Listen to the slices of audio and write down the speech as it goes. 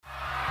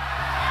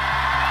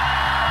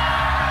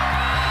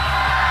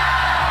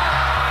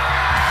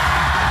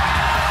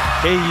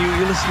Hey,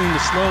 you're listening to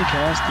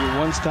Sloancast, your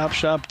one-stop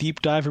shop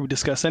deep dive where we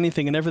discuss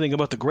anything and everything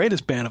about the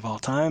greatest band of all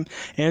time.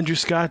 Andrew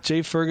Scott,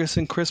 Jay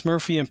Ferguson, Chris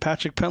Murphy, and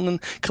Patrick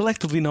Pentland,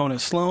 collectively known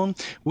as Sloan.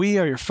 We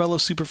are your fellow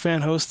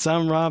superfan hosts.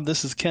 I'm Rob.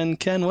 This is Ken.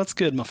 Ken, what's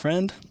good, my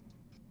friend?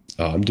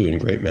 I'm doing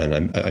great,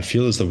 man. I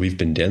feel as though we've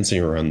been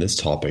dancing around this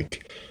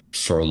topic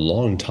for a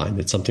long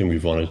time. It's something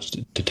we've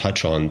wanted to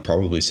touch on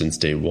probably since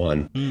day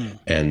one.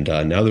 And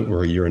now that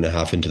we're a year and a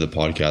half into the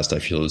podcast, I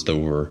feel as though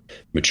we're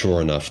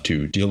mature enough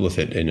to deal with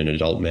it in an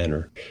adult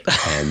manner.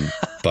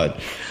 But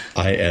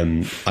I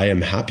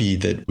am happy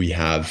that we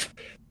have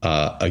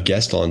a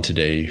guest on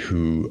today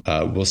who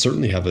will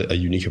certainly have a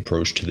unique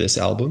approach to this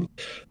album,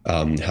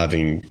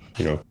 having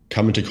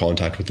come into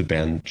contact with the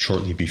band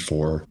shortly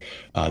before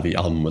the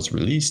album was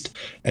released.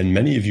 And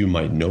many of you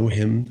might know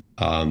him.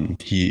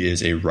 He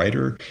is a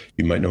writer.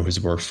 You might know his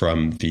work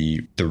from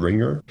The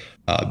Ringer.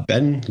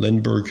 Ben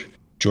Lindbergh,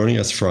 joining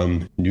us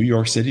from New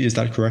York City. Is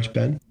that correct,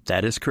 Ben?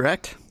 That is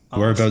correct.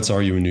 Whereabouts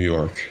are you in New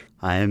York?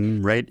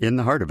 I'm right in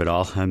the heart of it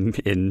all. I'm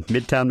in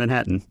Midtown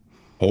Manhattan.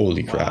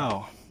 Holy crap.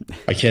 Wow.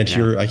 I can't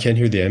hear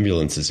the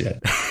ambulances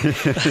yet.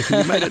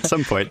 You might at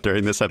some point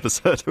during this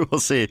episode. We'll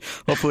see.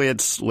 Hopefully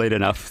it's late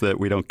enough that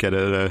we don't get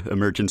an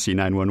emergency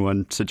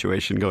 911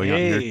 situation going on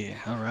here. Hey,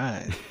 all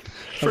right.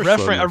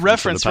 A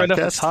reference right off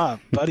the top.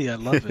 Buddy, I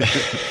love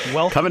it.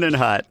 Well, coming in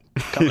hot.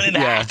 Coming in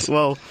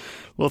hot.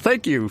 Well,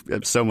 thank you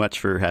so much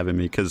for having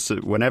me, because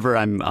whenever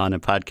I'm on a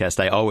podcast,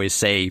 I always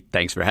say,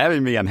 thanks for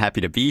having me. I'm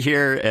happy to be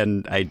here.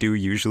 And I do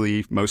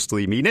usually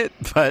mostly mean it,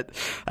 but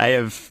I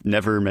have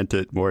never meant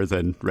it more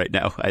than right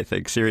now, I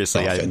think.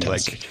 Seriously, I'm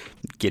like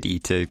giddy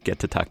to get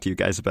to talk to you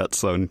guys about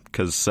Sloan,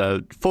 because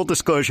full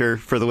disclosure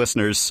for the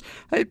listeners,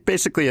 I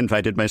basically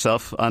invited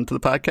myself onto the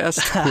podcast,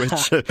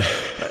 which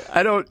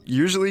I don't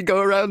usually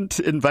go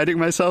around inviting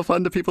myself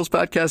onto people's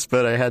podcasts,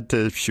 but I had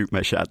to shoot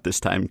my shot this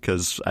time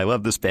because I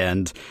love this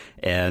band.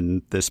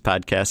 And this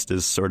podcast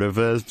is sort of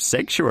a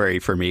sanctuary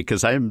for me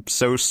because I'm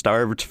so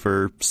starved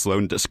for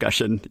Sloan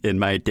discussion in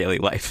my daily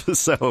life.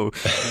 So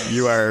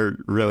you are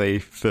really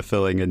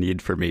fulfilling a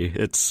need for me.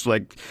 It's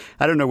like,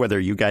 I don't know whether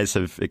you guys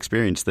have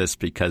experienced this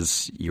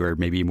because you're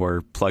maybe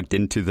more plugged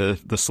into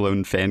the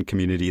Sloan fan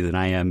community than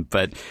I am,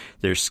 but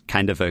there's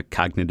kind of a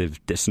cognitive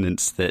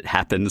dissonance that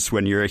happens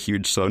when you're a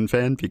huge Sloan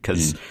fan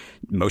because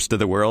most of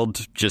the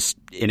world just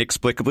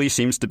inexplicably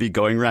seems to be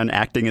going around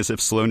acting as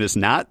if Sloan is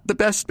not the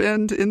best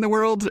band in the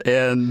world.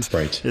 And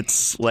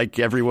It's like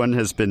everyone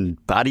has been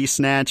body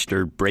snatched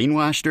or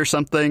brainwashed or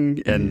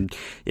something. And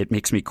it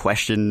makes me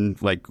question,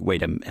 like,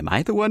 wait, am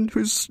I the one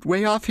who's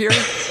way off here?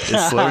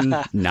 Is Sloan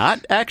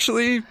not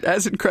actually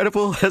as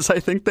incredible as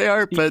I think they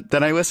are? But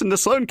then I listen to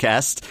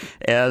Sloancast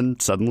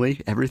and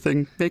suddenly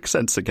everything makes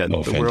sense again.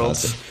 The world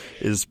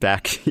is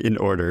back in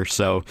order.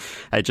 So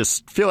I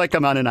just feel like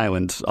I'm on an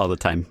island all the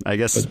time. I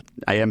guess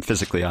I am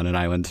physically on an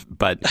island,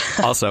 but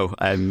also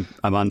I'm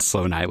on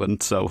Sloan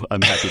Island, so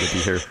I'm happy to be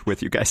here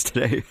with you guys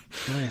today.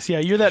 Nice. Yeah,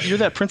 you're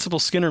that Principal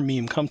Skinner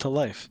meme come to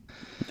life.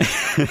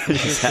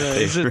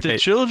 Exactly, is it the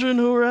children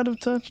who are out of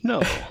touch?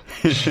 No.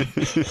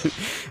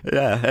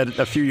 Yeah, and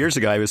a few years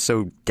ago, I was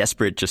so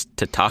desperate just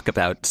to talk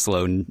about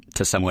Sloan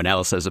to someone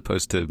else as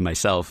opposed to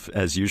myself,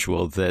 as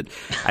usual, that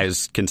I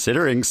was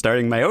considering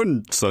starting my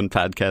own Sloan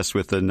podcast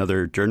with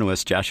another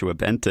journalist, Joshua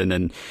Benton,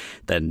 and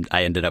then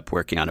I ended up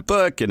working on a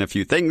book, and a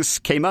few things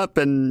came up,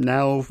 and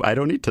now I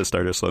don't need to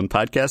start a Sloan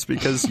podcast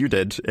because you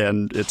did,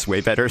 and it's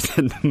way better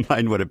than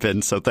mine would have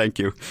been, so thank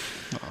you.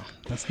 Oh,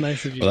 that's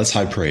nice of you. Well, that's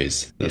high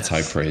praise. That's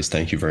high praise.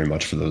 Thank you very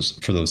much for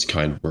those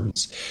kind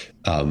words.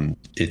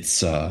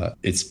 It's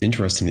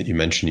interesting that you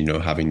mentioned,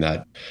 having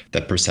that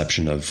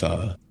perception of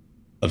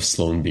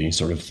Sloan being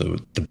sort of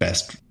the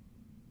best,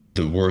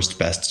 the worst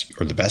best,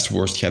 or the best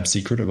worst kept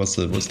secret. What's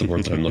the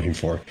word that I'm looking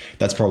for?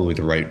 That's probably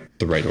the right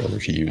order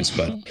to use.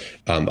 But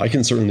I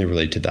can certainly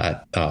relate to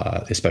that,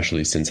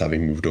 especially since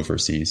having moved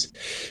overseas,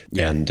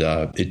 and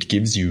it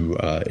gives you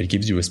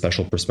a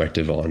special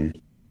perspective on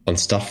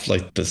stuff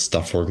like the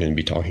stuff we're going to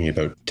be talking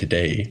about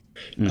today.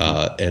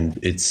 And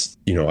it's,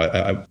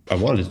 I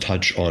wanted to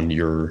touch on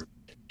your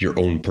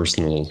own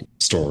personal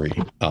story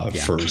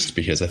first,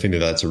 because I think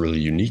that's a really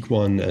unique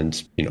one.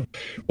 And,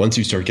 once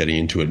you start getting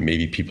into it,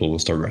 maybe people will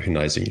start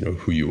recognizing,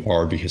 who you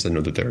are, because I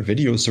know that there are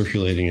videos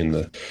circulating in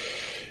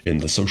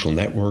the social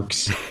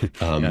networks.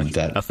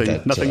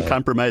 Nothing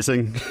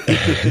compromising.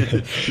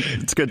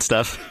 It's good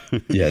stuff.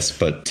 Yes,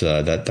 but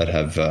that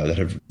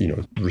have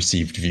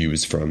received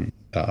views from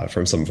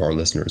some of our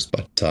listeners.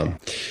 But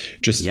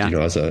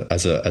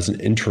as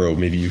an intro,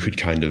 maybe you could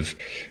kind of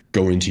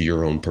go into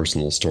your own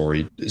personal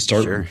story.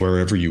 Start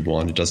wherever you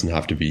want. It doesn't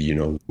have to be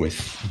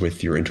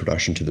with your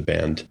introduction to the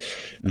band,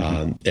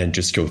 and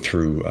just go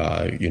through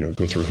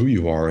who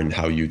you are and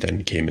how you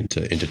then came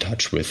into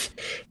touch with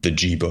the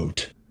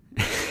G-Boat.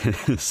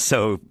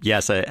 So,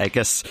 yes, I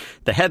guess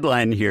the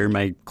headline here,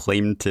 my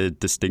claim to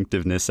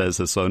distinctiveness as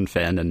a Sloan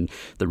fan, and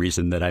the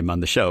reason that I'm on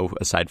the show,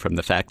 aside from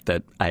the fact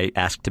that I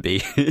asked to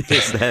be,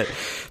 is that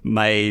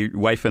my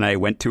wife and I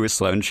went to a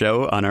Sloan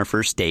show on our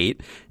first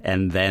date.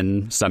 And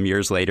then some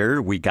years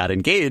later, we got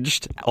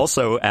engaged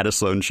also at a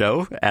Sloan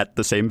show at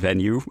the same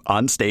venue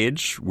on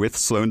stage with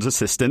Sloan's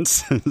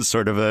assistants,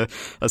 sort of a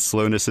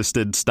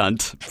Sloan-assisted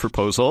stunt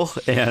proposal.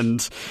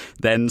 And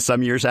then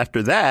some years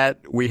after that,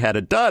 we had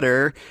a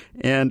daughter,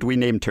 and we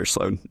named her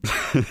Sloan.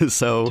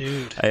 So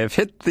Dude. I have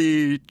hit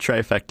the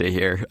trifecta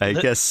here. I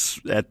guess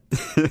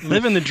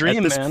living the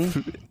dream,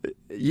 man.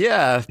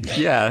 Yeah.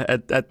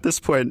 At this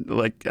point,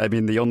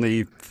 the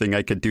only thing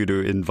I could do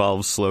to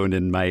involve Sloan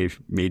in my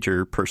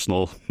major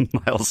personal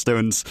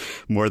milestones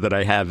more than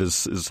I have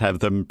is have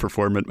them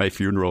perform at my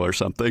funeral or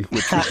something,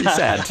 which would be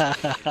sad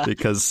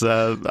because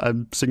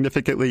I'm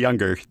significantly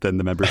younger than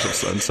the members of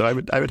Sloan. So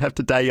I would have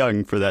to die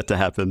young for that to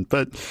happen.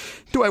 But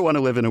do I want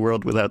to live in a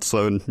world without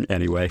Sloan?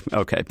 Anyway,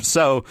 okay.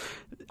 So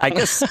I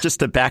guess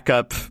just to back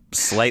up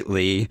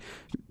slightly,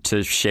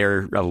 to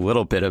share a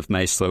little bit of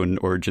my Sloan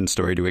origin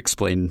story to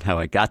explain how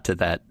I got to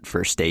that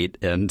first date.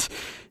 And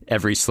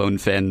every Sloan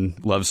fan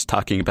loves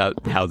talking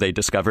about how they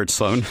discovered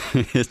Sloan.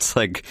 It's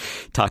like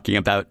talking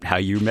about how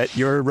you met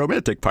your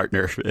romantic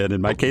partner. And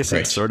in my case,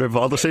 It's sort of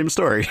all the same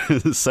story.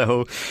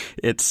 So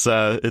it's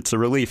a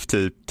relief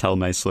to tell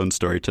my Sloan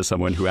story to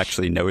someone who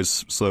actually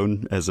knows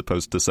Sloan as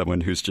opposed to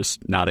someone who's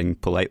just nodding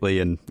politely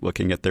and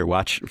looking at their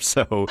watch.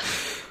 So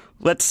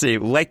let's see.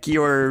 Like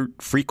your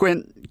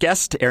frequent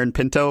guest, Aaron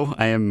Pinto,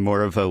 I am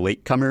more of a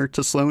latecomer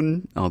to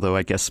Sloan, although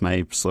I guess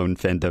my Sloan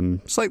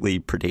fandom slightly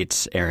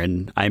predates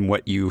Aaron. I'm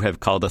what you have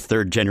called a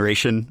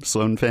third-generation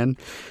Sloan fan.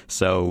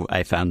 So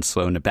I found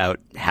Sloan about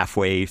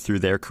halfway through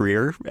their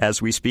career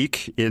as we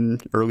speak in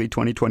early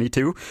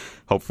 2022.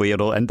 Hopefully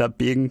it'll end up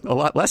being a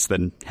lot less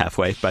than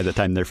halfway by the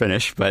time they're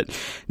finished. But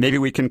maybe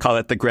we can call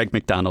it the Greg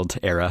McDonald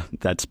era.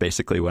 That's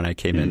basically when I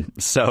came in.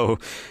 So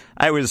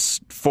I was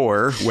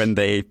 4 when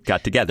they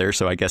got together,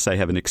 so I guess I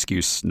have an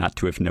excuse not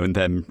to have known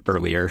them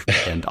earlier.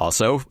 And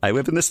also, I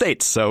live in the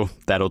States, so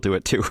that'll do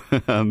it too.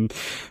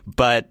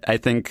 But I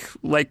think,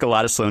 like a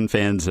lot of Sloan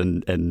fans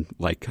and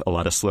like a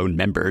lot of Sloan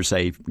members,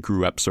 I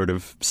grew up sort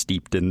of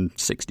steeped in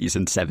 60s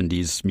and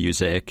 70s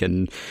music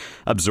and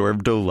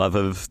absorbed a love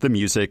of the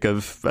music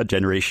of a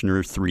generation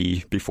or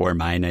 3 before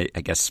mine.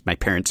 I guess my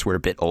parents were a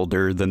bit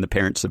older than the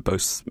parents of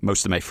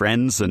most of my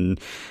friends, and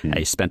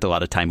I spent a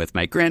lot of time with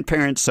my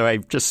grandparents, so I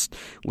just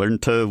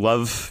learned to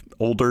love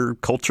older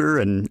culture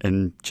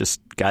and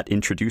just got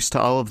introduced to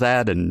all of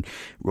that, and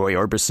Roy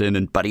Orbison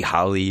and Buddy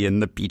Holly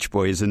and the Beach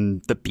Boys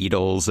and the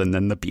Beatles, and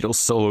then the Beatles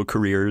solo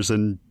careers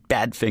and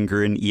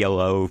Badfinger and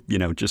ELO,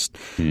 just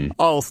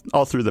all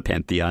through the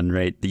pantheon,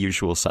 right? The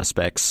usual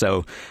suspects.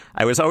 So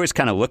I was always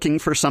kind of looking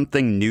for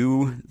something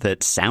new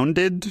that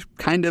sounded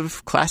kind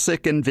of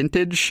classic and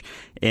vintage.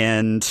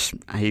 And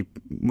I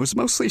was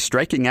mostly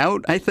striking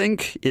out, I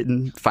think,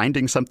 in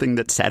finding something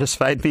that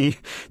satisfied me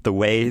the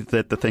way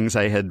that the things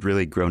I had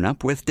really grown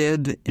up with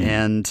did.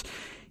 And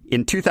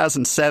in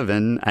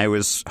 2007, I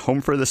was home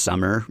for the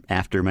summer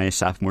after my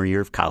sophomore year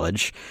of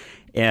college.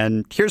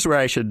 And here's where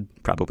I should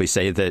probably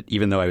say that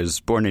even though I was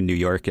born in New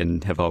York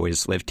and have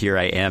always lived here,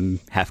 I am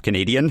half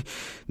Canadian.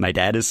 My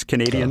dad is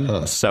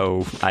Canadian,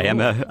 so I am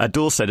a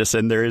dual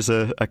citizen. There is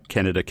a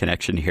Canada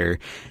connection here.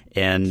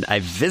 And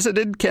I've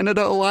visited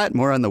Canada a lot,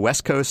 more on the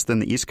West Coast than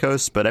the East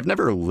Coast, but I've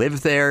never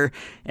lived there.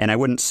 And I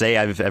wouldn't say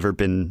I've ever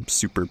been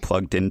super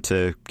plugged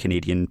into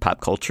Canadian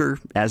pop culture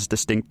as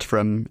distinct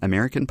from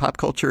American pop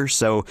culture.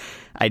 So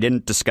I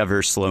didn't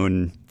discover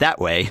Sloan that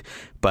way.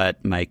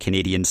 But my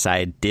Canadian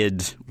side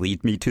did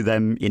lead me to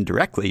them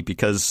indirectly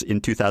because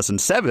in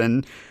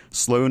 2007,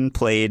 Sloan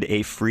played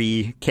a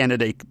free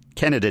Canada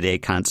Day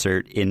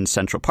concert in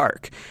Central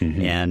Park.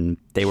 And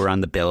they were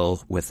on the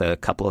bill with a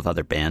couple of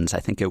other bands. I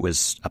think it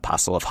was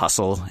Apostle of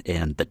Hustle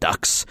and the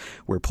Ducks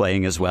were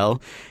playing as well.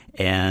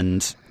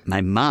 And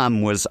my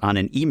mom was on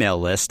an email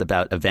list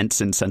about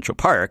events in Central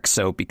Park.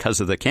 So because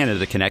of the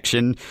Canada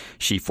connection,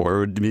 she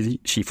forwarded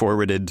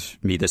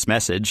me this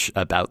message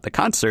about the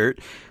concert,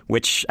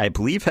 which I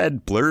believe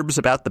had blurbs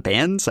about the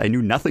bands. I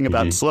knew nothing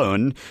about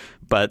Sloan,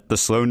 but the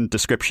Sloan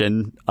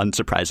description,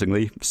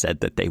 unsurprisingly, said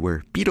that they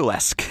were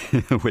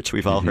Beatlesque, which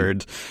we've all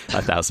heard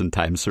 1,000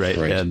 times, right?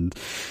 And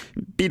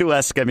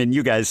Beatlesque, I mean,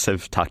 you guys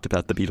have talked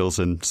about the Beatles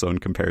and Sloan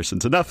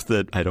comparisons enough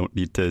that I don't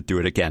need to do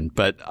it again.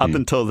 But up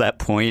until that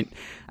point,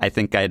 I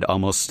think I'd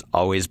almost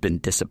always been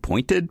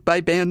disappointed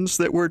by bands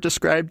that were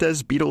described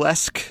as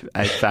Beatlesque.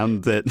 I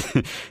found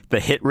that the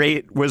hit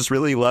rate was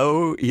really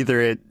low.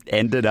 Either it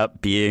ended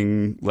up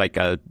being like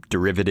a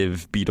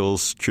derivative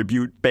Beatles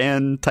tribute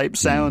band type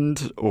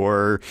sound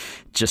or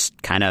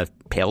just kind of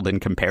paled in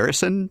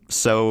comparison.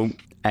 So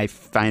I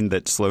find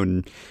that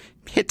Sloan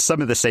hit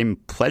some of the same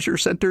pleasure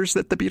centers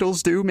that the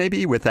Beatles do,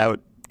 maybe, without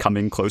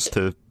coming close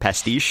to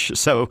pastiche.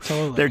 So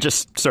they're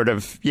just sort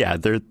of,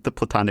 they're the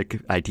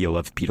platonic ideal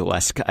of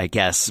Beatlesque, I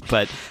guess.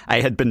 But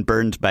I had been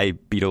burned by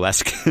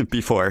Beatlesque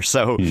before.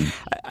 So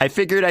I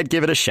figured I'd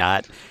give it a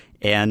shot.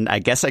 And I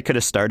guess I could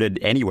have started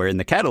anywhere in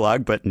the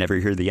catalog, but Never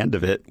Hear the End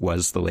of It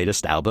was the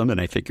latest album, and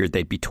I figured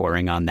they'd be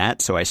touring on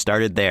that. So I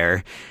started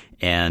there,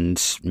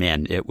 and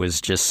man, it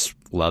was just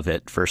love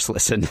it first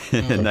listen.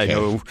 And I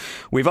know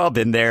we've all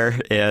been there,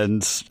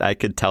 and I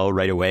could tell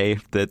right away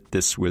that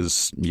this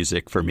was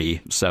music for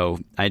me. So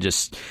I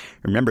just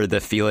remember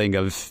the feeling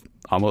of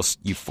almost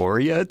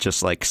euphoria,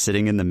 just like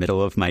sitting in the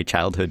middle of my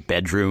childhood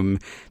bedroom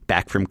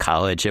back from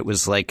college. It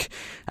was like,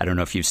 I don't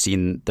know if you've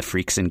seen the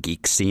Freaks and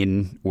Geeks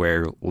scene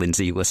where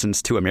Lindsay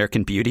listens to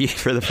American Beauty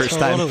for the first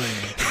time.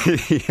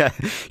 Yeah,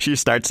 she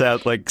starts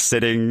out like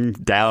sitting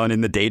down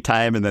in the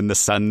daytime, and then the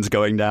sun's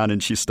going down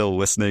and she's still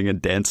listening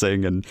and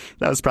dancing. And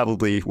that was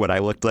probably what I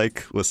looked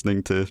like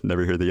listening to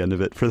Never Hear the End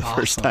of It for the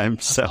first time.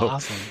 So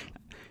awesome.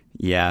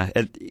 Yeah.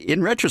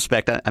 In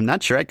retrospect, I'm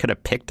not sure I could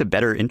have picked a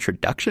better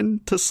introduction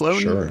to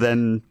Sloan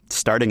than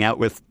starting out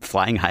with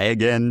Flying High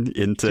Again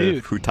into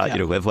Who Taught You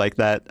to Live Like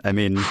That. I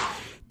mean,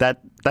 that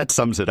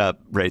sums it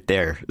up right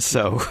there.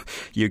 So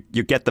you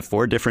get the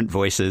 4 different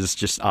voices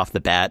just off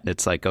the bat.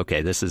 It's like,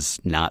 okay, this is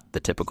not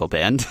the typical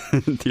band.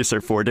 These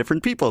are 4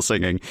 different people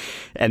singing.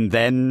 And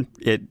then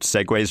it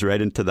segues right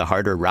into the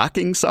harder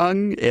rocking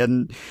song.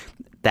 And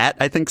that,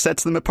 I think,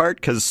 sets them apart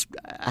because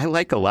I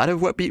like a lot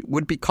of what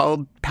would be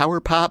called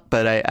power pop,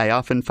 but I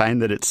often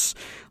find that it's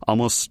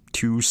almost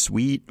too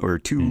sweet or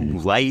too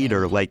light,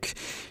 or like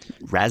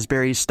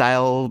Raspberry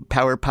style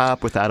power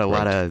pop without a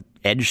lot of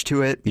edge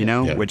to it,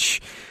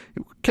 which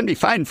can be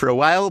fine for a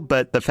while.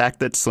 But the fact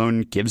that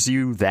Sloan gives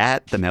you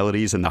that, the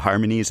melodies and the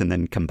harmonies, and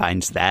then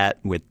combines that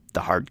with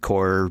the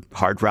hardcore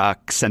hard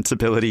rock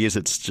sensibilities,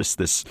 it's just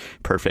this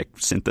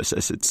perfect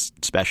synthesis. It's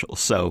special.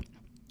 So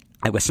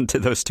I listened to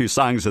those 2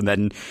 songs, and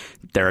then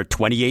there are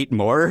 28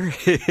 more.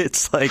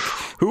 It's like,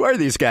 who are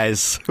these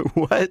guys?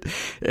 What?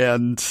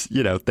 And,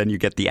 then you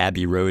get the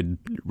Abbey Road,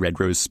 Red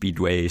Rose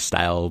Speedway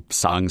style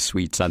song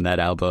suites on that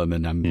album.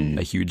 And I'm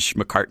a huge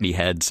McCartney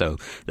head, so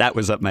that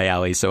was up my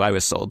alley. So I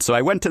was sold. So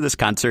I went to this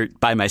concert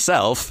by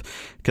myself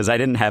because I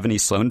didn't have any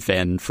Sloan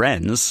fan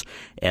friends.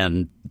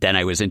 And then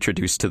I was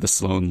introduced to the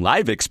Sloan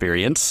live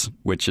experience,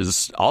 which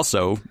is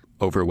also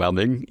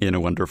overwhelming in a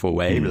wonderful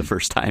way the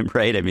first time,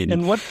 right? I mean,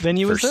 and what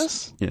venue was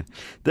this? Yeah,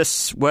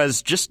 this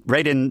was just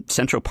right in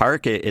Central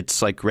Park.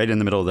 It's like right in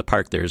the middle of the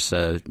park. There's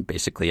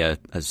basically a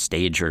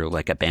stage or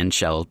like a band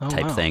shell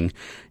type thing.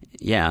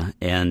 Yeah,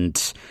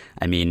 and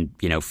I mean,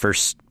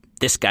 first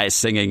this guy's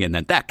singing and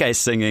then that guy's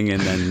singing,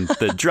 and then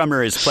the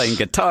drummer is playing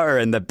guitar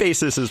and the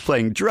bassist is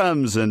playing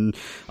drums, and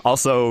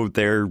also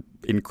they're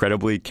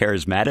incredibly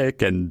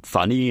charismatic and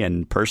funny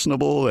and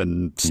personable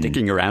and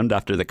sticking around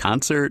after the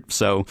concert.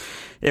 So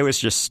it was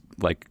just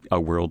like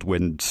a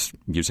whirlwind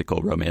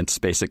musical romance,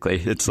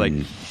 basically. It's like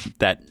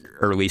that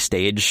early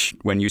stage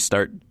when you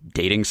start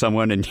dating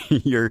someone and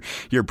your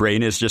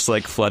brain is just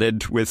like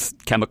flooded with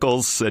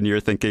chemicals and you're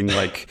thinking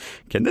like,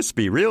 can this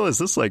be real? Is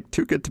this like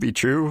too good to be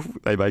true?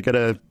 Am I going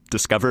to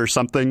discover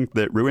something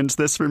that ruins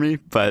this for me?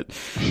 But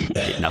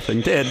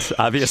nothing did,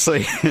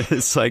 obviously.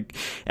 It's like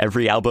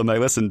every album I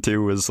listened to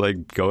was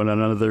like going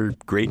on another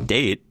great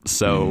date.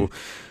 So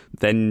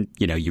then,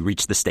 you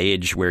reach the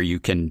stage where you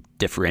can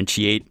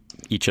differentiate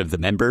each of the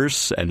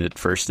members. And at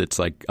first it's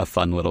like a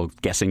fun little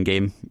guessing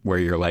game where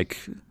you're like,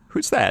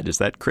 who's that? Is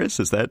that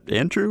Chris? Is that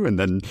Andrew? And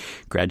then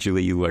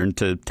gradually you learn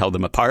to tell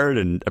them apart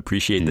and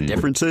appreciate the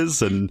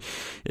differences. And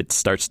it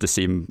starts to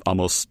seem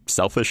almost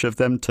selfish of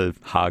them to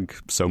hog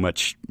so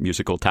much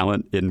musical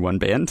talent in one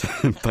band.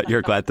 But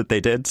you're glad that they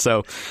did.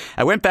 So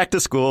I went back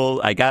to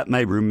school. I got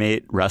my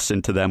roommate Russ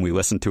into them. We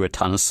listened to a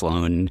ton of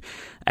Sloan.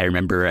 I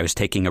remember I was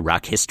taking a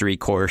rock history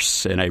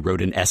course and I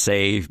wrote an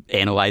essay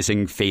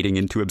analyzing Fading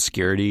into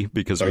Obscurity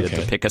because we had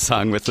to pick a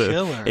song with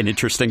an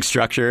interesting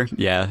structure.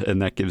 Yeah,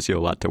 and that gives you a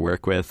lot to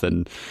work with.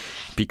 And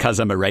because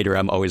I'm a writer,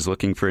 I'm always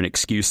looking for an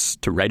excuse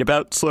to write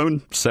about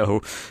Sloan.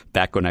 So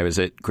back when I was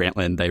at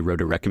Grantland, I wrote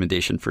a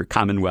recommendation for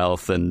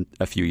Commonwealth. And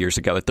a few years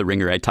ago at The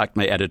Ringer, I talked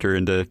my editor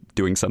into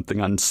doing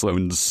something on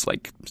Sloan's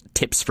like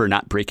tips for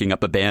not breaking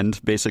up a band,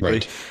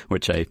 basically,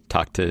 which I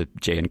talked to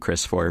Jay and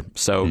Chris for.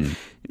 So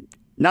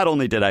not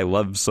only did I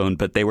love Sloan,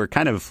 but they were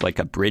kind of like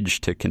a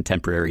bridge to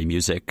contemporary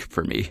music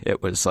for me.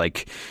 It was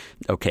like,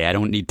 okay, I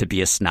don't need to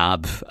be a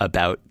snob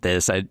about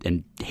this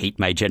and hate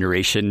my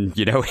generation.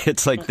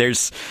 It's like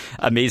there's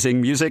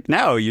amazing music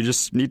now. You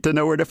just need to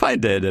know where to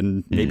find it.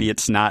 And maybe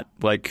it's not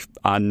like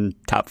on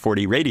top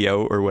 40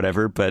 radio or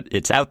whatever, but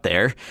it's out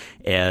there.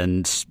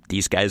 And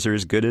these guys are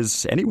as good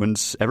as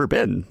anyone's ever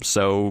been.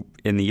 So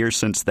in the years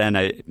since then,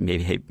 I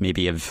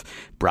maybe have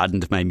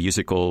broadened my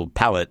musical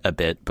palette a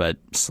bit, but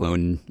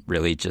Sloan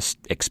really just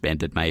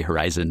expanded my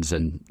horizons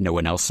and no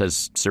one else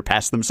has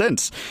surpassed them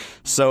since.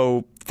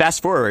 So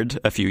fast forward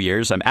a few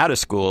years, I'm out of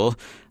school.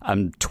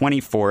 I'm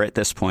 24 at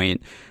this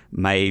point.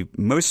 My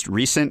most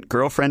recent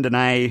girlfriend and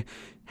I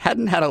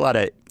hadn't had a lot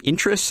of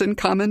interests in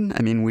common.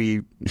 I mean,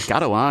 we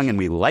got along and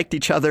we liked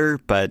each other,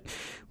 but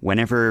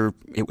whenever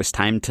it was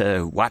time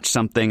to watch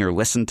something or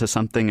listen to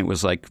something, it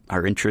was like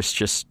our interests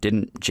just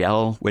didn't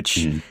gel,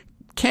 which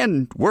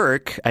can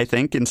work, I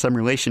think, in some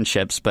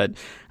relationships. But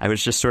I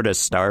was just sort of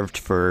starved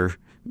for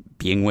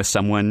being with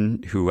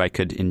someone who I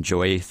could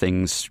enjoy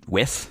things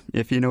with,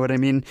 if you know what I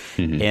mean.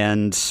 Mm-hmm.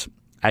 And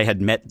I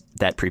had met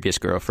that previous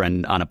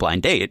girlfriend on a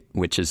blind date,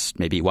 which is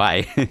maybe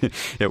why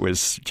it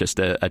was just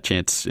a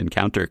chance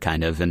encounter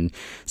kind of. And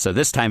so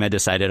this time I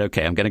decided,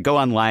 okay, I'm going to go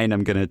online.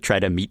 I'm going to try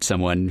to meet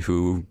someone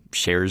who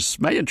shares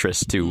my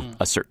interests to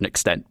a certain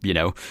extent, you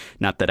know,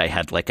 not that I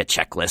had like a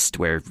checklist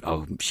where,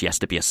 oh, she has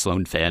to be a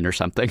Sloan fan or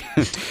something.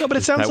 No, but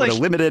it sounds that would have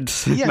limited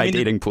my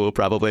dating pool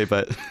probably.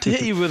 But to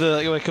hit you with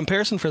a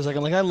comparison for a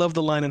second, like I love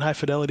the line in High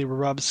Fidelity where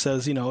Rob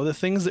says, you know, the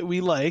things that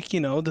we like, you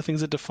know, the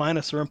things that define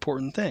us are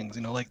important things,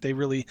 you know, like they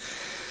really,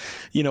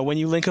 you know, when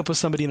you link up with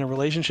somebody in a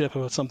relationship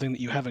about something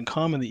that you have in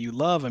common that you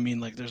love, I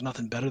mean, like there's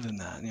nothing better than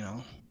that, you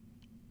know?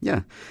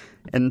 Yeah.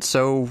 And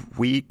so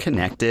we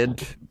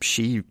connected.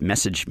 She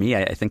messaged me.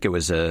 I think it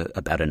was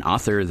about an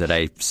author that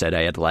I said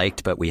I had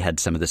liked, but we had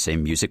some of the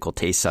same musical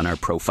tastes on our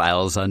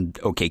profiles on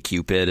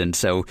OkCupid. And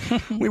so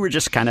we were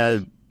just kind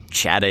of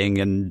chatting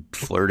and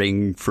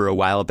flirting for a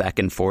while back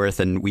and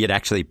forth. And we had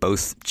actually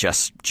both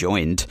just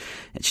joined.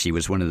 She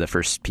was one of the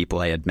first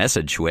people I had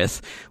messaged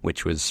with,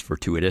 which was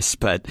fortuitous.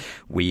 But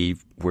we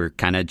were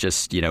kind of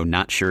just, you know,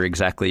 not sure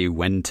exactly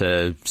when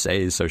to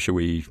say, so should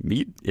we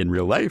meet in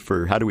real life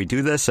or how do we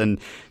do this? And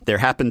there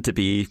happened to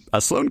be a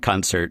Sloan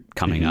concert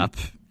coming up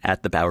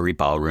at the Bowery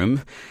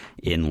Ballroom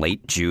in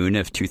late June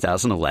of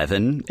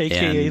 2011.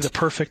 AKA the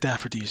perfect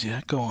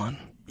aphrodisiac. Go on.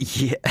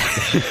 Yeah,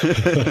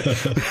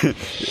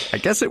 I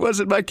guess it was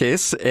in my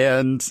case.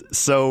 And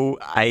so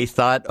I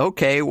thought,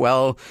 okay,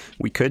 well,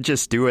 we could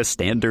just do a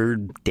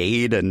standard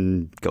date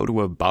and go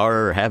to a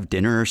bar or have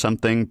dinner or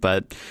something.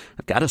 But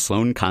I've got a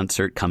Sloan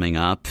concert coming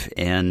up.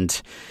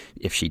 And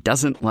if she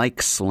doesn't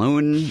like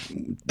Sloan,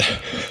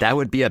 that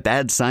would be a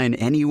bad sign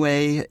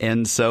anyway.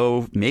 And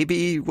so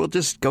maybe we'll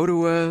just go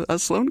to a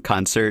Sloan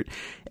concert.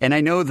 And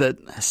I know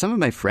that some of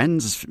my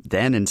friends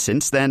then and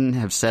since then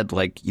have said,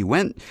 like, you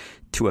went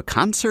to a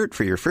concert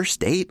for your first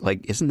date?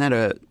 Like, isn't that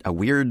a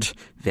weird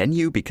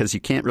venue because you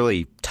can't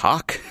really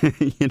talk,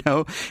 you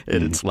know,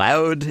 and it's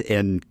loud,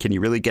 and can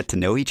you really get to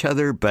know each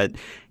other? But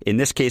in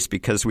this case,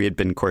 because we had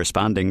been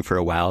corresponding for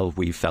a while,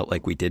 we felt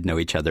like we did know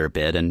each other a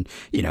bit. And,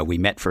 you know, we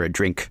met for a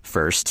drink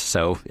first.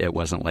 So it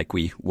wasn't like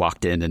we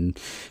walked in and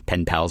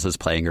Pen Pals is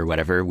playing or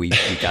whatever. We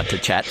got to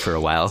chat for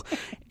a while.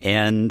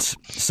 And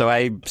so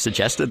I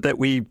suggested that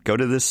we go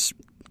to this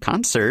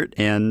concert,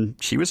 and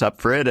she was up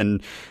for it.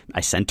 And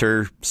I sent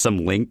her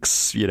some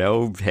links, you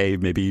know, hey,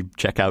 maybe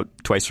check out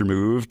Twice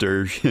Removed,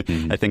 or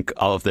I think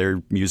all of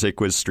their music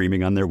was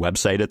streaming on their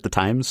website at the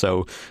time.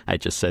 So I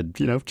just said,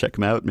 you know, check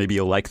them out. Maybe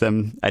you'll like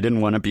them. I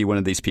didn't want to be one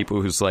of these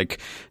people who's like,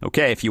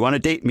 okay, if you want to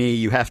date me,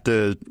 you have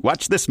to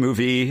watch this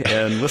movie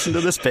and listen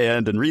to this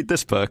band and read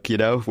this book, you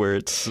know, where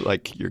it's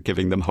like you're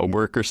giving them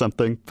homework or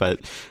something. But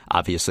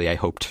obviously I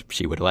hoped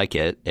she would like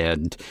it,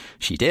 and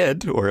she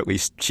did, or at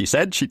least she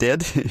said she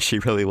did. She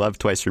really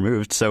loved Twice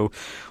Removed. So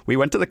we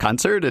went to the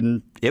concert,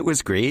 and it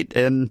was great.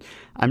 And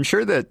I'm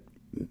sure that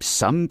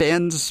some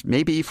bands,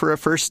 maybe for a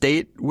first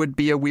date, would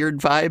be a weird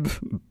vibe.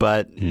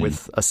 But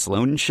with a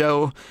Sloan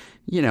show,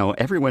 you know,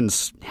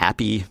 everyone's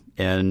happy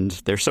and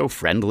they're so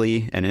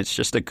friendly, and it's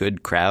just a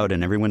good crowd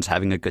and everyone's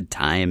having a good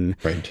time.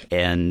 Right.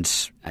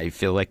 And I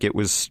feel like it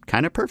was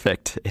kind of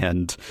perfect.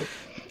 And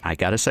I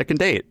got a second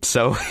date.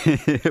 So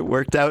it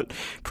worked out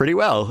pretty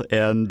well.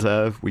 And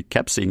we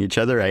kept seeing each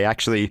other. I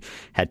actually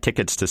had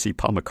tickets to see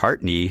Paul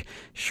McCartney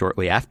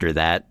shortly after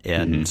that.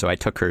 And so I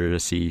took her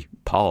to see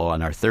Paul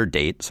on our third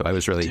date. So I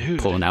was really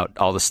pulling out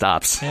all the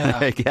stops,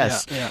 I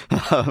guess.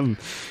 Yeah.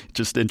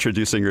 Just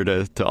introducing her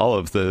to all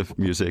of the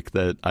music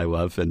that I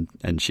love,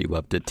 and she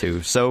loved it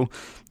too. So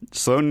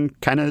Sloan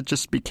kind of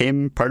just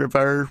became part of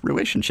our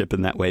relationship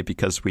in that way,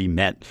 because we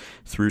met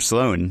through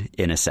Sloan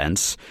in a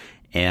sense.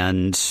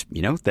 And,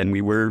 you know, then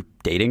we were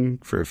dating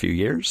for a few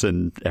years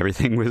and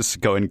everything was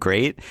going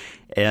great.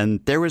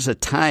 And there was a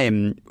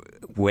time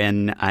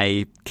when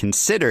I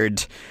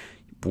considered,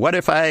 what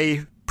if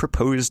I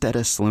proposed at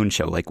a Sloan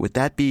show? Like, would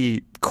that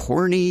be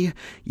corny,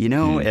 you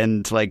know?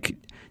 And like,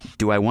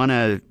 do I want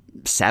to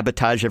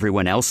sabotage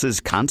everyone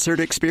else's concert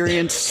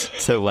experience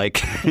to,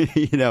 like,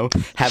 you know,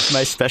 have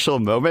my special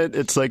moment?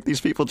 It's like, these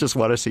people just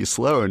want to see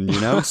Sloan,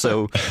 you know?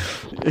 So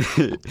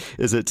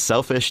is it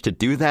selfish to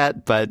do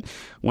that? But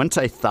once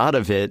I thought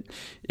of it,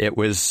 it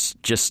was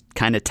just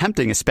kind of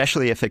tempting,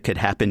 especially if it could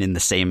happen in the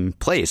same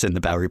place, in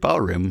the Bowery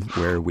Ballroom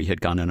where we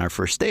had gone on our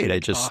first date. I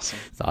just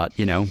thought,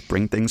 you know,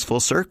 bring things full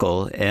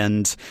circle.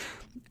 And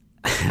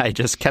I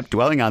just kept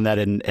dwelling on that,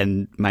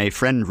 and my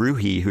friend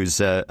Ruhi,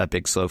 who's a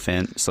big Sloan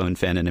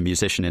fan and a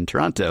musician in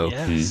Toronto,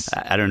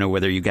 I don't know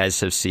whether you guys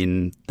have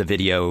seen the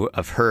video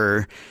of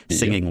her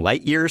singing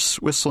Light Years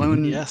with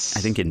Sloan, I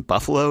think in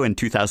Buffalo in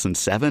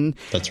 2007.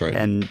 That's right.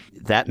 And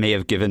that may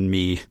have given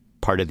me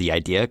part of the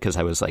idea, because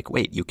I was like,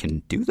 wait, you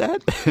can do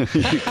that?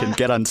 You can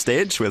get on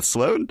stage with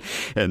Sloan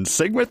and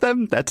sing with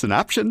them? That's an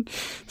option.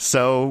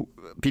 So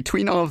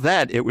between all of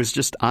that, it was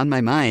just on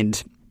my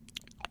mind.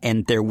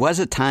 And there was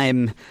a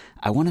time,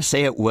 I want to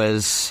say it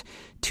was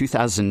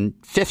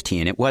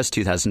 2015. It was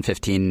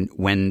 2015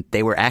 when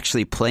they were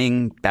actually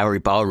playing Bowery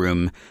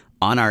Ballroom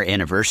on our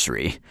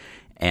anniversary.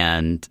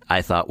 And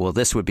I thought, well,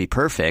 this would be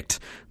perfect.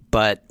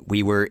 But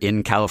we were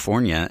in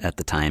California at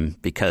the time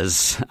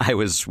because I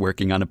was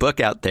working on a book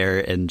out there,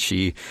 and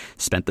she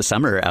spent the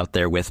summer out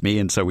there with me.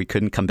 And so we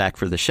couldn't come back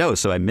for the show.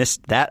 So I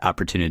missed that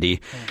opportunity.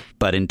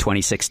 But in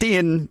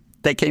 2016,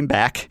 they came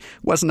back.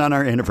 Wasn't on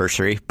our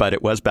anniversary, but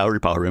it was Bowery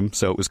Ballroom,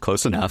 so it was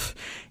close enough.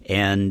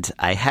 And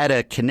I had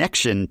a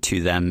connection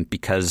to them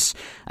because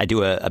I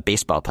do a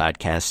baseball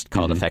podcast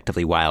called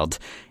Effectively Wild.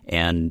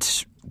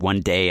 And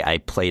one day I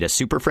played a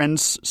Super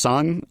Friends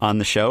song on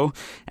the show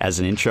as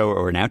an intro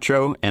or an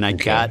outro, and I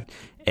got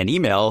an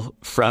email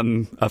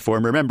from a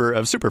former member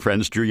of Super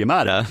Friends, Drew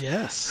Yamada,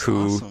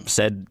 who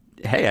said,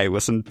 hey, I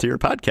listened to your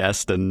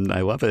podcast and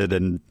I love it,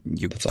 and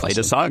you played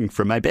a song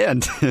from my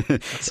band.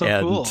 That's so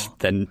and cool.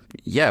 Then,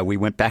 we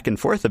went back and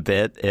forth a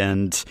bit,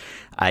 and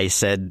I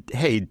said,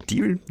 hey, do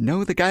you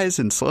know the guys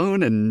in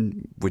Sloan,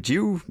 and would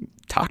you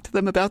talk to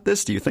them about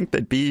this? Do you think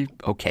they'd be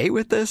okay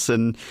with this?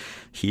 And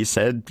he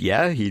said,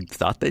 yeah, he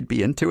thought they'd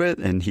be into it,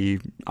 and he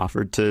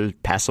offered to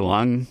pass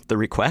along the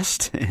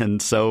request. And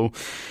so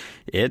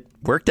it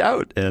worked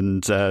out,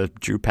 and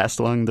Drew passed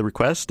along the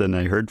request, and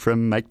I heard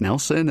from Mike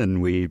Nelson, and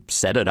we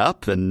set it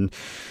up and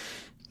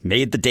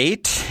made the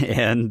date,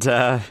 and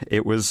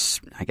it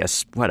was, I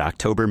guess,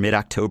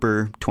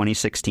 mid-October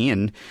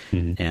 2016,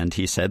 and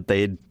he said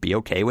they'd be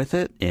okay with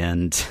it,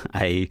 and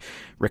I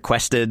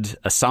requested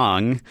a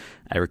song.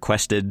 I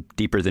requested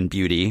Deeper Than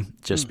Beauty,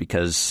 just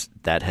because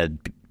that had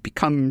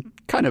become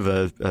kind of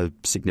a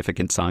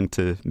significant song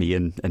to me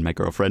and my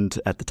girlfriend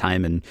at the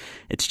time, and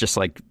it's just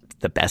like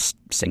the best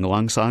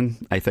sing-along song,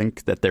 I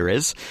think, that there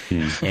is.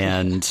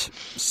 And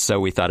so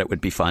we thought it would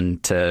be fun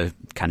to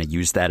kind of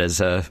use that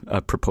as a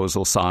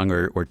proposal song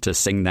or to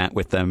sing that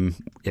with them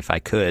if I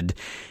could.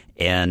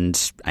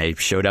 And I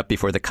showed up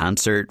before the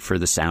concert for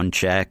the sound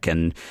check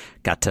and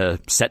got to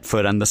set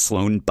foot on the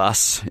Sloan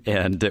bus.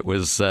 And it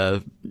was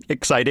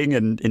exciting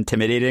and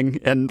intimidating.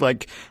 And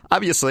like,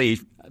 obviously,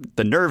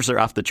 the nerves are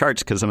off the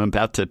charts because I'm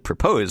about to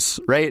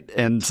propose, right?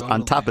 And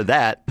on top of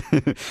that,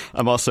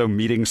 I'm also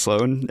meeting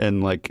Sloan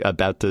and like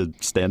about to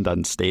stand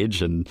on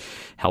stage and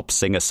help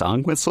sing a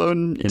song with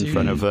Sloan in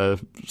front of a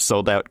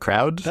sold out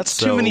crowd. That's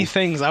too many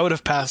things. I would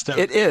have passed out.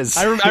 It is.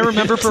 I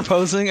remember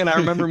proposing, and I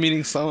remember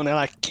meeting Sloan, and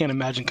I can't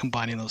imagine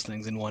combining those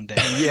things in one day.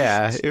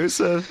 Yeah, it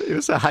was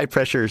a high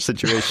pressure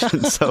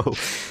situation. So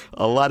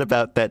a lot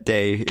about that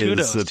day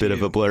is a bit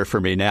of a blur for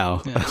me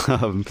now.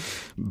 Yeah.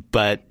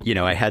 But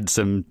I had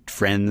some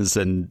friends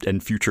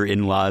and future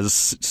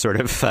in-laws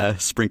sort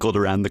of sprinkled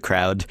around the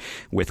crowd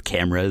with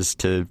cameras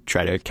to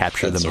try to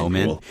capture the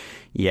moment. Cool.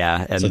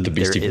 Yeah, and it's like the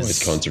Beastie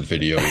Boys concert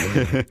video.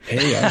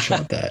 Hey, I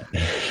shot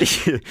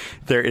that.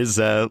 There is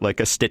like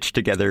a stitched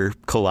together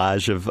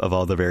collage of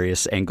all the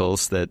various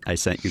angles that I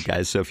sent you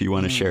guys. So if you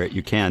want to share it,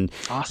 you can.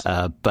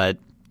 Awesome. But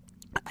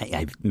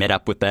I met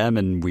up with them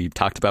and we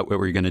talked about what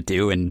we were going to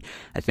do. And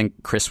I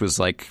think Chris was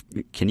like,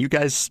 can you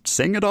guys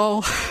sing at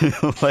all?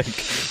 Like,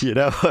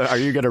 are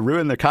you going to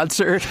ruin the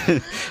concert?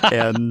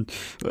 And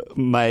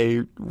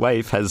my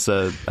wife has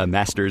a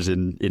master's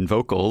in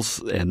vocals,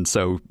 and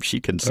so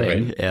she can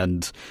sing. Right.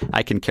 And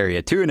I can carry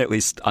a tune, at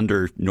least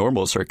under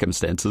normal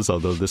circumstances,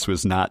 although this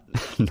was not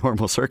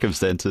normal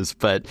circumstances.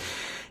 But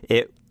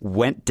it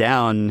went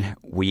down.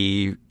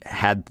 We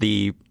had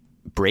the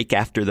break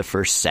after the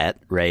first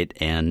set, right?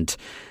 And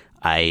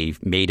I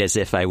made as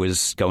if I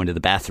was going to the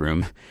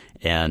bathroom,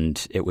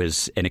 and it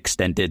was an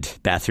extended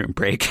bathroom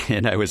break,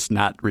 and I was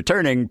not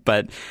returning,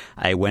 but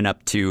I went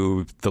up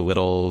to the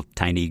little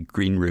tiny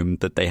green room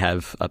that they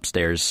have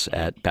upstairs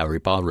at Bowery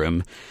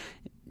Ballroom,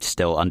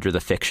 still under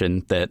the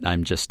fiction that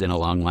I'm just in a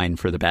long line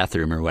for the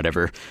bathroom or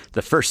whatever.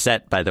 The first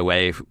set, by the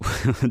way,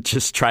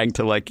 just trying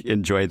to like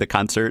enjoy the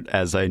concert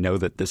as I know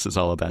that this is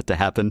all about to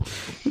happen.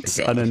 It's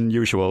an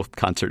unusual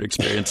concert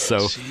experience.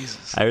 So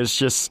I was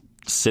just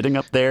sitting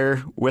up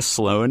there with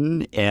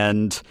Sloan,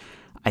 and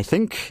I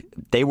think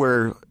they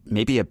were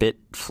maybe a bit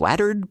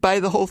flattered by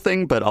the whole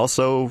thing, but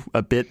also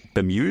a bit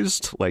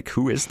bemused. Like,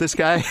 who is this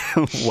guy?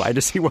 Why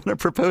does he want to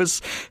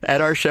propose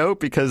at our show?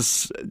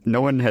 Because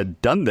no one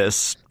had done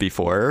this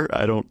before.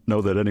 I don't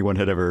know that anyone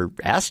had ever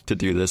asked to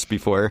do this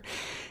before.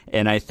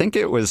 And I think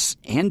it was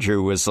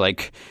Andrew was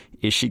like,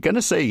 is she going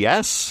to say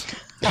yes?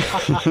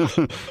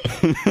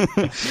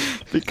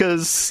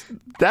 Because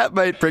that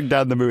might bring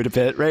down the mood a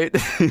bit, right?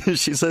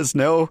 She says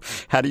no.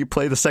 How do you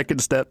play the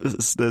second set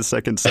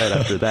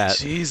after that?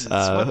 Jesus,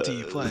 what do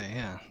you play?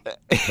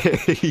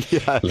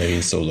 Yeah.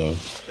 Playing solo.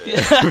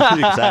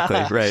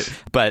 Exactly, right.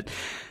 But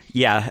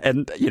yeah,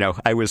 and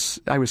I was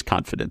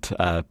confident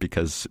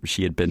because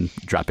she had been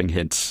dropping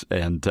hints,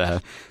 and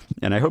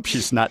I hope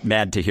she's not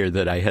mad to hear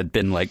that I had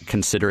been like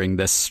considering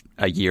this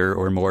a year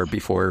or more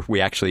before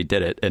we actually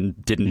did it, and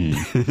didn't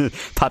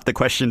pop the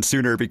question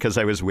sooner because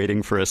I was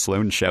waiting for a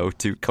Sloan show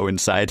to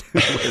coincide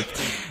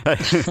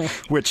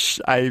with,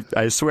 which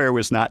I swear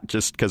was not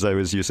just because I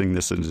was using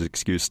this as an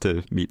excuse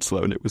to meet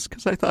Sloan. It was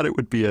because I thought it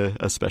would be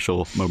a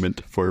special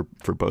moment for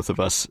both of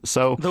us.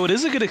 So, though it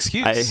is a good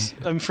excuse.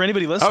 I mean, for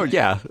anybody listening. Oh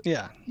yeah.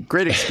 Yeah.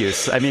 Great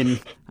excuse. I mean,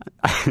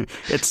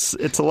 It's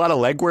a lot of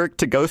legwork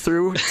to go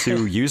through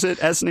to use it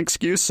as an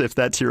excuse if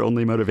that's your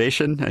only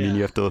motivation. I mean,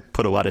 you have to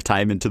put a lot of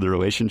time into the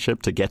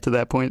relationship to get to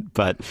that point.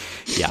 But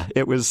yeah,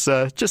 it was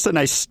just a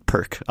nice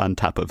perk on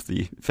top of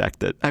the fact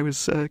that I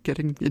was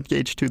getting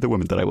engaged to the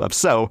woman that I love.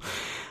 So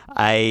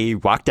I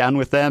walked down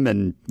with them,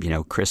 and,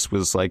 Chris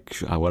was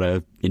like, I want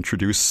to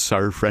introduce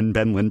our friend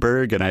Ben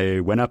Lindbergh. And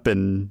I went up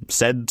and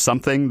said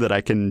something that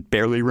I can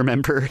barely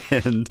remember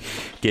and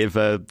gave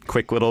a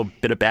quick little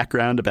bit of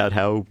background about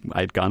how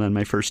I'd gone on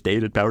my first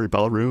date at Bowery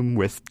Ballroom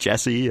with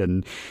Jessie,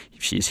 and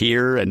she's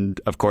here. And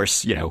of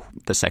course,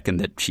 the second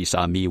that she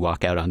saw me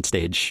walk out on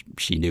stage,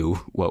 she knew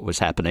what was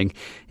happening.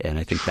 And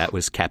I think that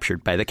was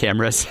captured by the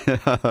cameras.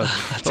 A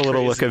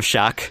little look of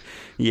shock.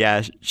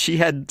 Yeah, she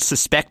had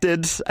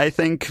suspected, I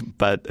think,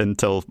 but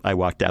until I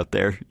walked out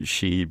there,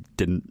 she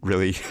didn't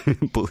really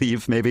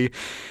believe, maybe.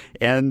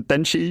 And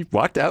then she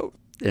walked out,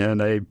 and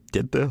I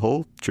did the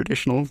whole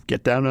traditional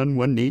get down on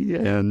one knee,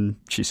 and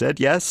she said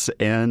yes.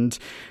 And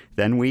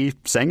then we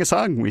sang a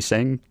song. We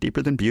sang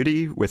Deeper Than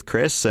Beauty with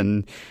Chris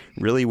and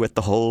really with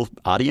the whole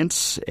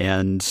audience.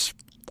 And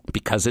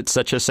because it's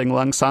such a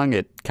sing-along song,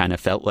 it kind of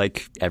felt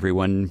like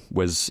everyone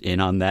was in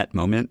on that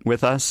moment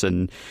with us.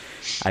 And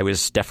I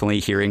was definitely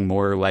hearing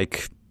more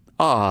like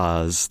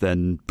ahs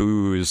than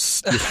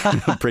boos.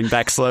 Bring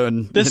back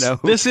Sloan.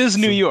 This is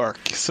New York,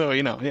 so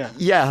yeah.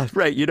 Yeah,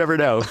 right. You never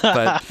know,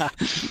 but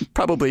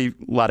probably a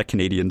lot of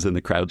Canadians in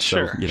the crowd.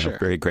 So sure.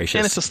 Very gracious.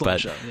 And it's a Sloan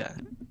show. Yeah.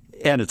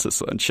 And it's a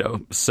Sloan show.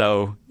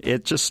 So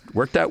it just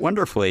worked out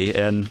wonderfully.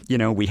 And,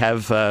 we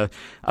have a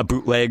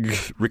bootleg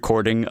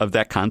recording of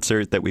that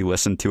concert that we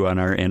listen to on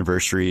our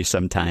anniversary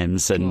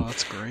sometimes. And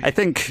that's great. I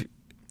think,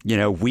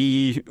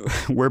 we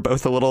were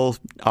both a little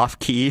off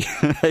key,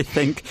 I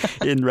think,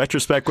 in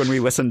retrospect. When we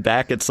listen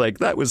back, it's like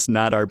that was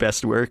not our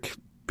best work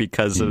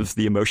because of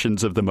the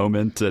emotions of the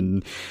moment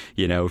and,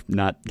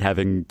 not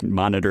having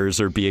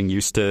monitors or being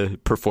used to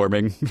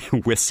performing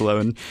with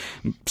Sloan.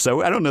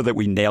 So I don't know that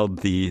we nailed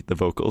the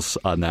vocals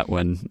on that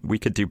one. We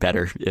could do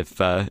better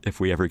if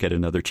we ever get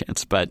another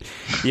chance. But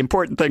the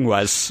important thing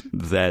was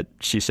that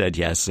she said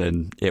yes,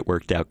 and it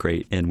worked out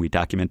great, and we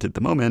documented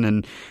the moment.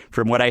 And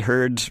from what I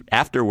heard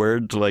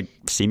afterward, like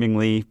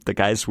seemingly the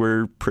guys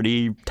were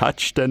pretty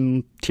touched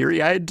and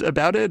teary-eyed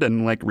about it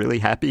and like really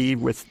happy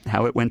with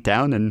how it went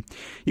down. And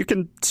you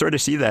can sort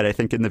of see that, I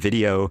think, in the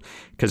video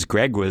because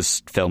Greg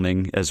was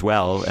filming as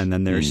well. And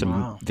then there's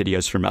some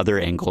videos from other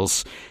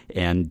angles.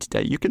 And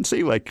you can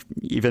see like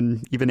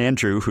even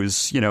Andrew,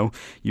 who's,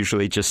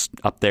 usually just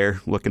up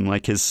there looking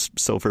like his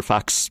Silver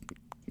Fox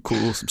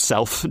cool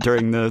self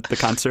during the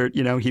concert.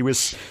 He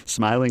was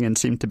smiling and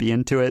seemed to be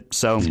into it.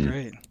 So that's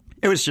great.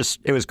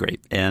 It was great.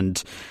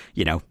 And,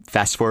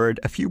 fast forward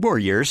a few more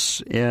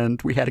years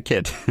and we had a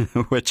kid,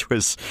 which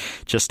was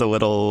just a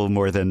little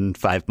more than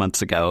 5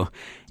 months ago.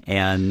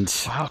 And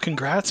wow,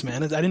 congrats,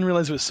 man. I didn't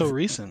realize it was so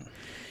recent.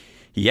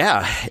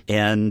 Yeah.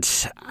 And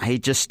I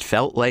just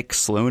felt like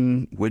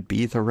Sloan would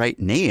be the right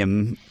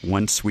name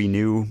once we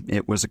knew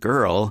it was a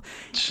girl.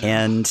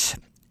 And,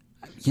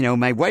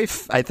 my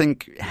wife, I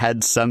think,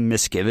 had some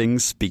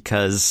misgivings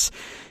because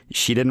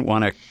she didn't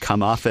want to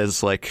come off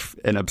as like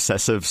an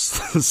obsessive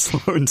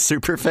Sloan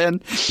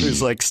superfan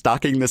who's like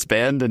stalking this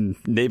band and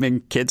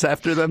naming kids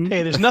after them.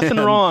 Hey, there's nothing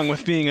wrong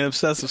with being an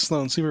obsessive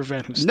Sloan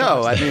superfan who stalks.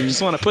 No, I mean,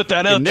 just want to put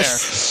that out there.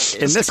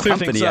 In this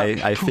company,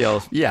 I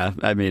feel,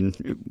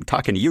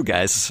 talking to you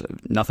guys,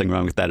 nothing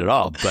wrong with that at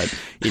all. But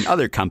in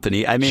other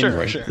company, I mean,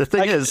 sure. The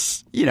thing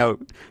is,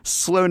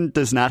 Sloan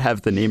does not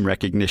have the name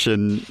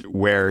recognition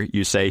where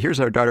you say, here's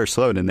our daughter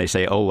Sloan, and they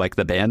say, oh, like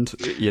the band,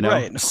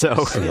 Right, so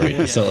right.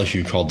 It's not like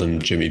you called them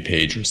Jimmy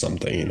Page or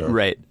something,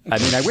 Right. I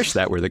mean, I wish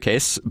that were the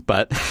case,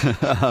 but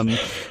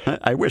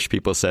I wish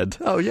people said,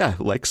 oh, yeah,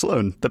 like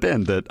Sloan, the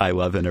band that I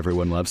love and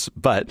everyone loves.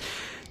 But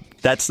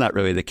that's not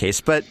really the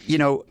case. But,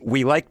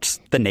 we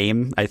liked the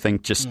name, I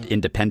think, just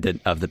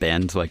independent of the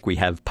band. Like, we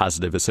have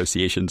positive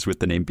associations with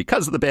the name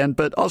because of the band,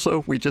 but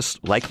also we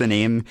just like the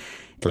name.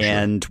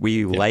 And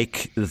we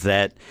like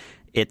that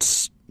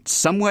it's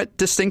somewhat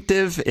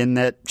distinctive in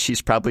that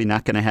she's probably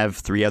not going to have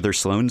 3 other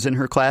Sloans in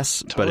her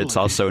class, but it's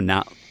also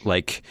not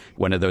like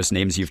one of those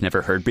names you've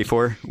never heard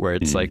before where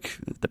it's like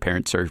the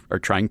parents are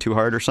trying too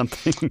hard or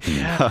something.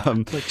 Yeah.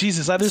 Like,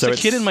 Jesus, there's a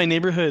kid in my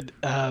neighborhood,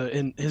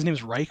 and his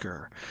name's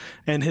Riker,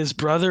 and his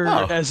brother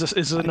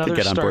is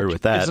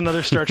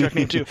another Star Trek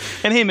name too.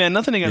 And hey, man,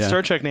 nothing against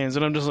Star Trek names,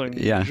 and I'm just like,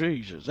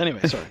 Jesus.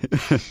 Anyway, sorry.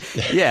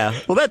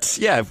 Well,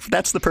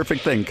 that's the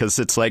perfect thing because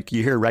it's like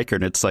you hear Riker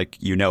and it's like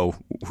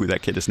who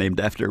that kid is named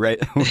after, right?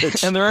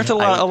 And there aren't a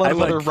lot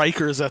of other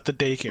Rikers at the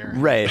daycare,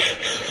 right?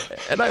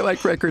 And I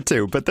like Riker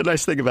too, but the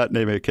nice thing about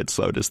naming a kid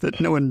Sloan is that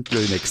no one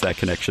really makes that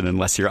connection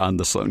unless you're on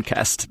the Sloan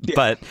cast.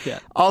 But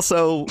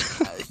also,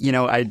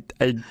 I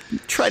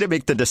try to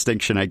make the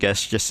distinction, I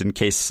guess, just in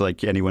case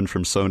like anyone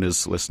from Sloan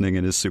is listening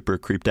and is super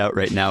creeped out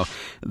right now,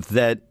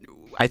 that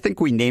I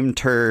think we named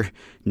her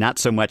not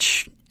so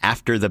much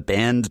after the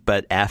band,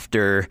 but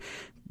after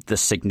the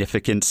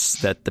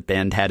significance that the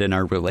band had in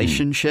our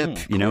relationship.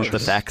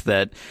 The fact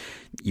that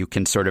you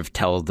can sort of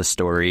tell the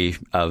story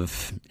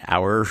of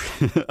our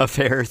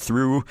affair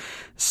through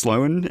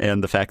Sloan,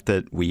 and the fact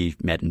that we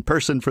met in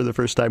person for the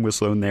first time with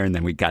Sloan there, and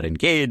then we got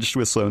engaged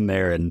with Sloan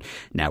there, and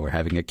now we're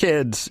having a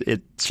kid.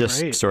 It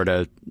just sort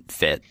of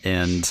fit.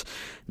 And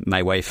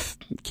my wife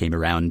came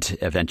around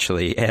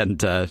eventually,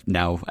 and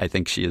now I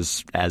think she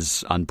is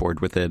as on board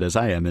with it as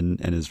I am, and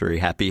is very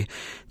happy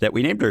that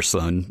we named her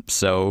Sloan.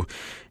 So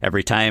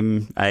every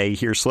time I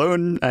hear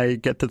Sloan, I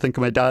get to think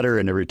of my daughter,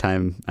 and every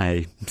time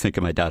I think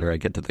of my daughter, I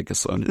get to think of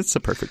Sloan. It's a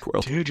perfect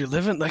world. Dude, you're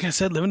living, like I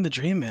said, living the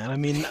dream, man. I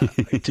mean,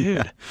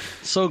 dude,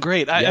 so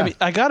great. I mean,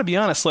 I got to be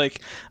honest,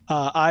 like,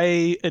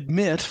 I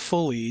admit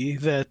fully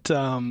that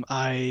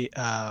I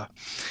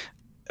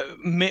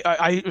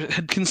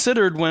had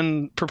considered,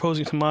 when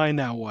proposing to my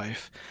now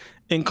wife,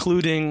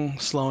 including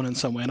Sloan in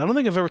some way. And I don't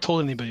think I've ever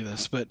told anybody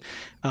this, but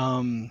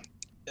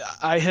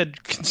I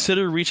had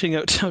considered reaching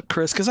out to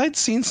Chris, because I'd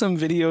seen some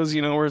videos,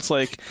 where it's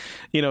like,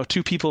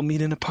 two people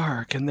meet in a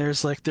park and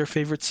there's like their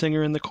favorite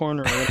singer in the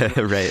corner.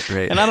 Or right.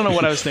 And I don't know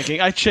what I was thinking.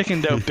 I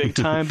chickened out big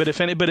time. But if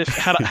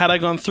had I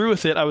gone through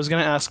with it, I was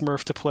going to ask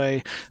Murph to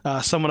play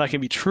Someone I Can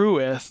Be True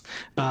With,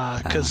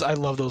 because I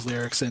love those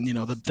lyrics and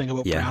the thing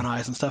about brown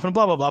eyes and stuff and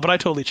blah blah blah. But I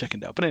totally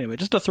chickened out. But anyway,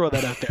 just to throw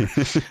that out there.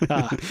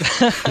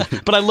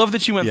 But I love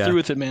that you went through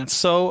with it, man.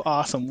 So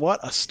awesome.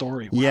 What a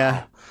story. Wow.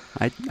 Yeah.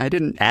 I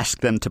didn't ask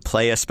them to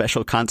play a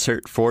special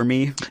concert for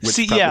me,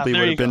 which probably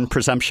would have been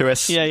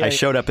presumptuous. I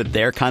showed up at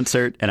their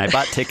concert and I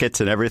bought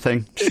tickets and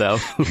everything. So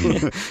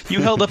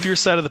you held up your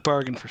side of the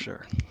bargain for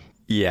sure.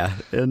 Yeah.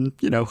 And,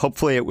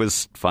 hopefully it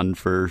was fun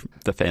for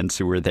the fans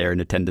who were there in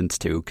attendance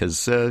too,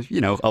 because, a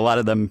lot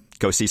of them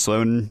go see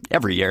Sloan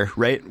every year,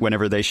 right?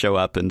 Whenever they show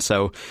up. And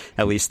so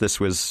at least this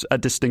was a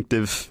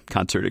distinctive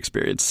concert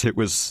experience. It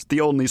was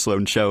the only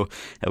Sloan show,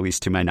 at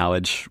least to my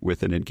knowledge,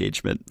 with an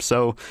engagement.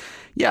 So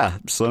yeah,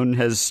 Sloan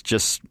has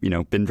just,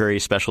 been very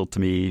special to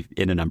me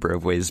in a number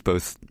of ways,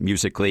 both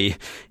musically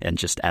and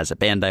just as a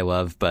band I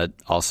love, but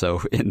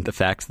also in the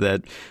fact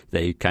that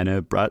they kind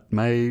of brought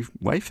my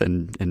wife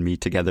and me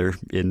together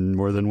in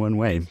more than one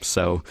way.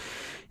 So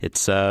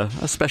it's a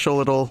special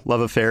little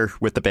love affair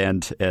with the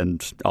band,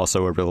 and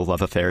also a real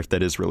love affair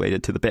that is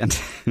related to the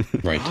band.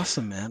 Right.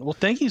 Awesome, man. Well,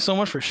 thank you so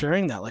much for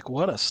sharing that. Like,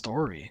 what a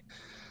story.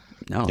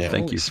 No,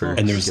 thank you for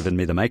giving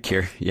me the mic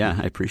here. Yeah,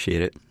 I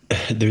appreciate it.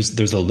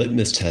 There's a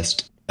litmus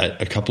test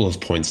at a couple of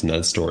points in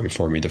that story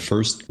for me. The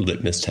first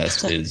litmus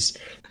test is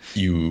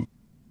your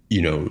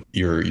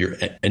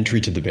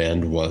entry to the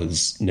band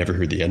was Never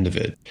Heard the End of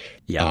It.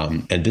 Yeah.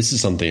 And this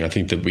is something I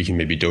think that we can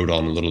maybe dote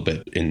on a little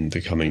bit in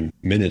the coming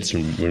minutes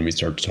when we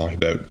start to talk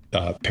about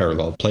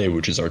parallel play,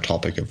 which is our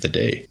topic of the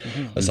day,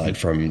 aside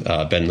from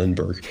Ben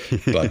Lindbergh.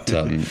 But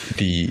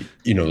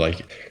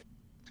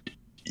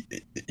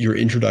your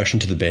introduction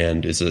to the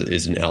band is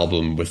an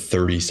album with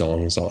 30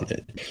 songs on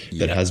it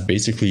that has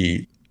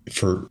basically,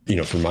 from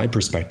my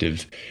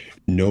perspective,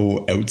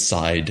 no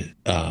outside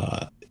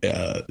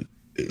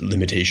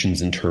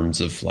limitations in terms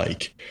of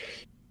like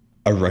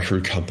a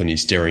record company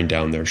staring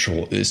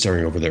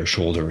over their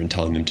shoulder and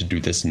telling them to do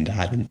this and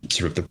that, and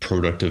sort of the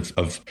product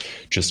of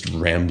just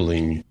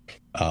rambling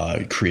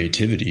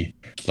creativity.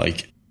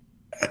 Like,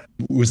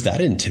 was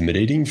that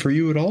intimidating for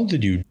you at all?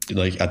 Did you,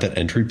 like, at that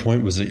entry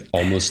point, was it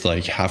almost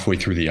like halfway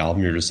through the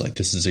album you're just like,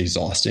 this is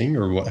exhausting,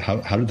 or what? How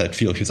did that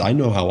feel? Because I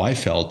know how I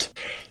felt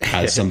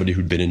as somebody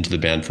who'd been into the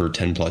band for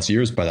 10 plus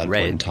years by that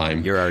point in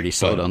time. You're already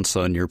sold on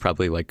Sloan. You're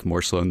probably like,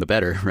 more Sloan the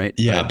better, right?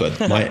 Yeah, but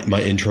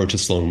my intro to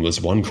Sloan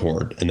was one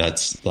chord, and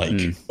that's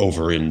like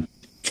over in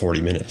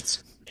 40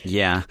 minutes.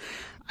 Yeah.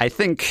 I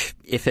think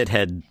if it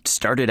had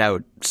started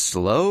out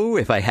slow,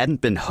 if I hadn't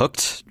been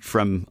hooked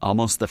from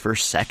almost the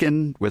first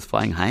second with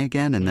Flying High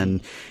Again and then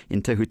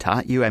into Who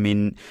Taught You, I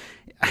mean,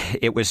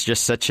 it was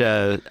just such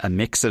a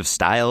mix of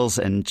styles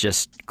and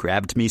just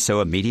grabbed me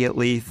so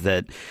immediately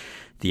that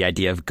the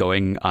idea of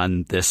going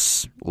on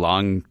this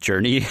long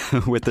journey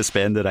with this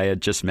band that I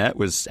had just met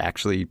was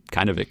actually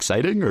kind of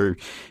exciting or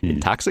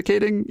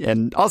intoxicating.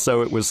 And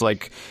also it was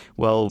like,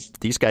 well,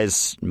 these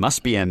guys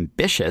must be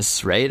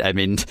ambitious, right? I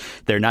mean,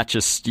 they're not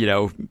just,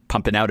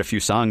 pumping out a few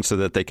songs so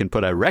that they can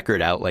put a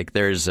record out. Like,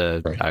 there's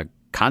a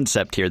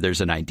concept here, there's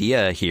an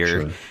idea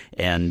here,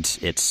 and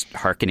it's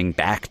hearkening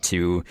back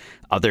to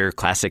other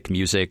classic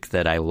music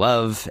that I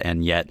love,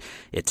 and yet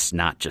it's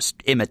not just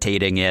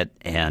imitating it,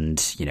 and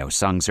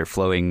songs are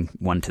flowing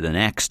one to the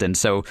next. And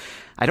so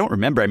I don't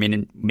remember, I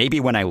mean, maybe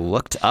when I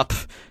looked up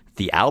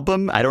the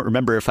album, I don't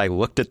remember if I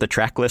looked at the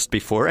track list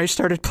before I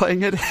started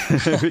playing it,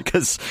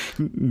 because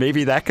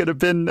maybe that could have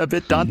been a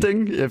bit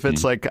daunting if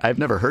it's like, I've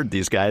never heard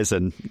these guys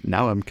and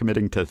now I'm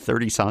committing to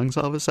 30 songs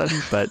all of a sudden.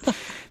 But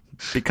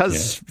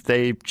because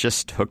they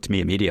just hooked me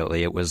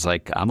immediately, it was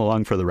like, I'm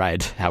along for the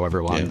ride,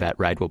 however long that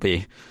ride will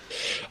be.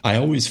 I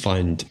always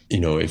find,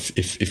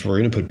 if we're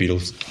going to put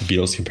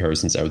Beatles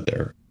comparisons out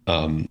there,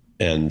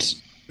 and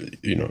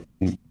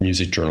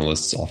music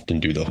journalists often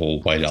do the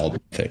whole White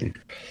Album thing.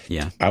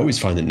 Yeah. I always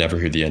find that Never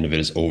Hear the End of It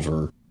is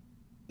over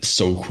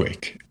so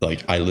quick.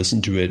 Like I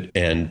listen to it,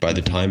 and by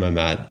the time I'm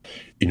at,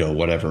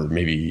 whatever,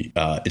 maybe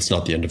it's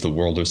not the end of the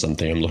world or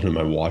something, I'm looking at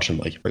my watch. I'm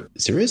like,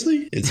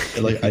 seriously? It's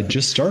like I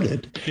just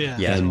started.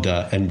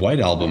 Yeah. And White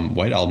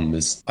Album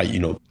is, I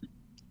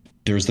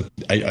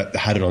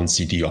had it on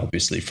CD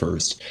obviously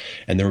first,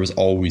 and there was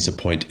always a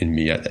point in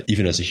me,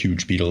 even as a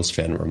huge Beatles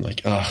fan, where I'm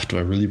like, do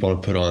I really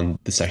want to put on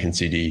the second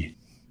CD?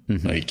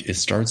 Like it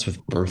starts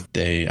with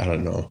Birthday. I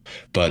don't know,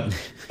 but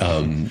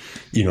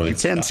you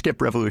can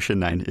skip Revolution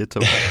 9. It's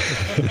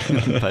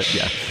okay. But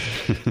yeah,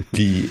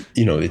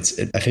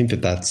 I think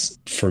that's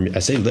for me. I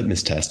say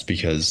litmus test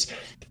because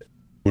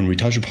when we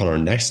touch upon our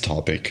next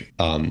topic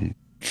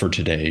for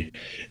today,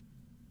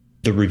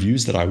 the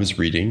reviews that I was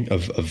reading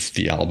of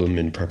the album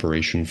in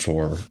preparation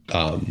for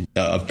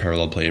of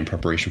Parallel Play in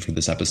preparation for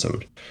this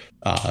episode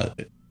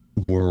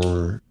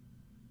were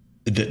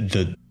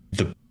the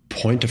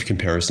point of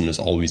comparison is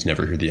always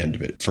Never Hear the End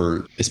of It.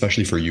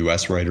 Especially for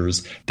US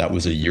writers, that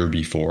was a year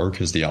before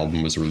because the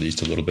album was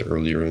released a little bit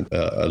later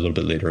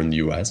in the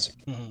US.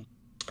 Mm-hmm.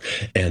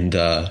 And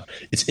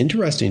it's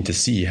interesting to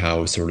see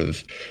how sort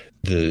of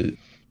the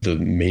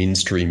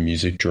mainstream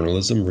music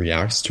journalism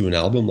reacts to an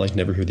album like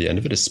Never Hear the End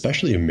of It,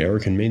 especially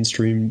American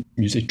mainstream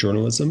music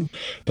journalism.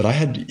 But I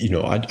had,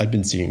 I'd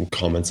been seeing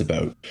comments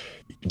about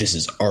this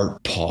is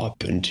art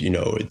pop and,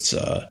 it's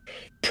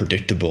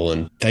predictable,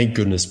 and thank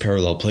goodness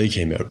Parallel Play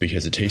came out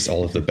because it takes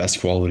all of the best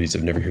qualities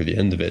of Never Hear the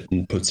End of It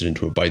and puts it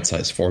into a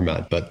bite-sized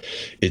format. But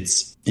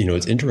it's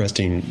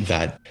interesting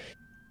that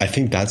I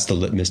think that's the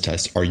litmus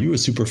test. Are you a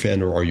super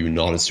fan or are you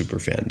not a super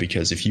fan?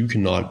 Because if you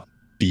cannot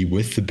be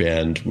with the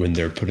band when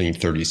they're putting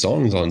 30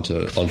 songs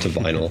onto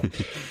vinyl,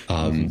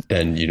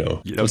 then you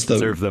don't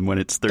deserve them when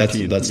it's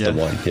 13. That's the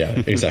one.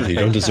 Yeah, exactly. You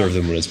don't deserve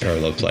them when it's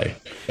Parallel Play.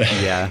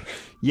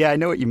 Yeah, I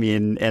know what you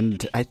mean.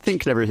 And I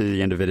think Never Hear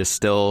the End of It is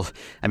still,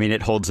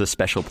 it holds a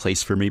special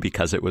place for me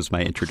because it was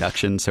my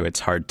introduction. So it's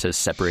hard to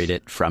separate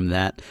it from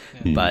that.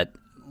 Yeah. But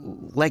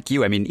like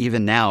you,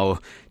 even now,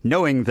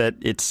 knowing that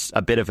it's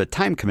a bit of a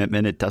time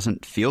commitment, it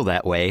doesn't feel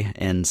that way.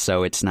 And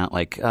so it's not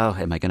like,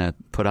 am I going to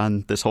put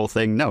on this whole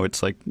thing? No,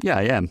 it's like, yeah,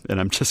 I am. And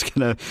I'm just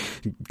going to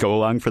go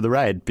along for the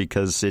ride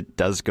because it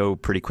does go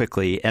pretty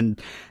quickly.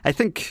 And I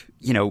think,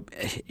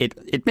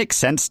 it makes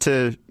sense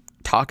to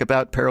talk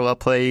about Parallel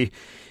Play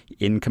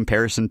in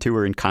comparison to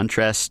or in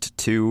contrast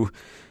to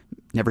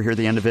Never Hear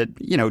the End of It.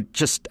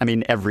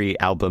 Every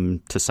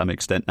album to some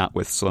extent, not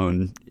with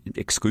Sloan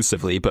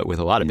exclusively, but with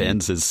a lot of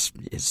bands is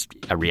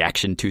a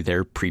reaction to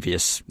their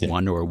previous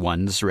one or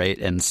ones, right?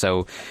 And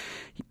so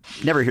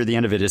Never Hear the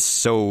End of It is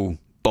so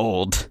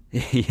bold,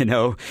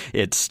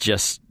 it's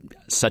just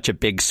such a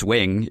big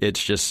swing.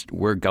 It's just,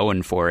 we're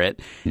going for it.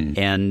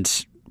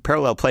 And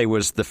Parallel Play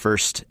was the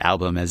first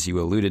album, as you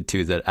alluded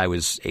to, that I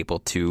was able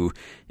to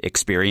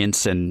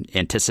experience and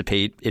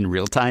anticipate in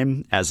real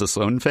time as a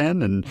Sloan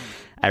fan. And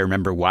I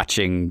remember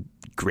watching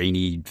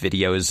grainy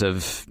videos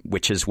of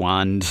Witch's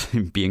Wand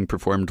being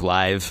performed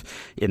live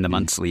in the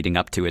months leading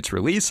up to its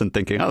release and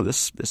thinking,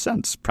 this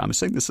sounds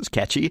promising. This is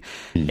catchy.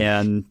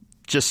 And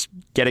just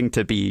getting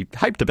to be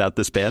hyped about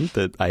this band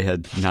that I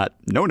had not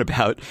known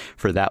about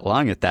for that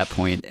long at that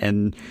point.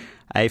 And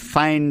I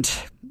find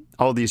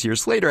all these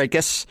years later, I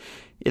guess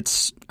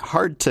it's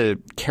hard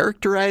to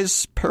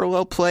characterize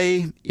Parallel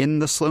Play in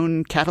the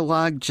Sloan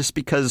catalog just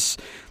because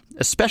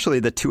especially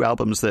the two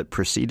albums that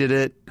preceded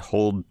it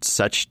hold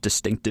such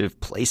distinctive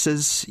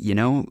places,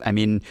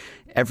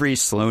 every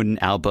Sloan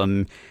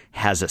album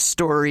has a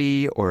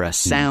story or a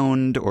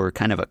sound or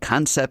kind of a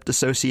concept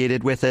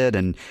associated with it.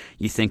 And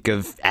you think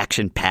of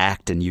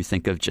action-packed and you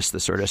think of just the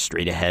sort of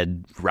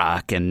straight-ahead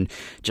rock and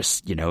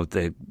just,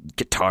 the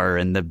guitar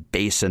and the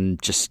bass and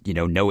just,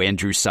 no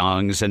Andrew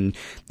songs and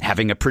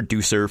having a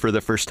producer for the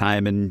first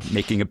time and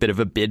making a bit of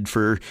a bid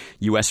for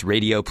U.S.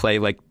 radio play.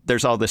 Like,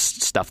 there's all this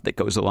stuff that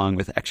goes along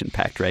with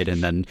action-packed, right?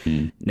 And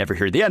then Never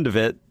Hear the End of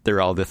It.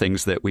 They're all the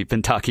things that we've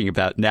been talking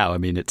about now.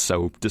 It's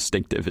so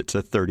distinctive. It's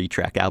a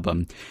 30-track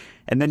album.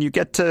 And then you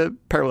get to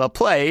Parallel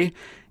Play,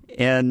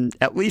 and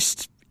at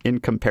least in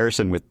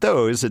comparison with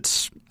those,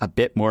 it's a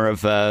bit more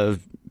of a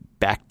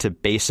back to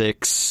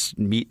basics,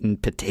 meat and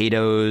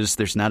potatoes.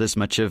 There's not as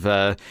much of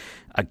a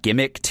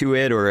gimmick to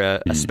it or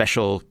a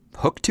special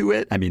hook to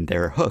it.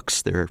 There are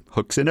hooks. There are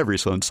hooks in every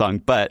Sloan song.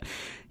 But,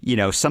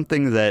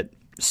 something that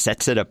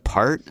sets it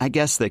apart, I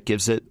guess, that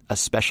gives it a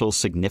special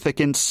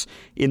significance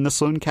in the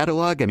Sloan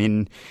catalog.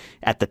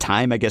 At the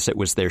time, I guess it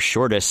was their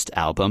shortest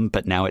album,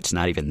 but now it's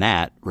not even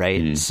that,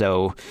 right?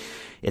 So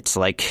it's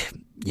like,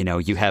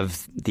 you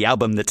have the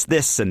album that's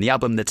this and the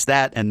album that's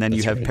that, and then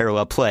you have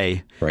Parallel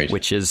Play,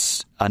 which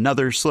is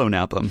another Sloan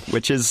album,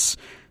 which is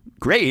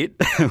great.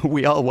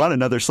 We all want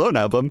another Sloan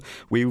album.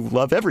 We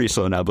love every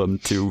Sloan album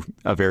to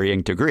a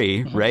varying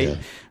degree, right? Yeah.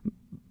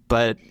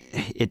 But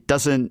it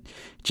doesn't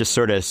just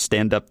sort of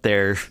stand up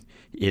there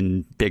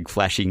in big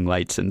flashing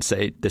lights and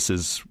say, this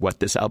is what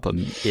this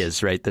album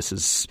is, right? This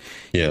is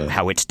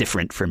how it's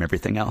different from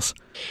everything else.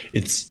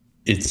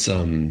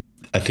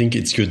 I think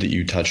it's good that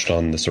you touched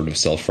on the sort of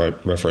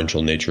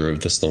self-referential nature of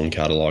the Sloan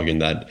catalog, in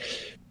that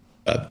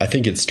I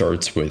think it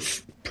starts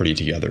with Pretty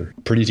Together.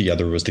 Pretty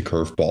Together was the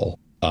curveball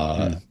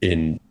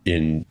in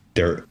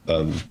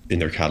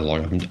their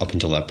catalog up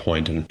until that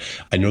point, and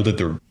I know that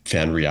their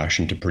fan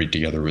reaction to Pretty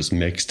Together was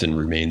mixed and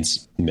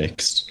remains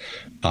mixed.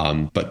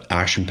 But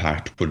Action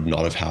Packed would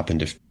not have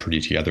happened if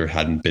Pretty Together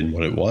hadn't been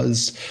what it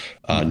was.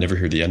 Never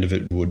Hear the End of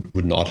It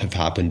would not have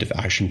happened if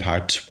Action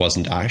Packed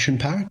wasn't Action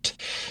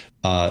Packed.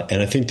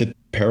 And I think that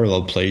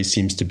Parallel Play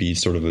seems to be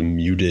sort of a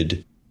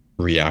muted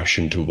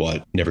reaction to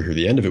what Never Hear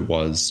the End of It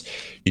was,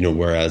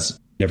 whereas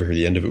Never Hear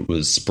the End of It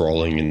was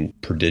sprawling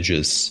and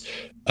prodigious.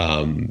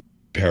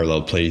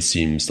 Parallel Play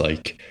seems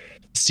like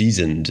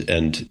seasoned,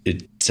 and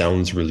it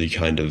sounds really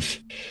kind of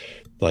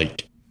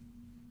like,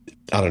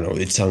 I don't know,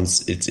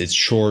 it's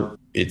short,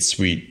 it's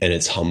sweet, and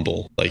it's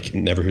humble. Like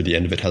Never Hear the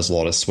End of It has a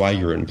lot of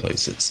swagger in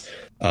places.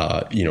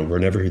 Where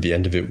Never Hear the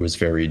End of It was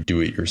very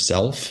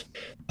do-it-yourself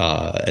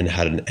and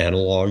had an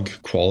analog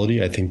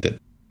quality. I think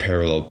that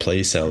Parallel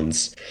Play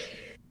sounds,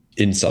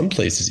 in some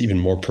places, even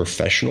more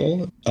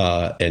professional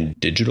and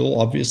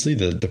digital. Obviously,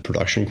 the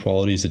production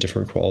quality is a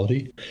different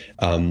quality.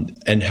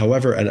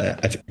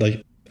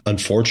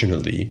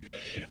 Unfortunately,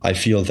 I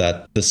feel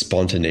that the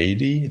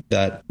spontaneity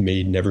that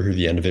made Never Hear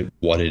the End of It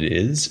what it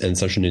is, and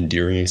such an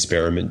endearing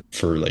experiment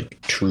for like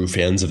true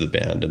fans of the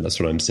band, and that's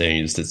what I'm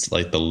saying, is it's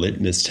like the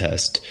litmus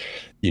test.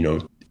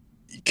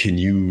 Can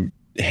you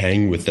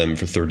hang with them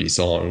for 30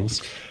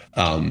 songs?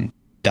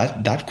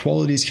 That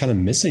quality is kind of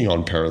missing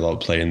on Parallel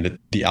Play, and that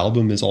the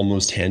album is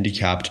almost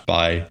handicapped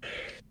by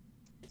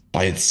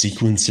its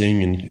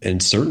sequencing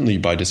and certainly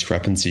by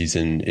discrepancies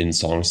in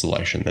song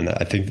selection. And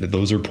I think that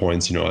those are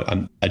points,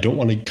 I don't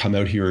want to come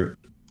out here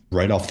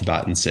right off the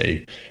bat and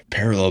say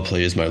Parallel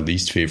Play is my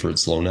least favorite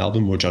Sloan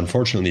album, which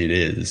unfortunately it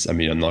is. I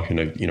mean, I'm not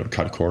going to,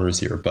 cut corners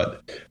here,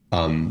 but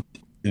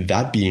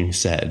that being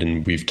said,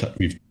 and we've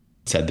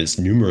said this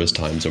numerous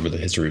times over the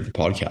history of the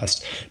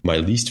podcast, my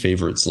least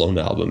favorite Sloan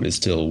album is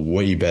still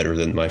way better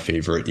than my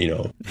favorite, I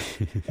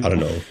don't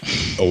know,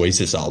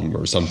 Oasis album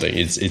or something.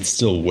 It's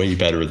still way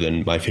better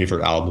than my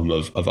favorite album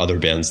of other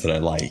bands that I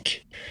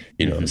like,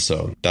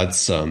 So that's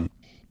sort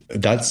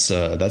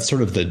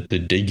of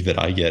the dig that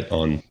I get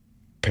on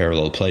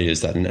Parallel Play,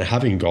 is that, and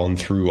having gone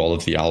through all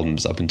of the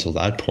albums up until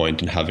that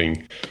point, and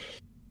having,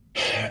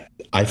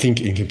 I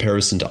think, in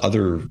comparison to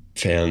other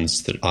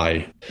fans that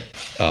I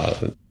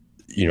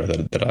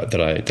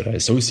that I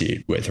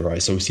associate with, or I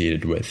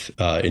associated with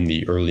in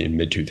the early and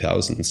mid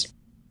 2000s,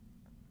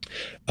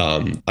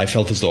 I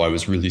felt as though I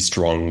was really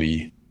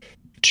strongly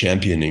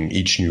championing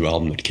each new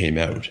album that came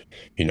out.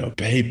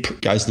 Hey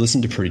guys,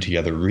 listen to Pretty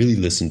Together, really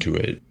listen to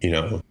it.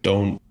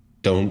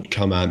 Don't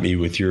come at me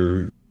with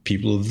your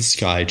People of the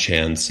Sky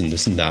chants and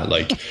this and that.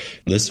 Like,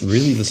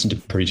 really listen to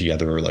Pretty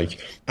Together, or like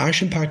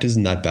Action Packed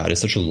isn't that bad.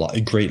 It's such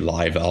a great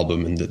live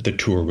album, and the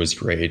tour was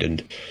great,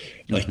 and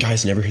like,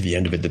 guys, Never Hear the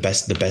End of It, the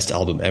best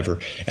album ever.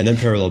 And then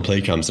Parallel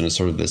Play comes, and it's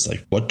sort of this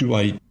like, what do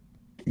I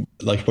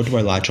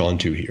latch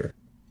onto here?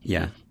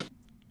 Yeah.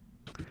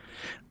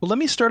 Well, let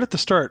me start at the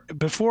start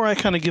before I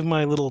kind of give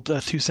my little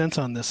 2 cents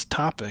on this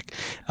topic.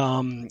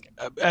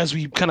 As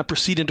we kind of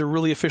proceed into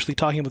really officially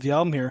talking about the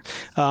album here,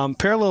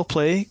 Parallel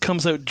Play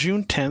comes out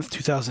June 10th,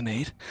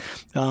 2008.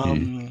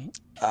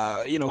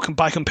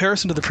 By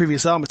comparison to the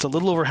previous album, it's a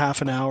little over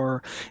half an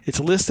hour.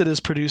 It's listed as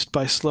produced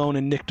by Sloan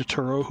and Nick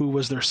Turturro, who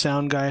was their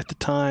sound guy at the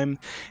time,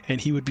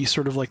 and he would be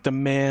sort of like the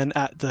man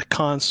at the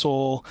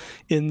console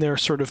in their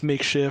sort of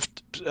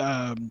makeshift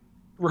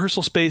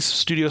rehearsal space,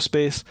 studio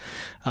space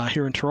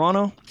here in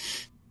Toronto.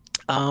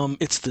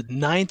 It's the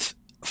 9th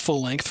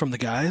full length from the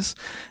guys.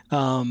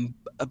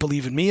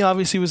 Believe in Me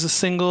obviously was a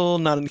single.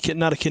 Not a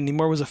Kid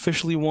Anymore was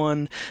officially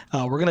one.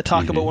 We're going to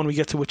talk about when we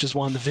get to Which Is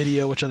One, the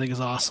video, which I think is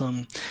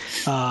awesome.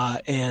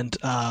 And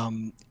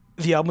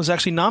the album was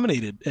actually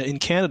nominated in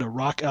Canada,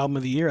 Rock Album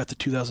of the Year at the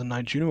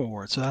 2009 Juno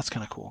Awards. So that's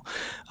kind of cool.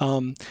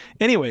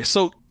 Anyway,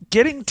 so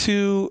getting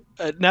to,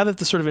 now that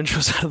the sort of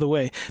intro's out of the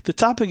way, the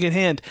topic at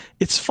hand,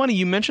 it's funny,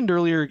 you mentioned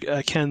earlier,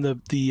 Ken,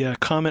 the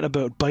comment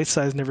about Bite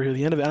Size, Never Hear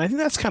the End of It. And I think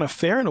that's kind of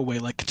fair in a way.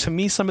 Like, to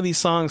me, some of these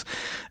songs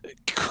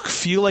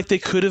feel like they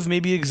could have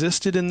maybe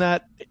existed in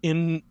the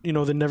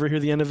Never Hear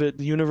the End of It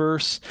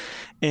universe.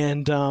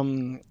 And,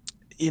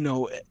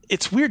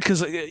 it's weird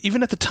because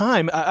even at the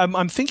time,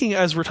 I'm thinking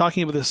as we're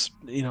talking about this,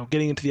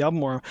 getting into the album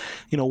more,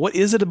 what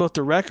is it about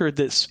the record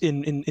that's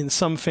in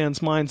some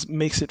fans' minds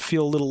makes it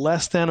feel a little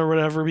less than or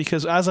whatever?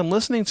 Because as I'm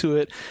listening to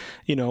it,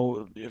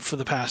 for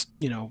the past,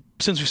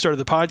 since we started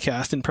the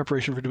podcast in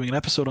preparation for doing an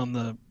episode on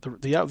the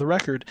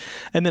record,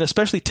 and then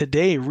especially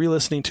today,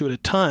 re-listening to it a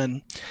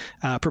ton,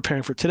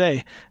 preparing for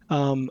today,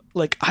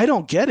 I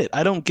don't get it.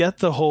 I don't get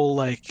the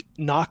whole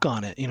knock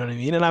on it. You know what I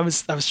mean? And I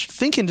was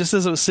thinking, just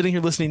as I was sitting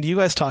here listening to you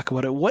guys talk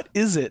about it, what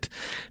is it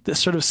that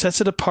sort of sets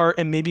it apart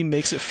and maybe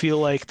makes it feel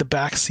like the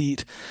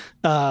backseat,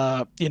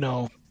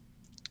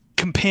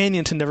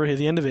 companion to Never Hear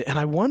the End of It? And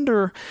I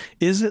wonder,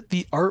 is it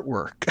the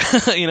artwork?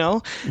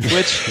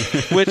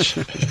 which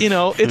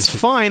it's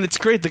fine, it's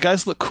great, the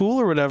guys look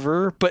cool or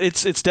whatever, but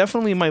it's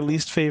definitely my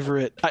least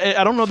favorite.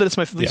 I don't know that it's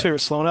my least favorite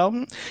Sloan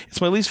album. It's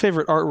my least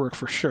favorite artwork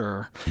for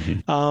sure.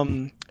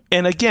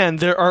 And again,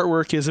 their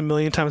artwork is a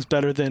million times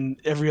better than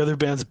every other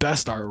band's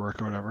best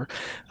artwork or whatever.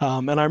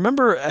 And I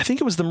remember, I think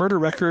it was the Murder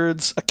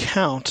Records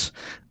account,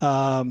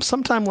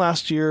 sometime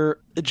last year,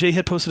 Jay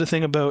had posted a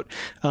thing about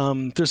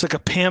there's like a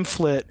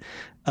pamphlet,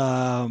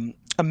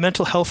 a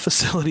mental health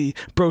facility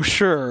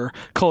brochure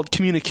called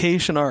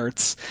Communication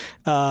Arts.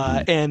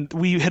 And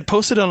we had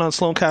posted it on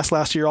Sloancast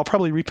last year. I'll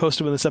probably repost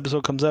it when this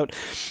episode comes out.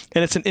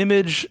 And it's an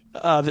image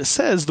that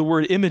says the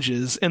word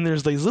images, and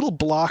there's these little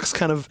blocks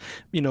kind of,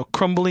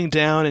 crumbling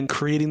down and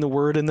creating the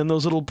word, and then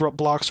those little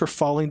blocks are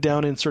falling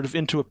down and sort of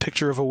into a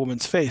picture of a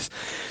woman's face.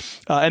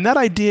 And that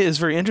idea is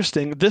very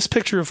interesting. This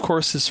picture, of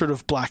course, is sort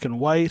of black and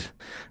white.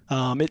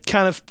 It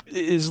kind of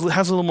has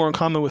a little more in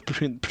common with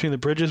between the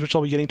bridges, which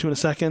I'll be getting to in a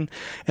second.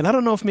 And I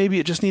don't know if maybe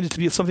it just needed to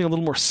be something a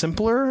little more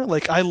simpler.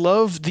 Like, I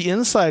love the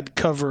inside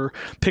cover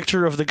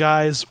picture of the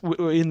guys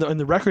in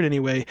the record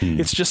anyway.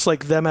 It's just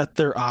like them at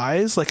their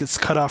eyes, like it's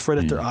cut off right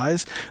at their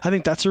eyes. I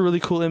think that's a really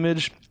cool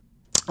image.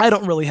 I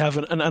don't really have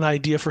an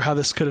idea for how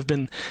this could have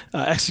been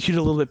executed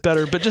a little bit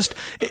better, but just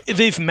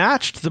they've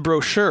matched the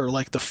brochure.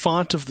 Like the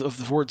font of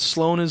the word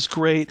Sloan is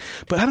great,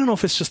 but I don't know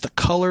if it's just the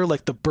color,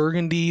 like the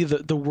burgundy,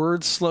 the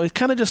word Sloan. It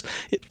kind of just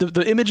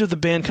the image of the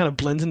band kind of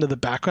blends into the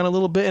background a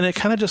little bit, and it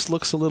kind of just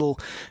looks a little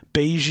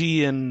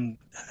beigey and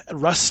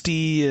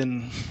rusty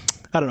and.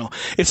 I don't know.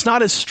 It's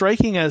not as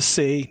striking as,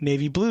 say,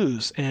 Navy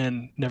Blues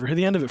and Never Hear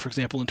the End of It, for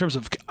example. In terms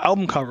of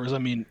album covers, I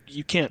mean,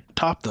 you can't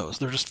top those.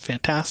 They're just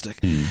fantastic.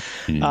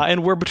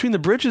 And where Between the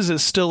Bridges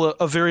is still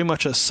a very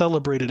much a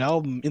celebrated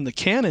album in the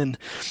canon,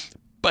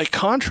 by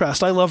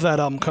contrast, I love that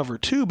album cover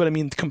too. But I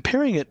mean,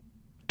 comparing it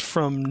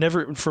from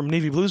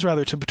Navy Blues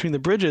rather to Between the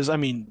Bridges, I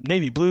mean,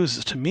 Navy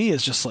Blues to me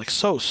is just like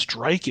so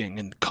striking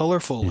and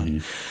colorful.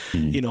 And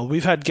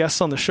we've had guests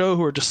on the show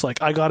who are just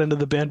like, I got into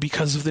the band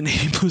because of the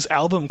Navy Blues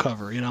album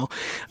cover,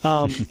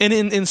 and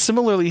in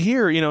similarly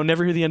here,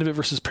 Never Hear the End of It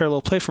versus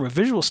Parallel Play, from a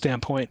visual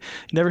standpoint,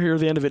 Never Hear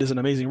the End of It is an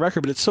amazing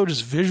record, but it's so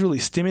just visually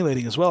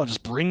stimulating as well. It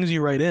just brings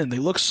you right in. They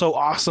look so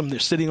awesome. They're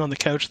sitting on the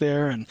couch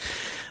there, and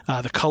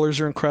the colors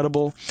are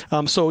incredible.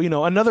 So,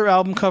 another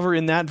album cover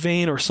in that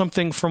vein, or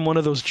something from one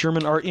of those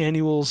German art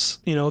annuals,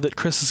 that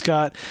Chris has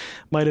got,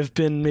 might have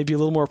been maybe a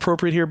little more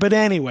appropriate here. But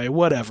anyway,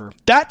 whatever.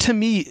 That to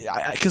me,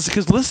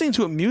 because listening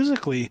to it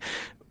musically,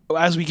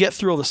 as we get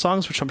through all the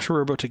songs, which I'm sure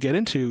we're about to get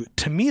into,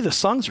 to me, the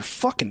songs are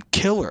fucking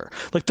killer.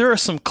 Like, there are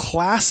some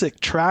classic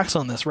tracks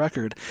on this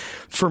record,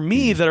 for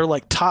me, that are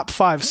like top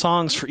 5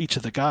 songs for each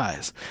of the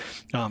guys.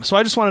 So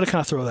I just wanted to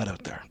kind of throw that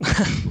out there.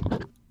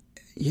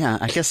 Yeah,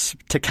 I guess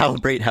to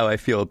calibrate how I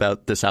feel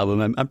about this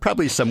album, I'm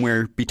probably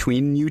somewhere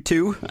between you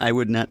two. I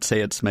would not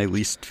say it's my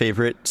least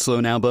favorite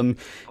Sloan album.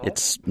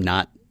 It's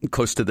not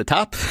close to the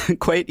top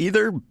quite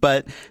either,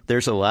 but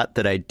there's a lot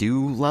that I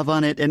do love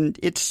on it, and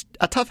it's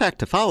a tough act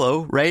to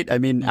follow, right? I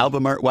mean,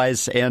 album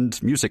art-wise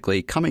and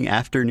musically, coming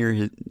after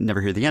Never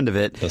Hear the End of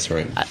It. That's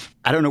right.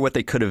 I don't know what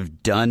they could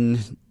have done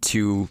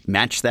to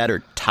match that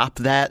or top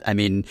that. I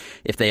mean,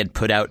 if they had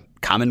put out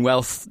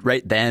Commonwealth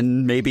right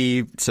then,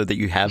 maybe, so that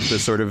you have the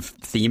sort of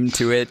theme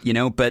to it,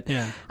 but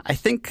yeah. I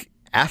think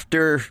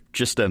after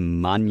just a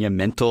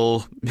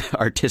monumental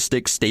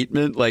artistic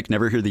statement like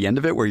Never Hear the End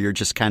of It, where you're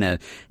just kind of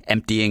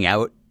emptying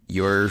out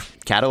your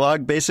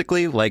catalog,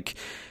 basically, like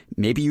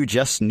maybe you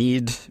just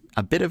need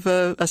a bit of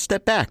a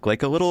step back,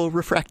 like a little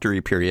refractory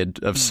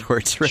period of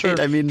sorts, right? Sure,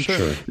 I mean,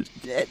 sure.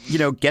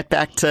 Get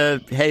back to,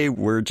 hey,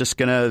 we're just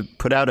going to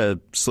put out a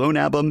Sloan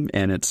album,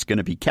 and it's going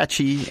to be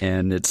catchy,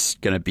 and it's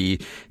going to be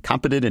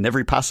competent in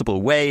every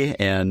possible way,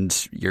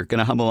 and you're going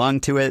to hum along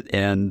to it,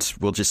 and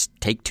we'll just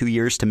take 2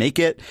 years to make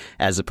it,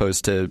 as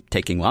opposed to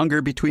taking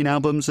longer between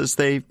albums as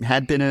they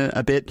had been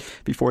a bit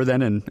before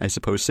then, and I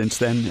suppose since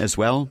then as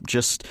well.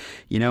 Just,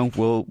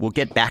 we'll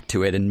get back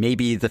to it, and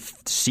maybe the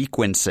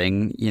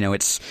sequencing,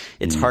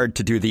 it's hard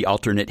to do the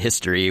alternate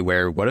history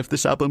where, what if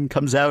this album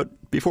comes out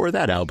before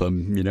that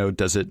album?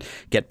 Does it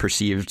get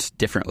perceived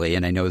differently?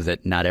 And I know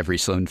that not every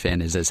Sloan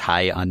fan is as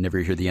high on Never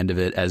Hear the End of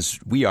It as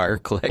we are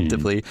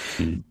collectively,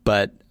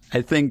 but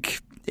I think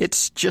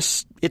it's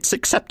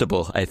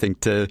acceptable, I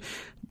think, to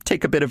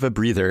take a bit of a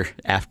breather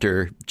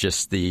after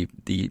just the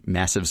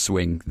massive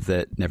swing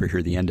that Never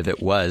Hear the End of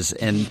It was.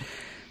 And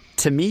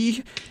to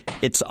me,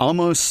 it's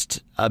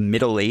almost a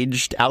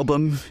middle-aged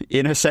album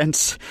in a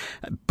sense,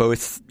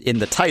 both in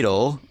the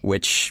title,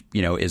 which,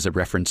 is a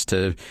reference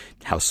to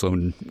how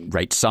Sloan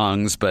writes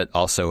songs, but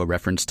also a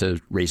reference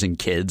to raising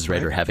kids,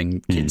 right? Or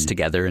having kids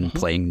together and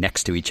playing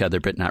next to each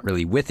other, but not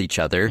really with each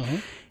other.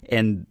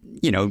 And,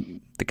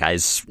 the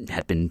guys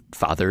had been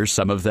fathers,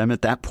 some of them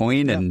at that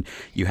point. Yeah. And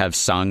you have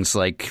songs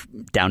like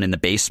Down in the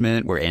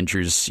Basement, where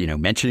Andrew's,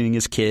 mentioning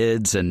his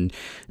kids, and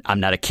I'm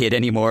Not a Kid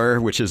Anymore,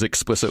 which is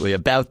explicitly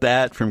about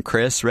that, from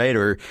Chris, right?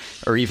 Or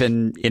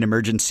even in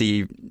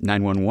Emergency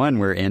 911,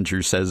 where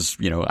Andrew says,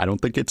 I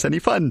don't think it's any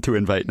fun to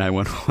invite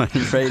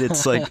 911, right?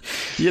 It's like,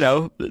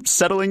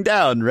 settling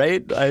down,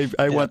 right?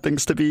 I want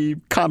things to be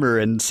calmer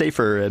and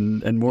safer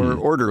and more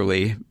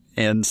orderly.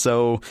 And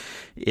so,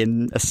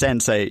 in a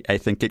sense, I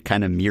think it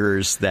kind of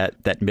mirrors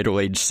that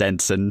middle-aged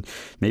sense. And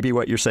maybe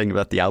what you're saying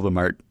about the album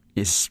art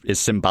is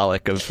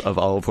symbolic of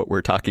all of what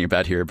we're talking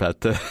about here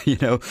about the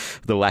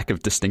the lack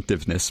of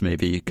distinctiveness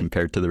maybe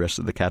compared to the rest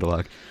of the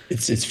catalog.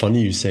 It's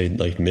funny you say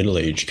like middle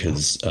age,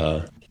 because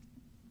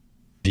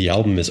the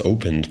album is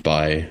opened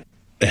by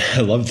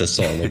I love this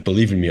song. Like,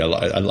 believe in me, I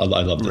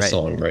love this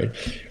song. Right.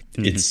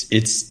 Mm-hmm.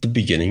 It's the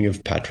beginning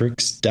of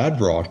Patrick's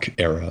dad rock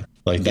era.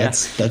 Like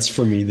that's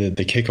for me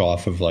the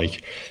kickoff of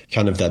like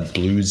kind of that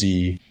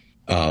bluesy.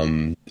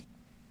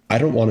 I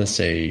don't want to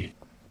say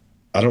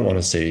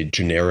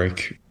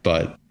generic,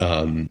 but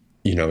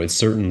it's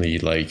certainly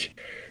like,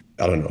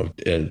 I don't know,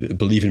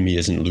 Believe in Me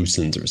isn't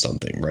Lucens or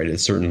something, right?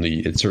 It's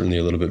certainly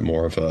a little bit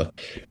more of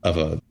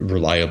a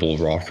reliable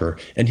rocker,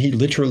 and he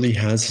literally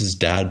has his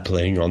dad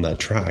playing on that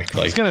track. Like,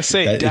 I was gonna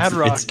say dad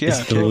rock.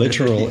 It's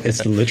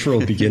the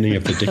literal beginning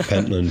of the Dick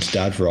Pentland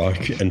dad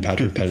rock and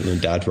Patrick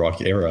Pentland dad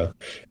rock era.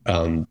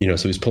 So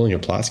he's pulling a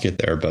Plaskett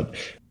there, but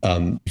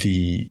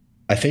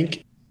I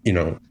think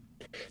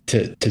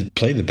to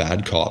play the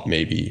bad cop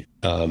maybe,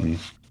 and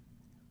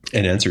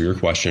answer your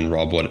question,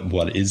 Rob,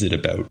 what is it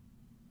about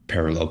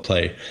Parallel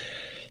Play?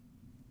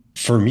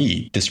 For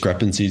me,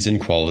 discrepancies in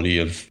quality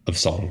of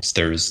songs.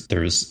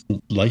 There's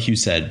like you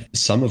said,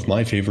 some of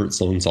my favorite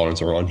Sloan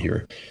songs are on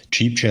here.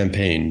 Cheap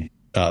Champagne.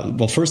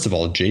 Well, first of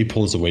all, Jay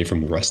pulls away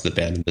from the rest of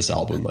the band in this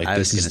album. Like,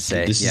 this is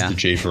the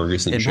Jay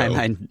Ferguson show. In my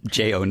mind,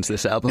 Jay owns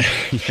this album.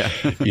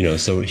 Yeah.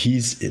 So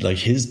he's like,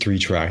 his 3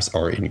 tracks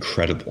are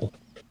incredible.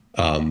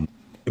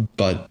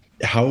 But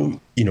how,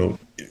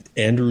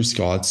 Andrew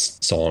Scott's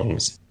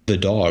songs, The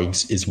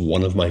Dogs is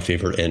one of my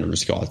favorite Andrew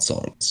Scott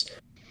songs.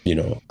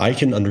 I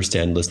can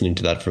understand listening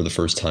to that for the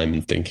first time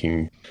and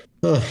thinking,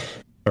 all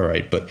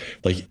right. But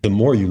like, the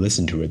more you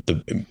listen to it,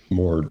 the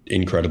more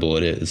incredible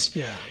it is.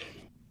 Yeah.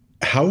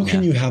 How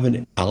can you have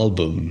an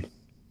album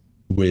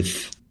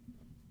with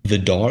The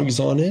Dogs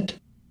on it,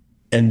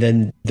 and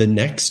then the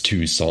next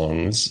 2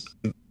 songs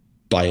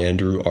by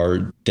Andrew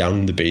are Down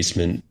in the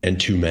Basement and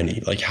Too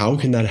Many? Like, how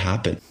can that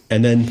happen?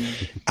 And then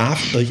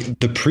after, like,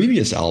 the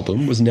previous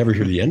album was Never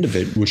Hear the End of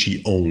It, which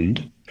he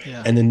owned.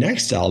 Yeah. And the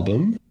next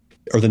album,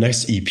 or the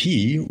next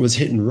EP, was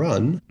Hit and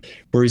Run,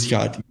 where he's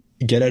got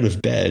Get Out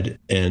of Bed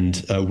and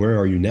Where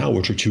Are You Now,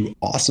 which are 2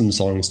 awesome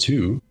songs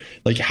too.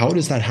 Like, how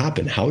does that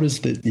happen? How does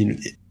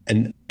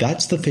and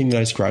that's the thing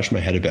that I scratch my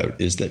head about,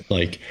 is that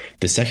like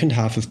the second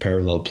half of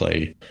Parallel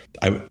Play,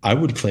 I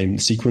would claim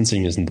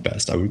sequencing isn't the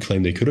best. I would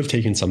claim they could have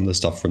taken some of the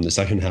stuff from the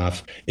second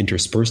half,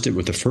 interspersed it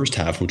with the first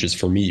half, which is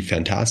for me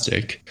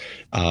fantastic.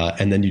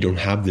 And then you don't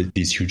have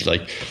these huge,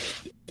 like,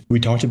 we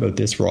talked about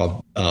this,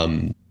 Rob,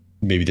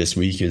 maybe this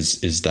week,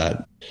 is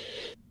that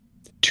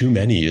Too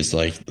Many is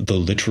like the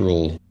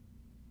literal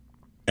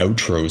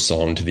outro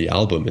song to the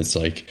album. It's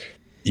like,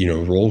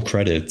 roll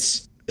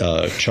credits.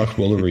 Chuck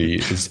Woolery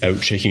is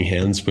out shaking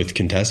hands with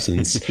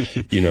contestants,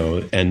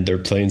 and they're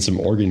playing some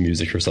organ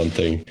music or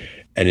something.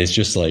 And it's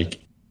just like,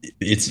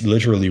 it's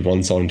literally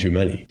one song too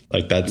many.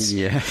 Like, that's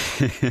yeah.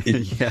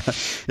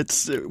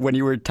 It's when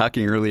you were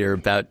talking earlier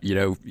about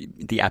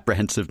the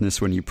apprehensiveness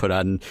when you put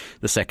on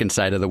the second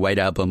side of the White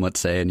Album,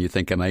 let's say, and you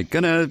think, am I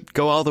gonna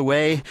go all the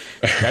way?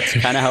 That's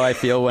kind of how I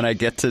feel when I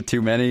get to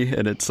Too Many,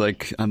 and it's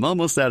like, I'm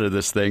almost out of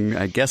this thing.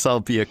 I guess I'll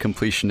be a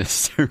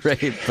completionist,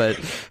 right? But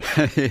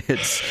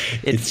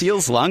it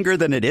feels longer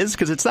than it is,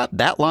 because it's not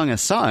that long a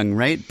song,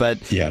 right?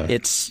 But yeah,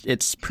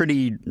 it's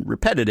pretty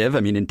repetitive. I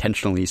mean,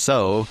 intentionally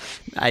so.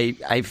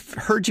 I've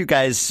heard you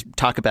guys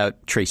talk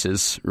about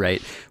Traces,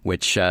 right?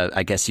 Which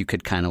I guess you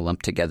could kind of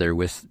lump together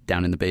with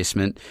Down in the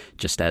Basement,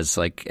 just as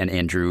like an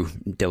Andrew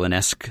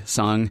Dylan-esque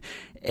song.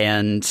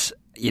 And,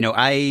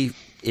 I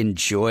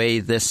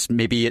enjoy this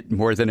maybe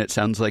more than it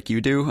sounds like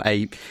you do.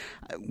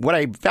 What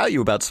I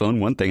value about Sloan,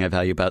 one thing I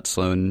value about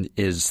Sloan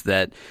is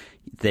that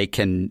they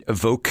can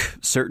evoke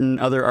certain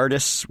other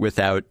artists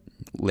without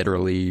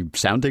literally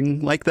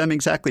sounding like them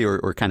exactly,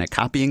 or kind of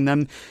copying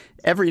them.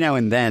 Every now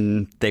and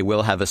then they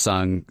will have a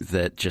song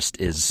that just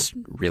is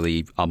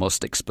really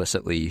almost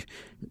explicitly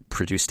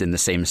produced in the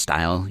same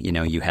style.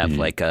 You have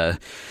like a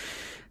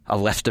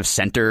Left of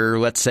Center,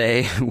 let's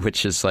say,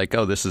 which is like,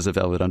 oh, this is a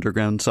Velvet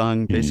Underground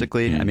song,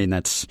 basically. Mm-hmm. I mean,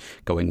 that's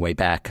going way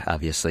back,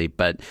 obviously,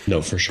 but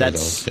no, for sure.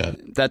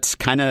 That's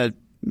kind of,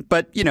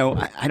 but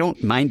I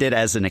don't mind it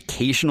as an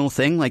occasional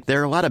thing. Like, there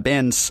are a lot of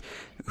bands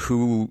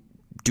who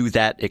do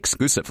that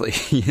exclusively.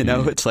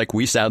 It's like,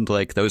 we sound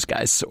like those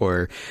guys,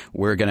 or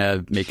we're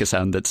gonna make a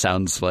sound that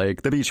sounds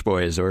like the Beach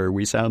Boys, or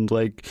we sound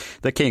like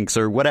the Kinks,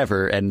 or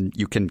whatever, and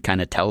you can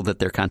kind of tell that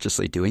they're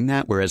consciously doing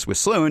that. Whereas with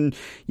Sloan,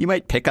 you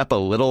might pick up a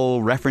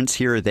little reference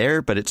here or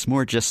there, but it's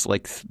more just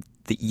like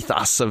the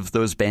ethos of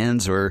those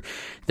bands, or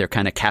they're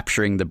kind of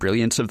capturing the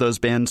brilliance of those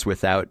bands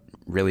without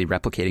really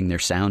replicating their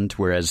sound.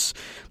 Whereas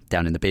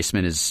Down in the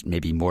Basement is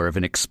maybe more of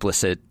an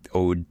explicit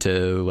ode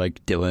to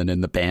like Dylan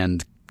and the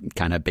band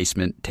kind of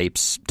Basement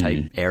Tapes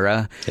type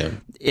era. Yeah.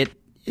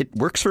 it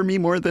works for me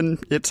more than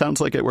it sounds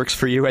like it works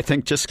for you. I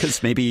think just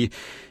because maybe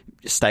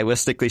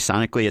stylistically,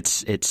 sonically,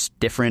 it's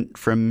different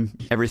from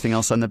everything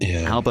else on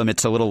the album.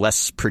 It's a little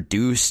less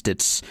produced.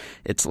 It's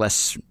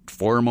less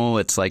formal.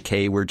 It's like,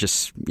 hey, we're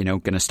just,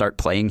 going to start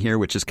playing here,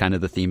 which is kind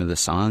of the theme of the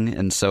song.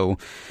 And so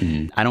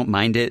I don't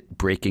mind it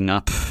breaking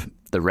up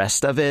the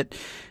rest of it,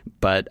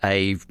 but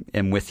I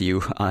am with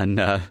you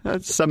on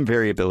some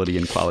variability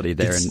in quality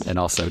there, and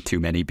also too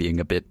many being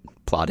a bit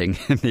plodding,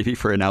 maybe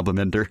for an album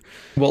ender.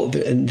 Well,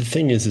 and the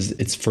thing is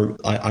it's for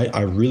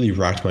I really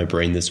racked my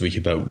brain this week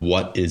about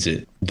what is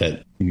it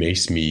that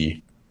makes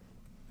me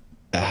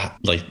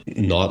like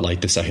not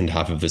like the second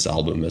half of this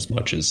album as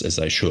much as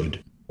I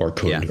should or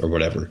could or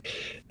whatever.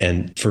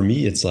 And for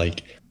me, it's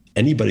like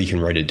anybody can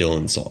write a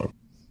Dylan song.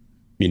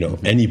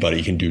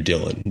 Anybody can do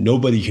Dylan.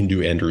 Nobody can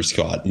do Andrew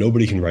Scott.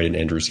 Nobody can write an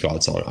Andrew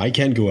Scott song. I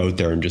can't go out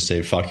there and just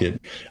say, fuck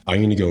it, I'm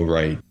going to go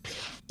write,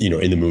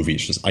 in the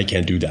movies. Just, I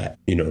can't do that.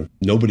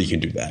 Nobody can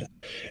do that.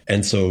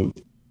 And so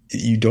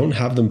you don't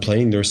have them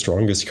playing their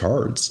strongest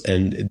cards.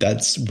 And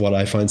that's what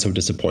I find so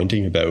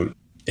disappointing about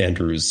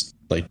Andrew's,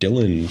 like,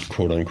 Dylan,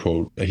 quote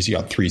unquote. He's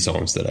got 3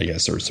 songs that I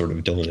guess are sort of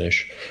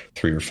Dylan-ish,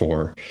 3 or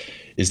 4,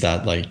 is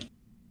that, like,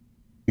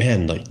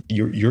 man, like,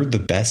 you're the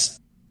best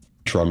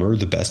drummer,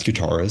 the best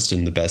guitarist,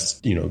 and the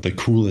best, the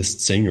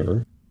coolest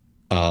singer.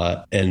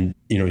 And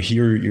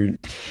here you're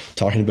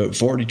talking about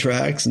 40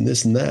 tracks and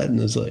this and that, and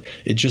it's like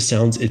it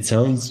sounds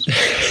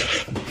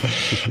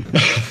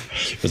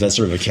was that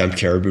sort of a Camp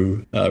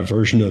Caribou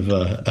version of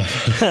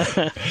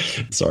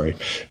sorry,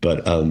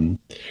 but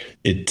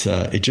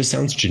it just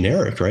sounds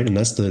generic, right? And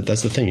that's the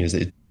thing, is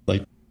it,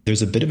 like,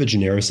 there's a bit of a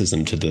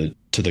genericism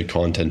to the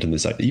content in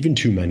this, even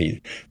too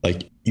many.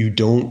 Like, you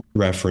don't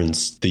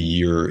reference the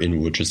year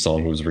in which a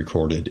song was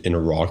recorded in a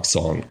rock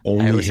song.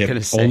 Only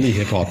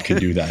hip hop can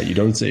do that. You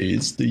don't say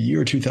it's the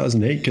year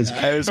 2008 because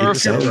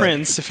if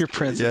you're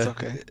Prince, it's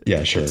okay.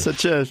 Yeah, sure.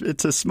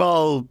 It's a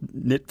small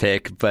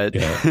nitpick, but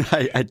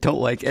I don't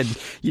like. And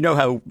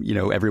how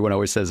everyone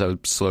always says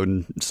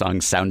Sloan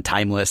songs sound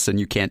timeless, and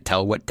you can't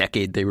tell what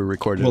decade they were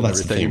recorded. Well, and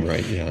that's everything. The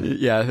thing, right?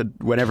 Yeah. Yeah.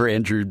 Whenever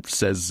Andrew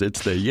says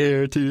it's the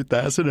year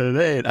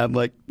 2008, I'm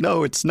like,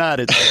 no, it's not.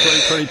 It's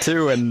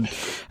 2022, and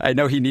I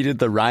know he needed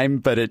the rhyme,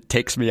 but it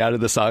takes me out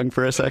of the song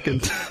for a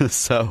second.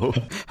 So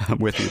I'm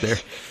with you there.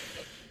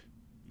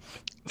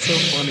 So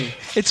funny.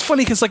 It's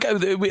funny because, like,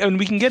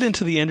 we can get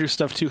into the Andrew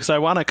stuff too, because I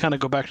want to kind of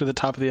go back to the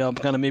top of the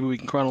album. Kind of maybe we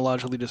can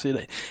chronologically just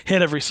hit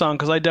every song,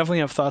 because I definitely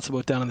have thoughts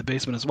about Down in the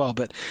Basement as well.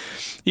 But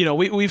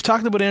we've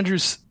talked about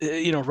Andrew's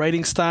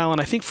writing style,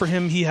 and I think for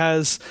him, he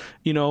has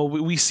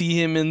we see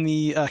him in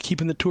the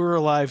Keeping the Tour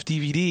Alive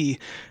DVD.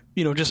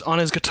 Just on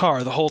his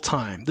guitar the whole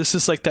time. This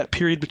is like that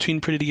period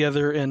between Pretty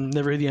Together and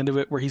Never Hear the End of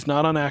It, where he's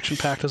not on Action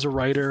Packed as a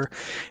writer,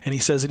 and he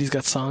says that he's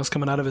got songs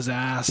coming out of his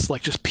ass,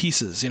 like just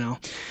pieces,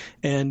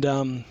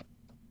 And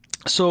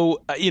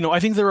so I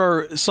think there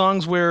are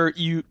songs where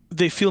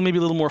they feel maybe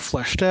a little more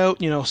fleshed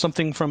out.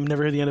 Something from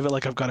Never Hear the End of It,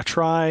 like I've Got to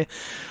Try.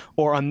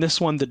 Or on this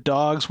one, The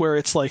Dogs, where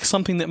it's like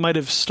something that might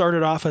have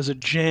started off as a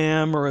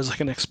jam or as like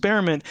an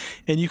experiment,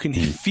 and you can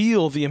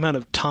feel the amount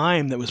of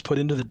time that was put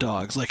into The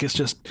Dogs. Like, it's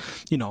just,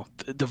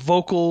 the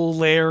vocal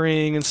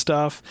layering and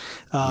stuff,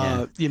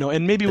 and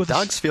maybe The with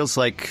Dogs feels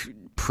like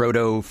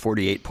proto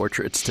 48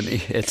 Portraits to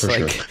me. It's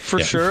for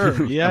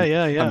sure.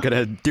 Yeah. I'm going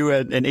to do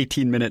an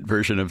 18-minute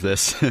version of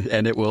this,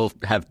 and it will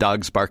have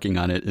dogs barking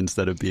on it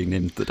instead of being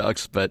named The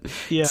Dogs, but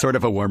sort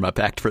of a warm-up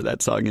act for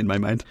that song in my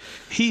mind.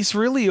 He's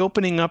really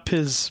opening up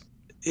his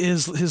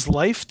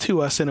life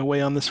to us in a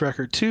way on this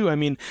record too. I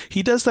mean,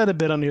 he does that a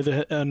bit on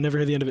Never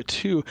Hear the End of It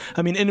too.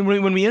 I mean, and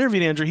when we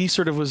interviewed Andrew, he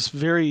sort of was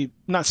very,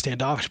 not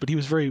standoffish, but he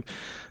was very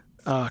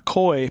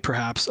coy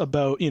perhaps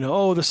about,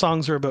 the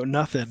songs are about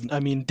nothing. I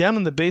mean, Down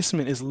in the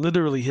Basement is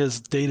literally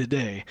his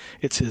day-to-day.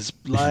 It's his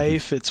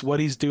life, it's what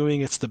he's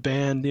doing, it's the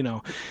band,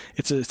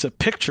 it's a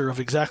picture of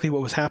exactly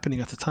what was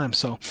happening at the time.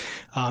 So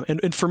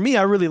and for me,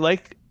 I really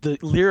like the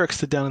lyrics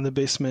to Down in the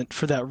Basement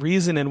for that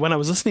reason. And when I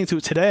was listening to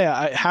it today,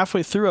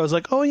 halfway through, I was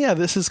like, oh yeah,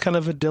 this is kind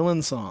of a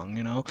Dylan song,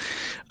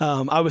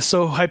 I was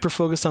so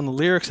hyper-focused on the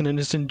lyrics and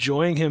just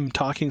enjoying him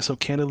talking so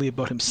candidly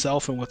about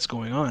himself and what's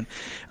going on.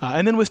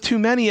 And then with Too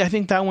Many, I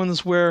think that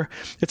one's where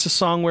it's a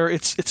song where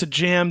it's a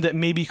jam that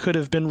maybe could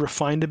have been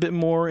refined a bit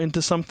more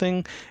into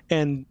something,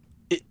 and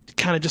it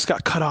kind of just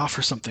got cut off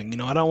or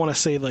something. I don't want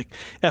to say like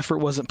effort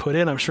wasn't put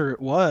in. I'm sure it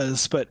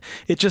was, but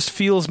it just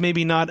feels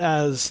maybe not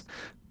as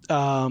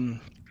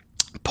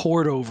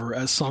poured over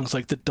as songs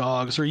like The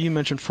Dogs, or you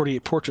mentioned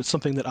 48 Portraits,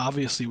 something that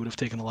obviously would have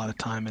taken a lot of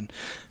time and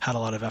had a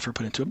lot of effort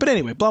put into it. But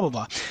anyway, blah, blah,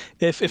 blah.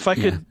 If I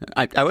could...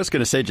 I was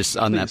going to say just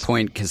on that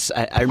point, because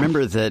I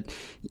remember that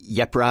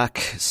Yep Rock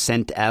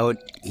sent out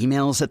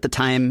emails at the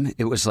time.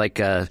 It was like,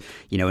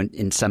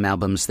 in some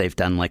albums, they've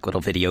done like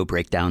little video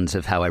breakdowns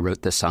of how I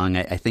wrote the song.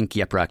 I think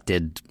Yep Rock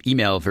did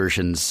email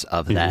versions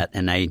of that,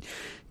 and I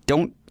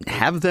don't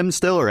have them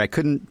still, or I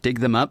couldn't dig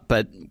them up,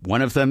 but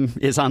one of them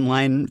is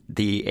online,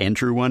 the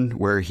Andrew one,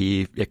 where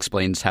he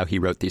explains how he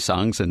wrote these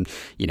songs. And,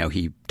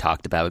 he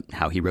talked about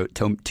how he wrote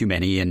too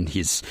many, and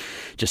he's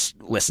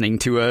just listening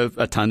to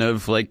a ton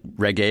of like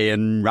reggae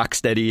and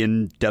rocksteady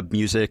and dub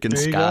music and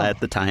ska at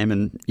the time.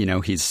 And,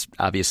 he's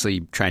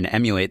obviously trying to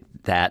emulate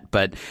that.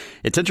 But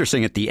it's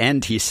interesting, at the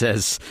end, he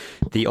says,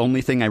 the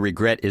only thing I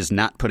regret is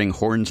not putting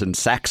horns and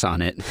sax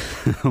on it,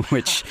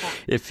 which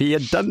if he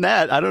had done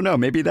that, I don't know,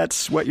 maybe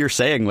that's what you're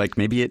saying. Like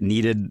maybe it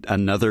needed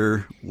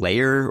another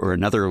layer or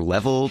another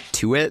level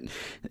to it.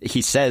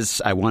 He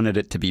says, I wanted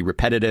it to be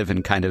repetitive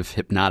and kind of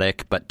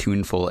hypnotic, but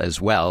tuneful as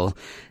well.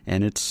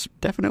 And it's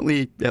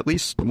definitely at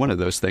least one of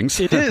those things.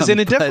 It is. And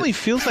it definitely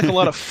feels like a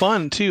lot of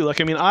fun too.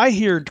 Like, I mean, I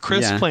hear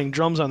Chris playing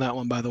drums on that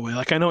one, by the way.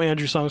 Like, I know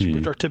Andrew's songs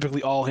are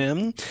typically all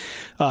him.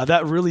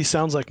 That really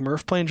sounds like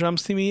Murph playing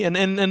drums to me.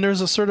 And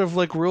there's a sort of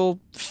like real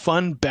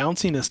fun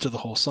bounciness to the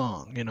whole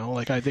song,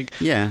 like I think.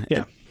 Yeah.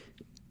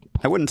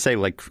 I wouldn't say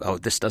like, oh,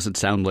 this doesn't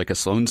sound like a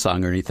Sloan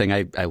song or anything.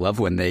 I love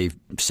when they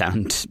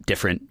sound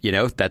different.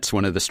 That's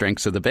one of the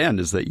strengths of the band,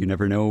 is that you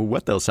never know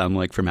what they'll sound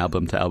like from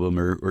album to album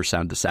or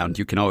sound to sound.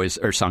 You can always,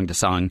 or song to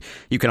song,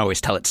 you can always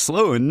tell it's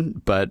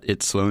Sloan, but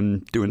it's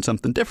Sloan doing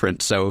something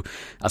different. So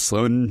a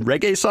Sloan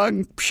reggae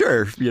song,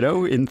 sure,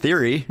 in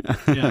theory,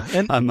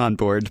 I'm on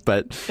board,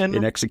 but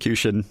in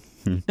execution.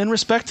 And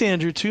respect to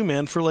Andrew too,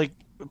 man, for like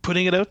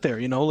putting it out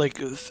there,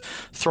 like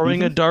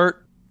throwing a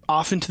dart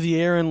off into the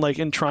air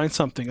and trying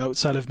something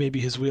outside of maybe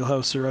his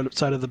wheelhouse or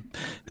outside of the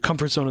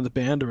comfort zone of the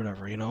band or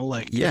whatever,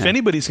 if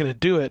anybody's going to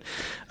do it,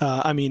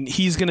 I mean,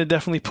 he's going to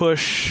definitely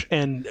push,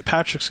 and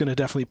Patrick's going to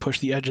definitely push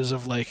the edges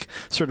of like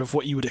sort of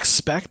what you would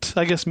expect,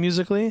 I guess,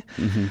 musically.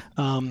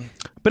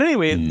 But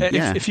anyway,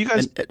 if you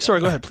guys, sorry,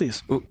 go ahead,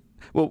 please.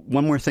 Well,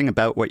 one more thing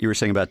about what you were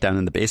saying about Down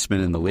in the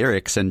Basement and the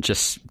lyrics and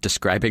just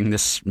describing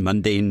this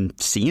mundane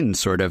scene,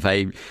 sort of.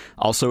 I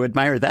also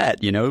admire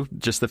that,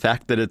 just the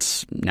fact that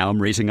it's now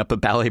I'm raising up a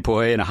ballet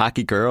boy and a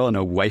hockey girl and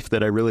a wife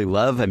that I really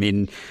love. I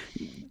mean,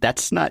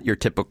 that's not your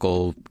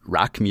typical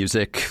rock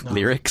music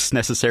lyrics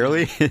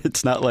necessarily.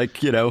 It's not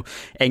like,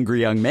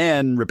 angry young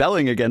man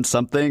rebelling against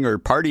something or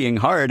partying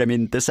hard. I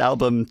mean, this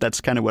album,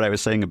 that's kind of what I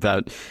was saying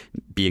about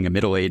being a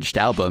middle-aged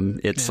album.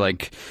 It's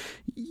like,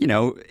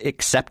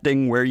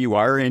 accepting where you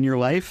are in your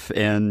life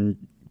and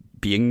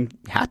being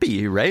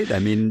happy, right? I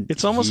mean,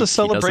 it's almost a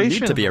celebration. He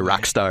doesn't need to be a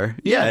rock star.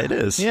 Yeah, it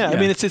is. Yeah, I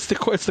mean, it's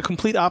the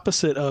complete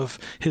opposite of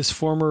his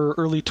former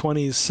early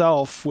 20s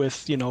self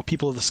with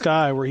People of the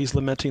Sky, where he's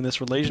lamenting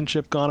this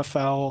relationship gone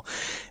afoul,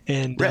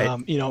 and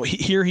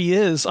here he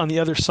is on the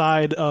other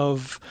side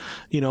of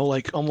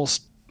like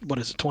almost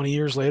 20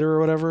 years later or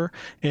whatever,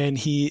 and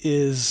he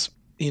is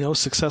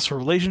successful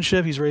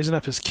relationship. He's raising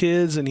up his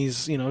kids, and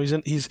he's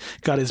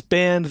got his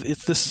band.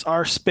 This is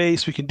our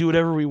space. We can do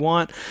whatever we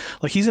want.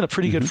 Like, he's in a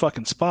pretty good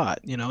fucking spot,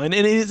 and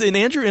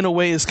Andrew in a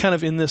way is kind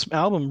of in this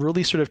album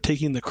really sort of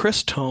taking the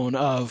Chris tone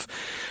of,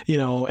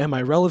 am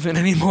I relevant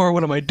anymore?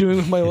 What am I doing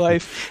with my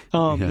life?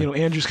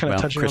 Andrew's kind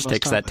of touching Chris on those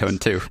takes topics. That tone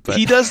too. But...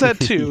 He does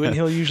that too, and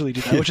he'll usually do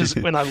that, which is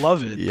when I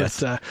love it. Yes.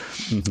 But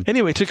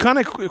anyway, to kind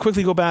of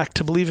quickly go back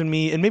to Believe in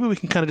Me, and maybe we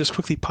can kind of just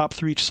quickly pop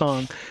through each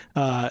song,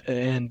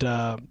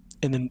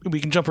 and then we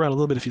can jump around a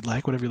little bit if you'd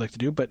like, whatever you'd like to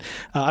do. But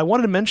I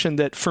wanted to mention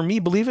that for me,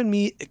 Believe in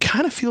Me, it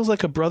kind of feels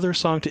like a brother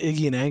song to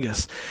Iggy and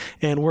Angus.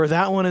 And where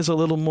that one is a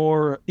little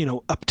more,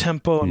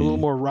 up-tempo and a little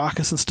more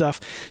raucous and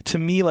stuff, to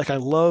me, like, I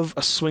love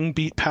a swing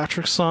beat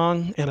Patrick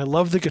song, and I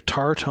love the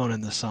guitar tone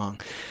in this song.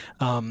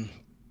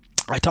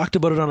 I talked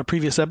about it on a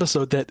previous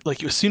episode that,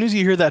 like, as soon as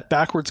you hear that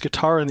backwards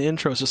guitar in the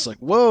intro, it's just like,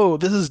 whoa,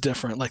 this is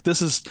different. Like,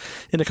 this is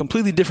in a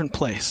completely different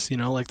place,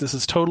 like, this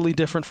is totally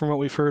different from what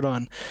we've heard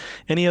on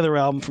any other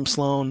album from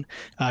Sloan.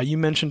 You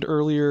mentioned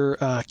earlier,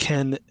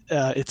 Ken,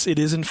 it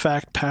is in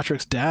fact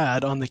Patrick's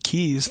dad on the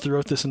keys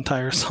throughout this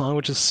entire song,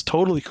 which is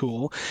totally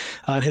cool.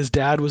 His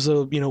dad was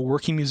a,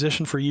 working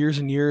musician for years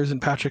and years,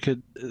 and Patrick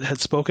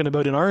had spoken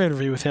about in our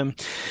interview with him,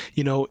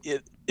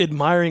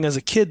 admiring as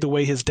a kid the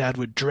way his dad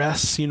would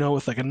dress,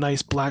 with like a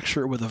nice black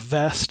shirt with a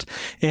vest.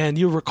 And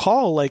you'll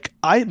recall, like,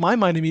 my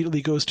mind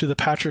immediately goes to the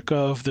Patrick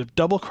of the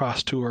Double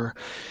Cross tour,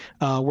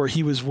 where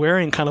he was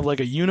wearing kind of like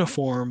a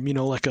uniform,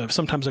 like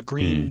sometimes a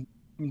green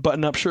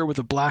button-up shirt with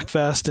a black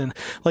vest, and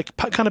like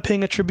kind of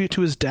paying a tribute to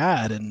his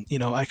dad. And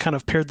I kind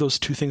of paired those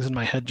two things in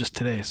my head just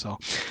today, so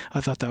I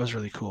thought that was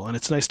really cool, and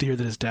it's nice to hear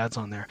that his dad's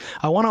on there.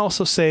 I want to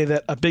also say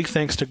that a big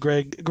thanks to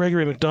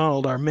Gregory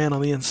McDonald, our man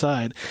on the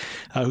inside,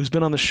 who's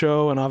been on the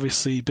show and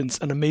obviously been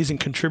an amazing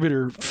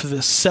contributor for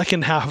the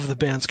second half of the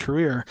band's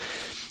career.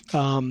 He's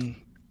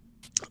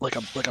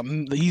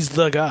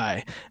the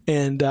guy,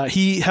 and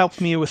he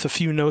helped me with a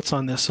few notes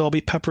on this, so I'll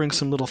be peppering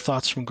some little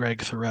thoughts from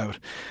Greg throughout.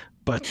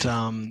 But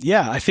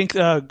I think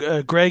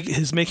Greg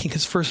is making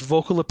his first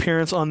vocal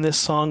appearance on this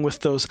song with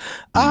those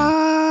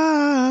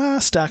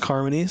stack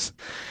harmonies,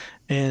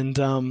 and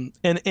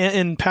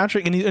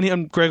Patrick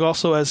and Greg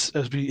also, as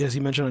he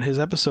mentioned on his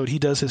episode, he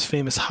does his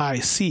famous high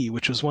C,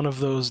 which was one of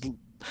those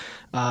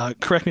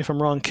Correct me if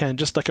I'm wrong, Ken.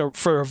 Just like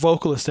for a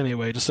vocalist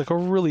anyway, just like a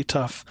really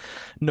tough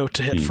note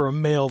to hit for a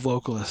male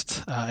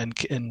vocalist,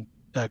 and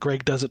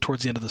Greg does it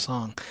towards the end of the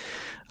song.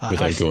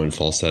 Without going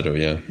falsetto,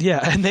 yeah. Yeah,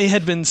 and they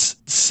had been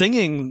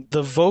singing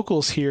the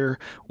vocals here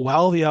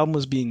while the album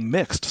was being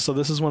mixed. So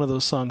this is one of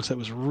those songs that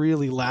was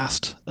really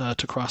last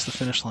to cross the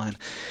finish line.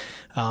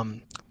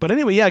 But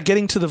anyway, yeah,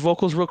 getting to the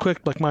vocals real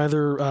quick, like my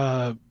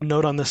other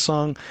note on this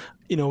song,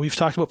 we've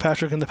talked about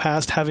Patrick in the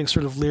past having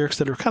sort of lyrics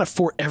that are kind of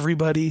for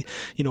everybody,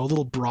 a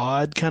little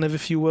broad kind of,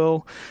 if you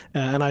will.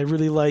 And I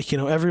really like,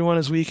 everyone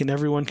is weak and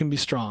everyone can be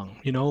strong,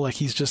 like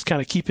he's just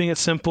kind of keeping it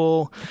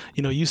simple.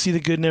 You see the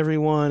good in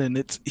everyone,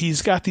 and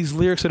he's got these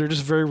lyrics that are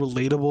just very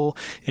relatable,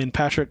 and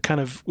Patrick kind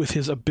of with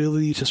his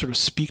ability to sort of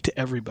speak to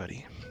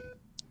everybody.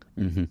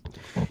 Mm-hmm.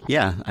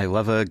 Yeah, I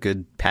love a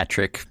good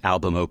Patrick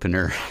album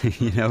opener.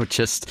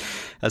 Just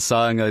a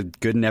song, a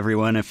good in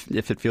everyone. If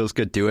it feels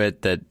good, do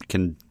it. That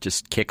can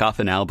just kick off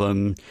an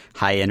album.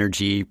 High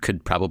energy,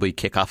 could probably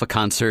kick off a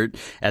concert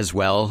as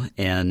well.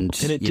 And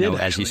it did,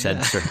 as you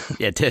said,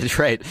 it did,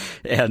 right?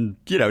 And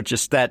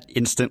just that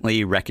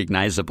instantly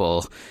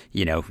recognizable.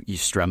 You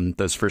strum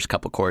those first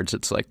couple chords.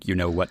 It's like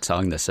what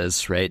song this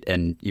is, right?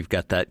 And you've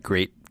got that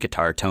great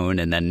guitar tone,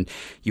 and then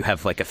you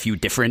have like a few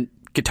different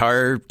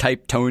guitar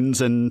type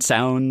tones and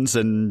sounds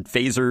and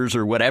phasers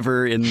or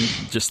whatever in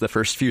just the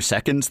first few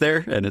seconds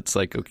there, and it's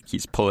like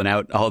he's pulling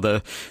out all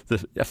the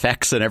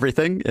effects and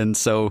everything. And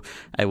so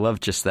I love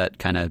just that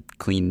kind of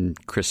clean,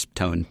 crisp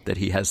tone that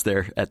he has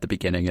there at the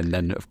beginning, and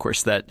then of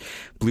course that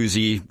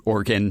bluesy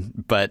organ.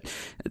 But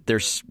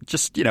there's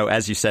just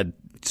as you said,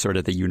 sort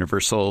of the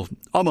universal,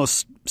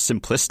 almost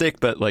simplistic,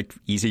 but like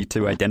easy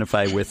to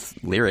identify with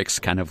lyrics,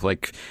 kind of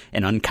like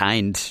an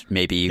Unkind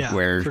maybe,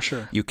 where for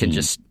sure. You can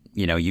just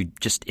you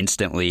just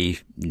instantly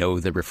know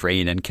the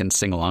refrain and can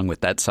sing along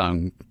with that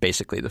song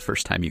basically the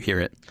first time you hear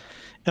it.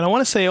 And I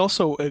want to say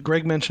also,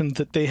 Greg mentioned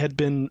that they had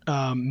been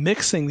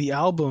mixing the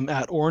album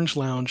at Orange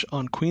Lounge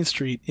on Queen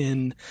Street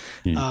in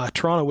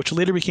Toronto, which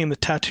later became the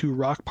Tattoo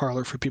Rock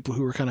Parlor for people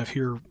who were kind of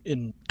here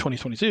in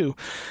 2022.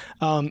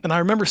 And I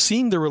remember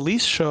seeing the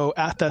release show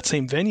at that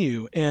same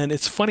venue. And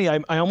it's funny,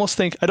 I almost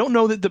think, I don't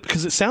know that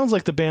because it sounds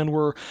like the band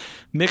were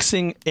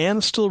mixing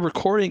and still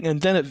recording and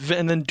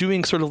then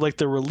doing sort of like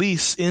the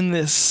release in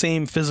this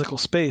same physical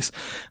space.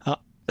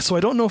 So I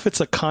don't know if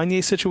it's a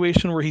Kanye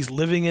situation where he's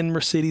living in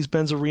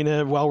Mercedes-Benz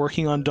Arena while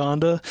working on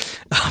Donda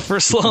for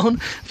Sloan,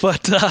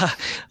 but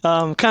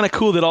kind of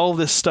cool that all of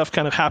this stuff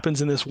kind of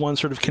happens in this one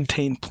sort of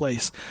contained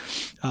place.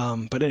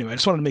 But anyway, I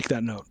just wanted to make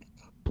that note.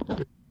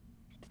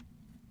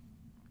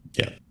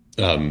 Yeah.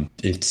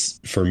 It's,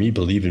 for me,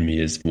 Believe in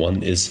Me is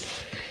one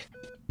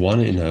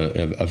in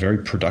a very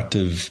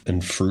productive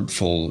and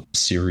fruitful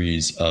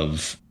series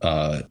of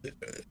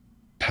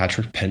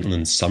Patrick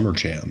Pentland's summer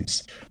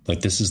jams.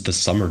 Like, this is the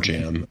summer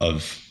jam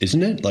of,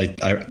 isn't it? Like,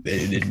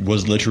 it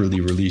was literally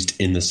released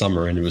in the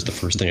summer, and it was the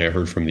first thing I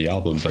heard from the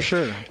album. But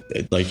sure,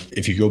 like,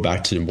 if you go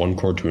back to one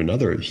chord to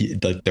another,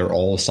 they're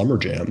all summer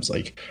jams.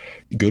 Like,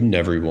 Good in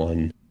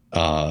Everyone,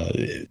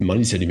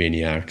 Money City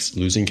Maniacs,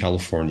 Losing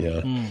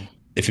California.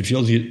 If it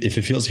feels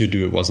good,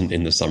 do it wasn't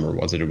in the summer,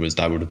 was it?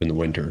 That would have been the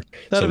winter.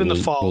 That would have been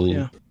the fall.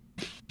 Yeah.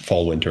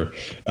 Fall, winter.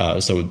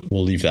 So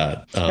we'll leave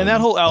that. And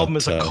that whole album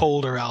is a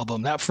colder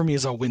album. That for me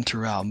is a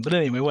winter album. But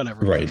anyway,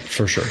 whatever. Right,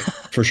 for sure.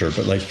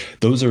 But like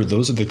those are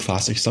the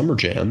classic summer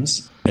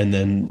jams. And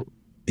then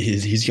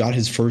he's got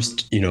his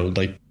first,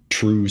 like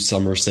true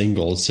summer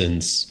single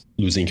since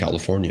Losing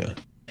California.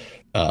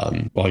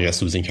 Well, I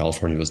guess Losing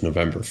California was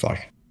November. Fuck.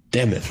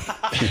 Damn it.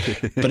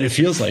 But it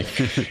feels like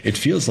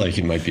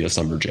it might be a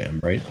summer jam,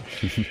 right?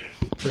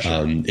 For sure.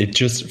 It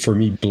just, for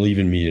me, Believe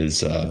in Me is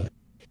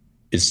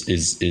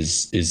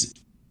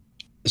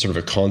sort of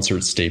a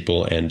concert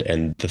staple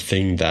and the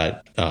thing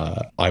that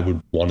I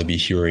would want to be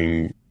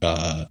hearing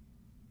on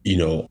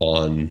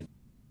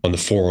the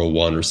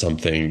 401 or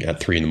something at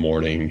 3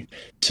 a.m.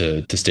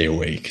 to stay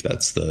awake.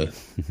 That's the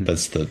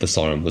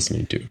song I'm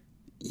listening to.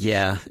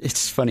 Yeah,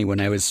 it's funny, when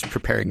I was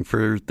preparing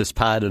for this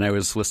pod and I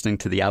was listening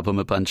to the album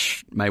a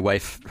bunch, my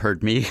wife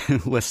heard me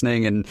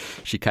listening, and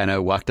she kind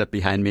of walked up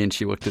behind me and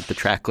she looked at the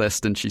track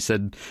list and she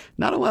said,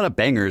 "Not a lot of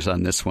bangers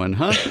on this one,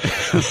 huh?"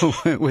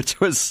 Which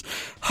was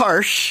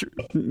harsh,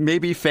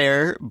 maybe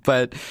fair,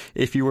 but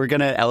if you were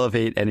going to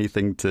elevate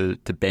anything to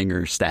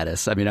banger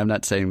status, I mean, I'm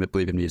not saying that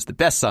Believe in Me is the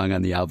best song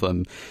on the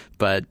album,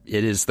 but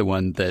it is the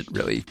one that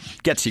really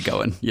gets you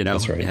going,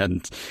 That's right.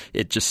 And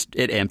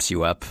it amps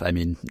you up. I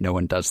mean, no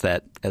one does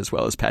that as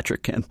well as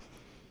Patrick can.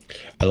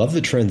 I love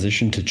the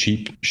transition to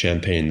Cheap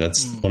Champagne.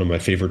 That's one of my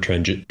favorite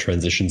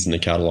transitions in the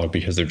catalog,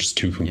 because they're just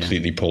two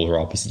completely polar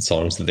opposite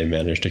songs that they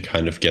managed to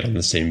kind of get on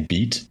the same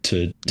beat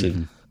to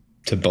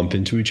bump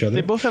into each other.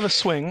 They both have a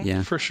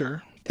swing, for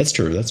sure. That's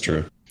true. That is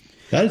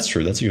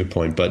true. That's a good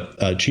point.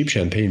 But Cheap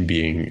Champagne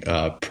being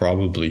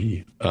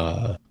probably,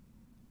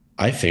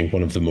 I think,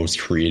 one of the most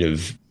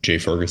creative Jay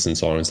Ferguson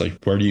songs.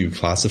 Like, where do you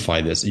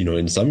classify this?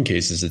 In some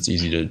cases, it's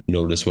easy to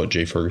notice what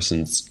Jay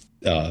Ferguson's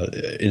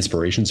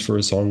inspirations for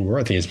a song were.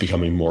 I think it's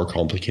becoming more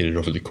complicated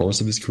over the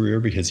course of his career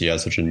because he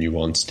has such a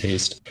nuanced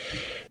taste.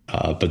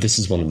 But this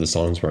is one of the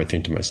songs where I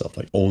think to myself,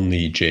 like,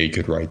 only Jay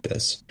could write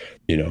this,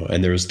 you know.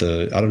 And there's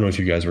I don't know if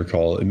you guys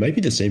recall, it might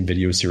be the same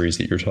video series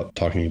that you're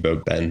talking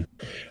about, Ben.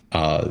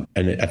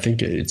 And I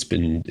think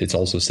it's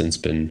also since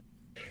been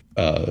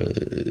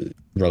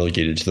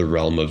relegated to the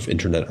realm of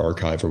Internet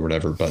Archive or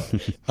whatever. But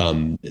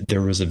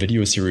there was a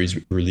video series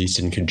released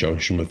in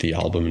conjunction with the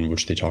album in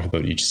which they talk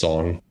about each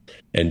song.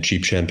 And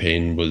Cheap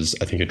Champagne was,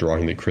 I think, a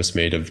drawing that Chris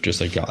made of just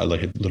like a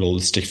little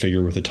stick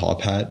figure with a top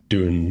hat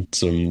doing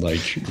some like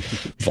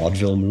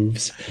vaudeville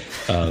moves.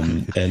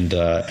 And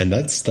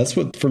that's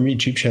what, for me,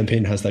 Cheap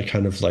Champagne has that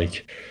kind of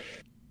like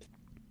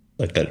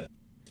that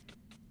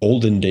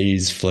olden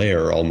days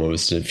flair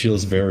almost. It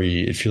feels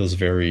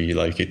very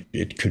like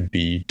it could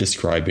be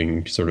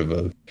describing sort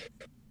of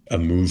a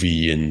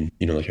movie in,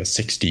 you know, like a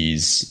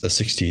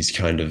 60s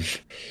kind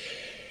of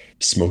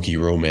smoky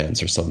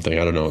romance or something.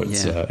 I don't know.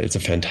 It's a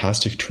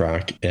fantastic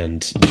track.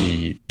 And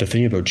the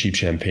thing about Cheap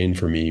Champagne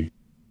for me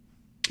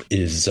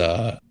is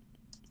the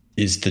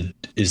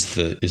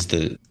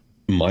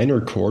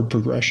minor chord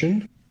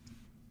progression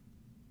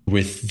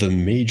with the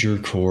major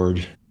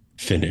chord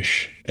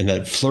finish, and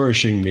that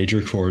flourishing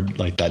major chord,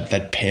 like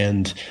that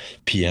panned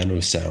piano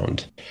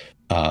sound,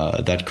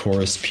 that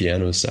chorus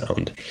piano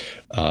sound.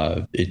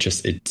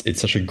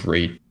 It's such a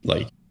great,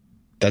 like,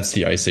 that's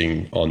the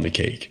icing on the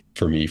cake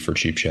for me for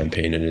Cheap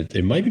Champagne, and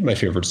it might be my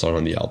favorite song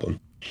on the album.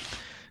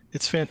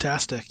 It's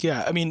fantastic.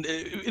 Yeah. I mean,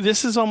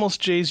 this is almost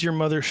Jay's Your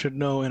Mother Should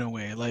Know in a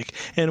way. Like,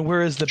 and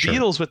whereas the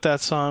Beatles with that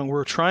song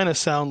were trying to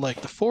sound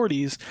like the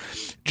 40s,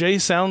 Jay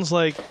sounds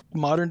like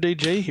modern day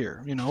Jay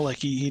here, you know, like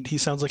he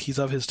sounds like he's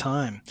of his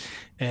time.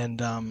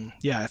 And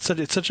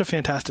it's such a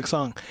fantastic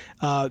song.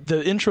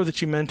 The intro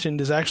that you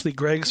mentioned is actually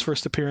Greg's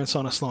first appearance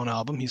on a Sloan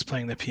album. He's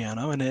playing the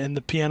piano, and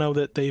the piano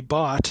that they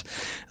bought,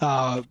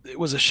 it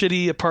was a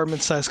shitty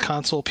apartment-sized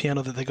console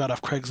piano that they got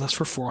off Craigslist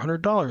for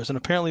 $400, and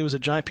apparently it was a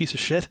giant piece of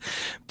shit.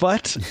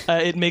 But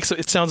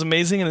it sounds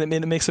amazing, and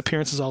it makes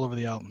appearances all over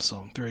the album.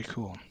 So very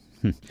cool.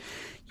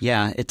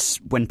 Yeah, it's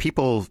when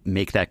people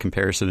make that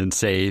comparison and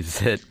say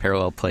that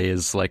Parallel Play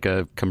is like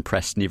a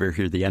compressed Never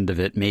Hear the End of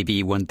It,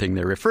 maybe one thing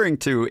they're referring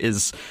to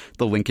is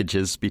the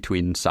linkages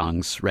between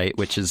songs, right?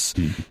 Which is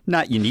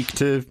not unique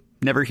to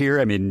Never Hear.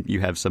 I mean, you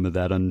have some of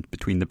that on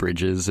Between the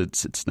Bridges.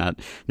 It's not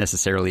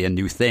necessarily a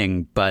new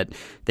thing, but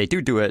they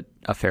do it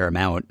a fair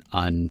amount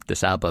on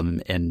this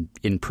album and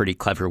in pretty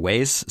clever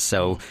ways.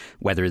 So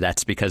whether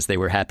that's because they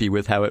were happy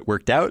with how it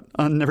worked out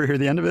on Never Hear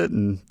the End of It,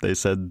 and they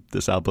said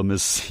this album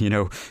is, you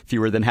know,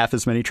 fewer than half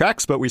as many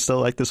tracks, but we still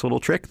like this little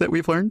trick that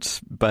we've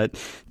learned.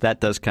 But that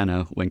does kind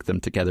of link them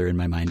together in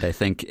my mind, I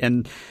think.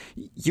 And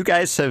you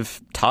guys have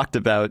talked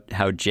about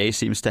how Jay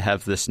seems to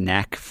have this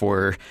knack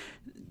for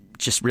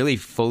just really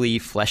fully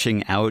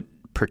fleshing out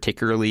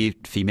particularly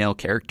female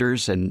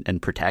characters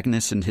and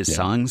protagonists in his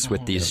songs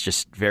with these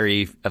just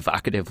very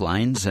evocative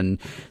lines. And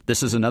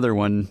this is another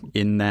one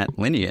in that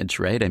lineage,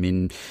 right? I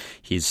mean,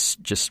 he's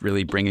just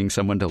really bringing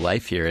someone to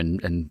life here.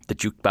 And the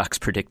jukebox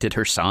predicted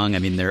her song. I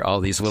mean, there are all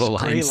these little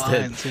lines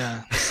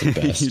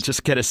that you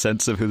just get a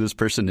sense of who this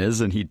person is,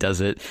 and he does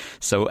it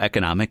so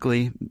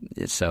economically.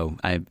 So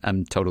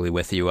I'm totally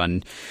with you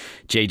on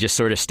Jay just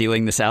sort of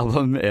stealing this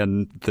album,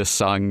 and this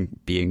song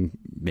being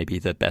maybe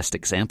the best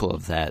example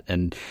of that.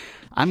 And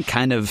I'm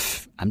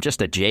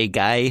just a Jay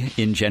guy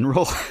in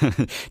general.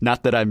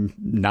 Not that I'm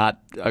not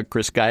a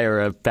Chris guy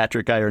or a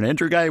Patrick guy or an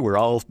Andrew guy. We're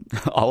all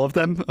of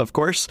them, of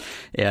course.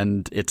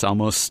 And it's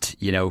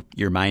almost, you know,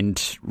 your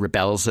mind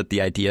rebels at the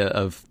idea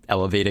of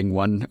elevating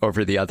one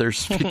over the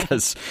others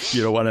because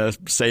you don't want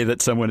to say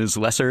that someone is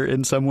lesser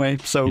in some way.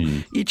 So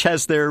each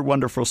has their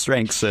wonderful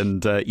strengths,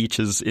 and each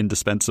is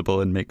indispensable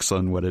and makes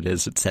Sloan what it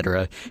is,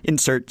 etc.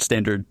 Insert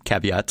standard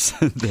caveats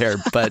there.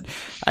 But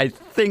I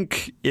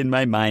think in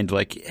my mind,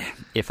 like,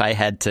 if I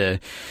had to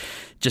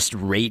just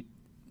rate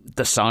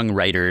the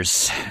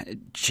songwriters,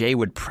 Jay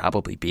would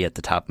probably be at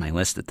the top of my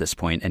list at this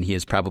point, and he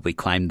has probably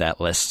climbed that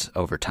list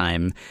over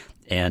time.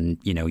 And,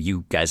 you know,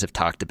 you guys have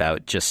talked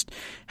about just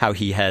how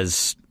he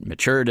has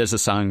matured as a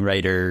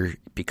songwriter,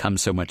 become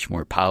so much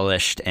more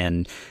polished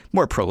and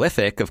more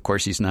prolific. Of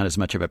course, he's not as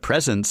much of a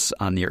presence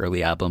on the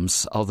early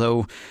albums,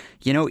 although,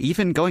 you know,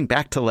 even going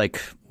back to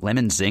like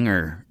Lemon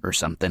Zinger or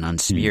something on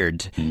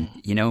Smeared,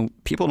 you know,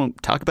 people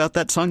don't talk about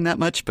that song that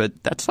much,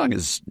 but that song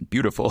is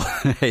beautiful.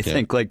 I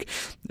think, like,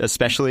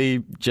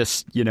 especially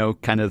just, you know,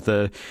 kind of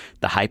the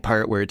high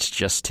part where it's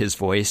just his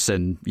voice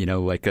and, you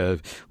know, like a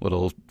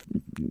little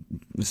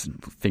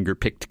finger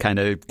picked kind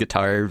of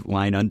guitar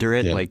line under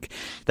it. Like,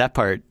 that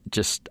part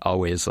just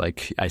always,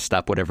 like, I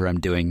stop whatever I'm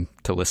doing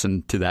to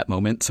listen to that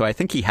moment. So I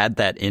think he had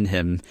that in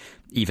him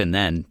even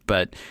then,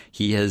 but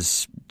he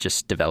has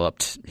just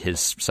developed his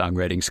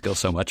songwriting skill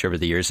so much over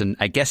the years. And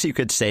I guess you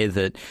could say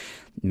that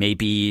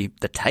maybe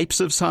the types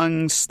of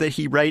songs that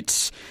he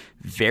writes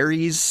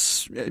vary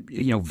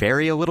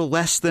a little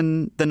less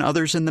than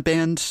others in the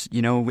band.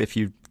 You know, if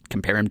you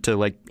compare him to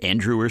like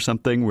Andrew or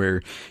something,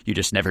 where you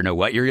just never know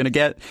what you're going to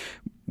get.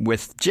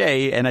 with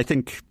Jay, and I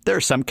think there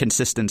are some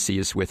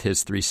consistencies with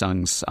his 3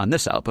 songs on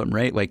this album,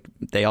 right? Like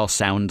they all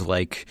sound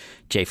like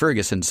Jay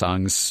Ferguson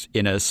songs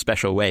in a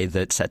special way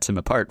that sets him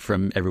apart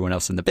from everyone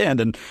else in the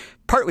band. And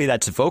partly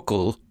that's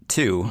vocal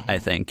too, I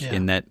think,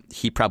 in that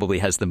he probably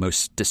has the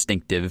most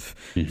distinctive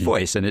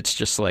voice. And it's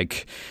just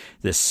like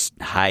this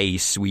high,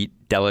 sweet,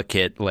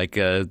 delicate, like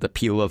the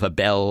peal of a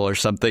bell or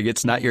something.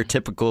 It's not your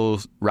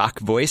typical rock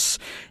voice.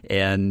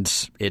 And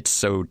it's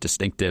so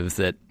distinctive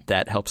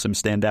that helps him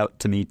stand out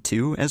to me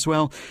too as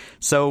well.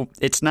 So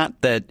it's not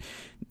that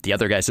the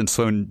other guys in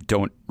Sloan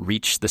don't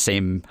reach the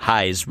same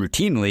highs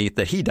routinely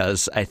that he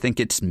does. I think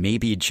it's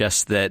maybe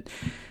just that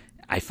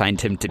I find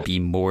him to be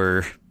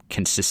more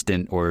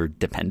consistent or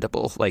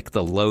dependable. Like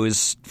the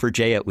lows for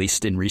Jay, at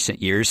least in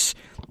recent years,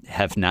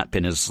 have not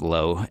been as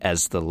low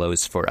as the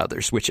lows for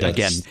others, which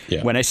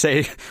when I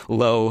say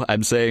low,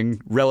 I'm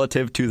saying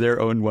relative to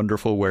their own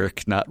wonderful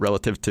work, not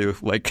relative to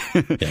like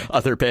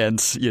other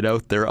bands,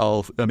 they're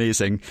all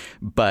amazing.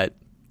 But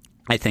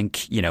I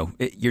think,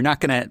 you're not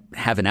going to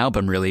have an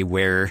album really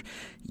where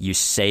you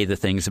say the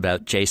things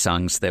about Jay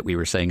songs that we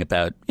were saying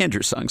about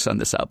Andrew's songs on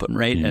this album,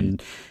 right?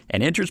 And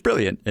Andrew's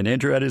brilliant, and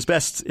Andrew at his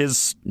best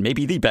is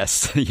maybe the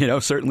best,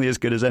 certainly as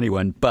good as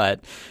anyone,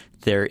 but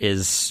there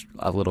is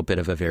a little bit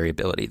of a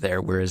variability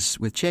there. Whereas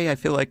with Jay, I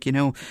feel like,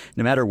 no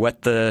matter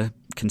what the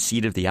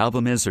conceit of the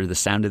album is or the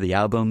sound of the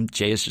album,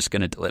 Jay is just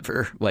going to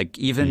deliver. Like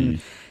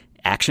even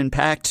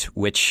action-packed,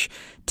 which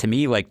to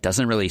me like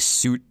doesn't really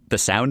suit the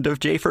sound of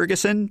Jay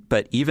Ferguson,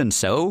 but even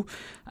so,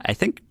 I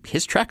think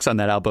his tracks on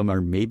that album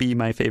are maybe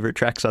my favorite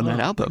tracks on that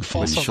album.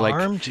 False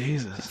Alarm,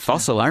 Jesus.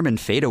 False Alarm and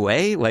Fade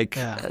Away,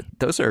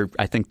 those are,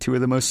 I think, 2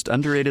 of the most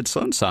underrated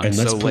Sloan songs.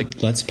 And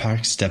let's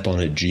pack Step on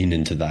It, Gene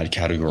into that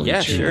category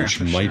too,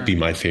 which might be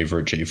my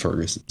favorite Jay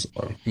Ferguson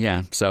song.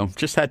 Yeah, so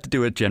just had to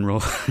do a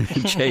general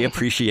Jay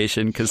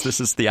appreciation because this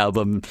is the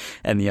album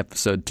and the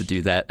episode to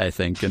do that, I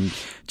think. And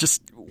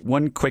just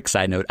one quick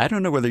side note, I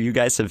don't know whether you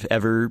guys have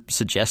ever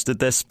suggested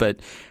this, but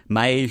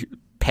my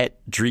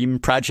pet dream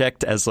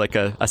project as like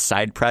a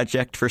side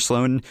project for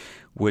Sloan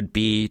would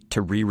be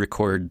to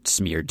re-record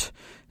Smeared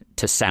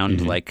to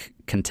sound like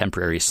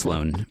contemporary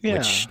Sloan,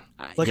 which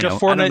like a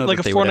Four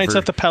Nights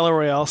at the Palais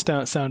Royale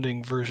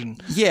sounding version.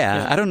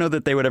 I don't know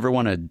that they would ever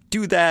want to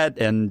do that,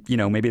 and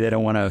maybe they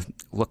don't want to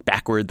look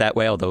backward that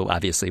way, although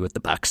obviously with the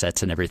box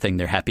sets and everything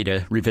they're happy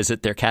to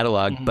revisit their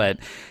catalog. But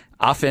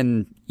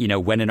often,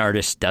 when an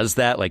artist does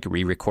that, like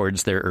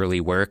re-records their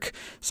early work,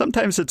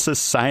 sometimes it's a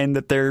sign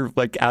that they're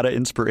like out of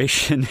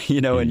inspiration,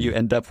 and you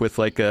end up with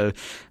like a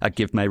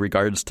Give My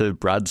Regards to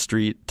Broad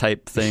Street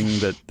type thing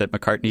that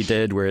McCartney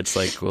did, where it's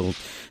like, well,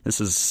 this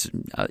is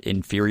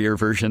inferior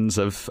versions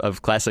of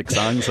classic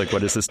songs. Like,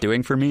 what is this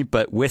doing for me?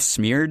 But with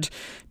Smeared,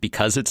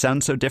 because it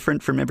sounds so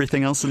different from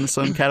everything else in the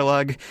Sloan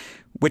catalog,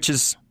 which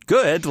is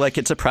good, like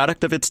it's a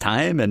product of its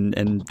time,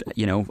 and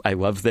I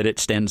love that it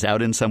stands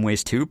out in some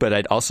ways too, but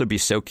I'd also be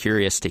so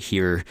curious to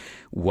hear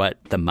what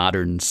the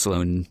modern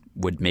Sloan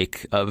would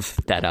make of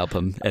that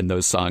album and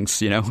those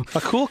songs. A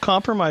cool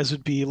compromise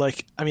would be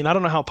like, I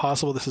don't know how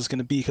possible this is going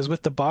to be, because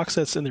with the box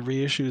sets and the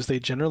reissues, they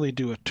generally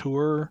do a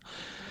tour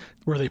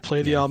where they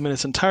play the album in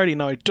its entirety.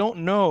 Now, I don't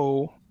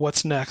know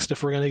what's next,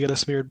 if we're going to get a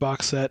Smeared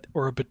box set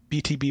or a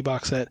BTB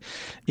box set,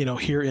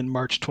 here in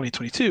March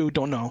 2022.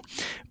 Don't know.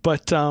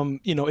 But,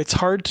 it's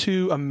hard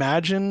to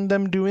imagine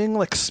them doing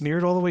like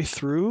Smeared all the way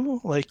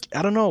through. Like,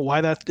 I don't know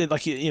why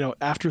that,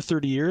 after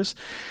 30 years.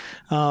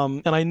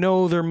 And I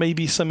know there may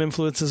be some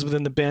influences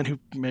within the band who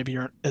maybe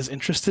aren't as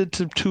interested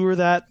to tour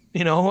that,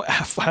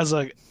 as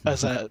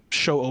a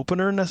show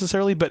opener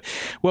necessarily. But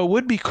what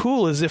would be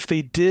cool is if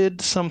they did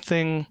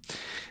something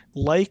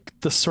like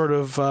the sort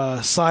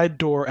of side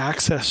door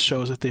access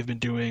shows that they've been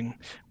doing,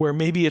 where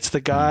maybe it's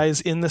the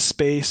guys in the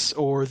space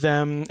or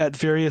them at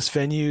various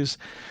venues,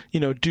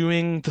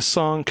 doing the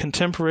song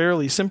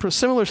contemporarily,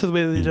 similar to the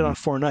way that they did on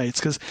Four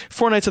Nights. Because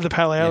Four Nights at the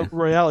Palais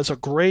Royale is a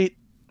great,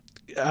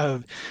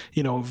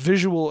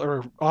 visual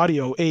or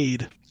audio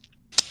aid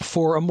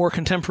for a more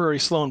contemporary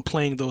Sloan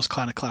playing those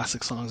kind of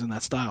classic songs in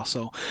that style.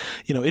 So,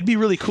 it'd be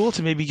really cool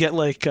to maybe get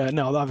like,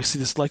 no, obviously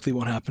this likely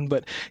won't happen,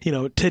 but,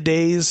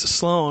 today's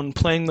Sloan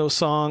playing those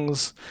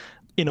songs,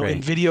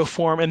 in video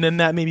form, and then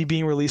that maybe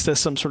being released as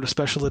some sort of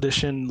special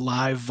edition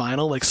live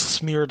vinyl, like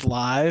Smeared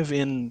live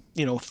in,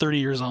 30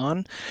 years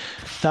on.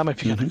 That might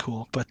be kind of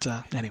cool. But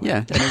anyway. Yeah,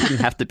 and it doesn't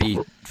have to be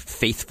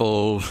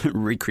faithful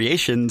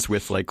recreations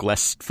with like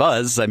less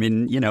fuzz.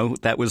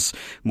 That was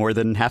more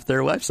than half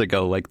their lives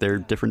ago. Like they're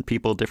different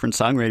people, different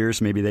songwriters.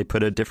 Maybe they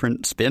put a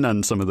different spin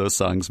on some of those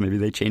songs. Maybe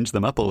they changed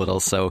them up a little.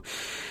 So,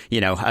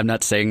 I'm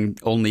not saying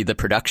only the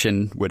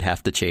production would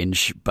have to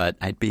change, but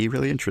I'd be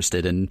really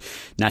interested in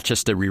not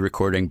just a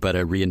re-record re-recording, but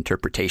a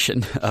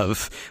reinterpretation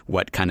of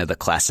what kind of the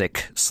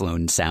classic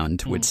Sloan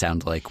sound would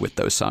sound like with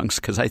those songs.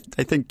 Because I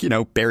think,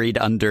 buried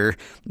under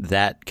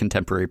that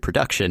contemporary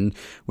production,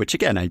 which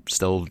again, I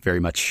still very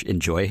much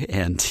enjoy.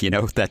 And,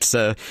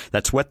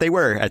 that's what they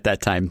were at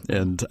that time.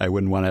 And I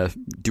wouldn't want to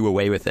do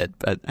away with it.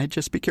 But I'd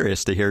just be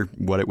curious to hear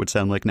what it would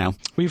sound like now.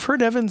 We've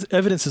heard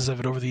evidences of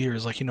it over the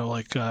years, like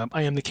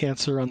I Am the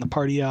Cancer on the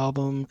Party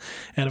album,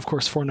 and of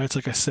course Four Nights,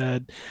 like I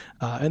said,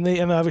 and they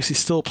obviously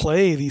still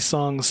play these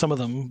songs, some of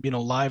them,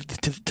 live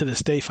to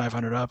this day,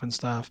 500 Up and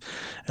stuff,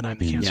 and I'm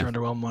the Cancer,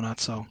 Underwhelmed, and whatnot.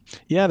 So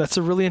yeah, that's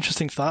a really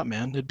interesting thought,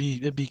 man. It'd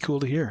be cool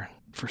to hear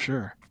for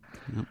sure.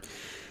 Yep.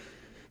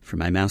 From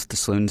my mouth to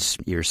Sloan's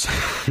ears.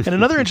 And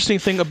another interesting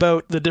thing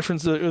about the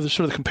difference, or the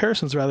sort of the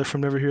comparisons rather,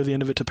 from Never Hear the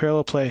End of It to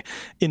Parallel Play,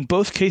 in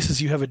both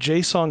cases you have a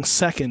J song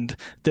second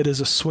that is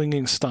a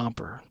swinging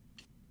stomper.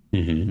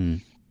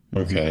 Mm-hmm.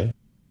 Okay.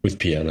 With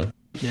piano.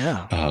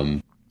 Yeah.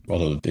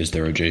 Although, is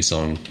there a J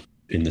song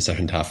in the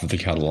second half of the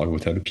catalog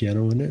without a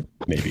piano in it?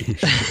 Maybe.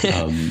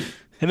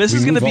 And this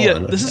is going to be a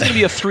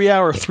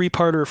 3-hour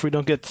 3-parter if we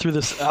don't get through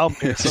this album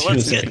here. So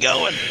let's get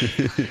going.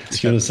 I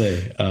was going to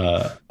say,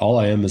 All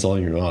I Am Is All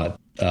You're Not.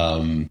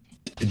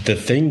 The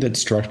thing that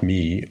struck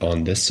me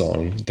on this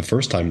song the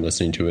first time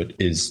listening to it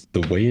is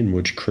the way in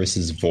which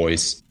Chris's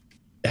voice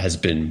has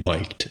been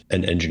mic'd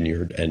and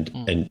engineered,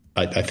 and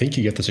I think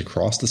you get this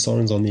across the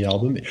songs on the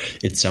album.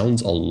 It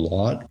sounds a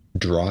lot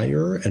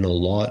drier and a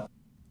lot,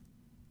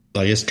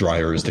 I guess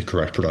drier is the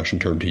correct production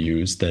term to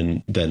use,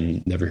 than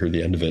Never Hear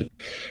the End of It,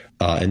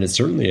 and it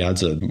certainly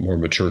adds a more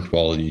mature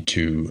quality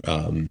to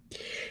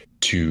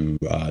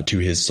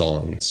his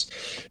songs.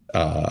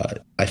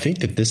 I think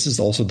that this is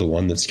also the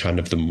one that's kind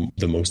of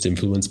the most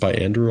influenced by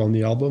Andrew on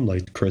the album.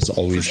 Like Chris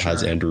always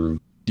has Andrew,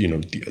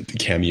 the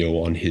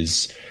cameo on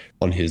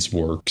his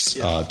works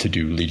to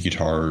do lead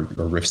guitar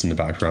or riffs in the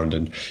background,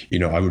 and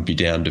I would be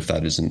damned if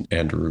that isn't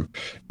Andrew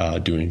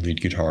doing lead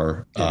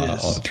guitar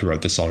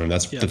throughout the song. And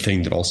that's the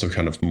thing that also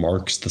kind of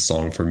marks the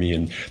song for me,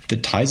 and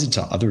that ties it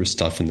to other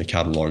stuff in the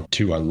catalog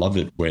too. I love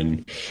it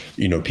when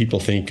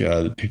people think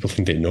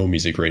they know me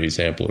is a great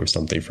example or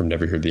something from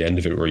Never Hear the End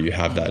of It, where you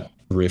have that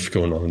riff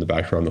going on in the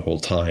background the whole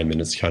time,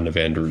 and it's kind of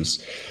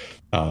Andrew's.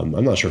 I'm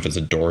not sure if it's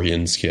a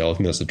Dorian scale. I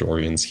think that's a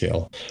Dorian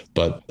scale,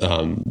 but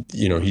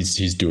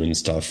he's doing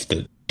stuff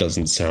that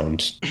doesn't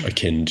sound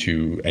akin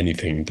to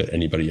anything that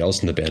anybody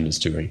else in the band is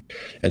doing,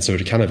 and so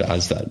it kind of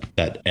adds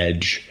that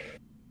edge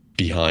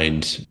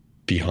behind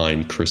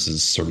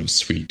Chris's sort of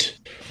sweet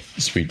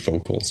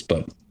vocals.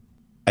 But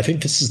I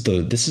think this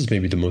is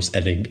maybe the most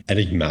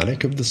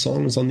enigmatic of the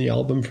songs on the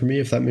album for me,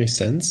 if that makes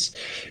sense.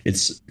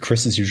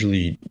 Chris is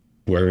usually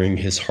wearing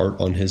his heart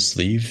on his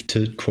sleeve,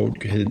 to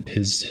quote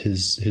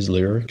his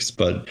lyrics,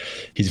 but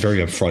he's very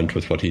upfront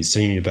with what he's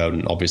singing about,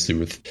 and obviously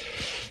with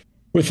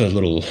a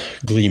little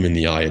gleam in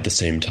the eye at the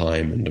same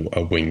time, and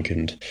a wink.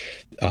 And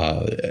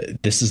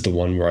this is the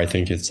one where I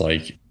think it's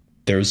like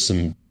there's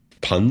some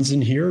puns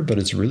in here, but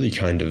it's really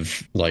kind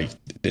of like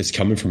it's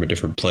coming from a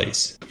different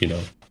place,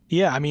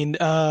 Yeah, I mean,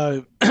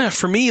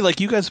 for me, like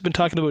you guys have been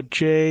talking about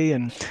Jay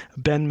and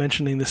Ben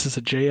mentioning this is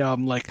a Jay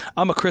album. Like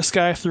I'm a Chris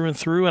guy through and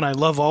through, and I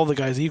love all the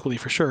guys equally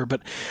for sure.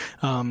 But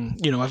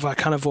I've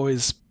kind of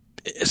always,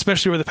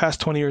 especially over the past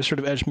 20 years, sort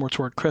of edged more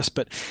toward Chris.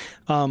 But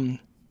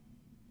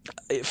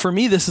for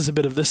me, this is a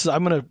bit of this.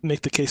 I'm going to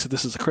make the case that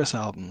this is a Chris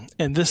album,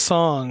 and this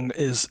song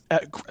is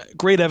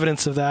great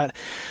evidence of that.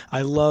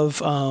 I love.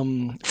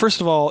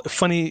 First of all,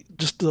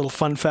 just a little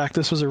fun fact.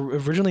 This was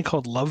originally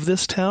called "Love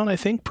This Town," I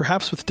think,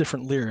 perhaps with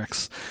different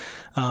lyrics,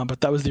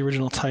 but that was the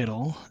original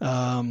title.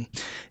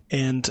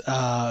 And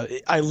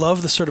I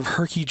love the sort of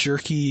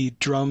herky-jerky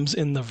drums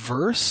in the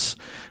verse.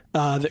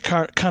 That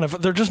kind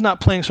of, they're just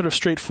not playing sort of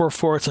straight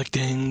 4/4. It's like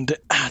ding,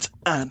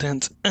 and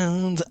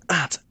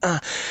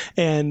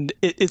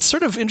it's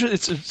sort of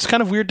interesting. It's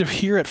kind of weird to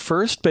hear at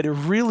first, but it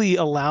really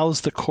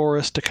allows the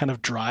chorus to kind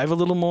of drive a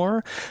little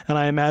more. And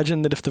I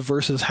imagine that if the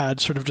verses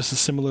had sort of just a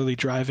similarly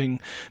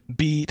driving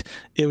beat,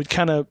 the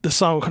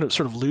song would kind of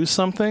sort of lose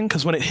something,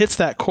 because when it hits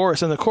that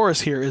chorus, and the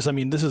chorus here is,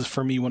 this is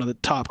for me one of the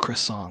top Chris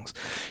songs.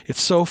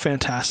 It's so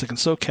fantastic and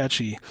so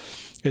catchy.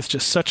 It's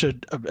just such a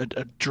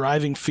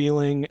driving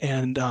feeling,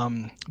 and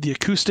the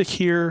acoustic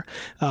here,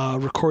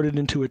 recorded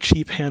into a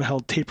cheap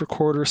handheld tape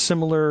recorder,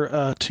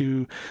 similar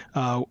to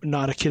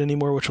Not a Kid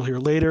Anymore, which we'll hear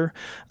later.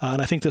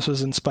 And I think this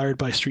was inspired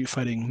by Street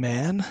Fighting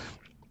Man.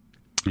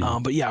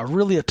 But yeah,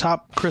 really a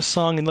top Chris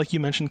song. And like you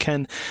mentioned,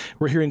 Ken,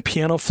 we're hearing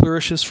piano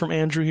flourishes from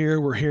Andrew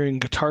here. We're hearing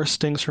guitar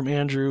stings from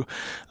Andrew.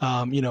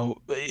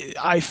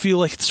 I feel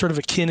like it's sort of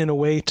akin in a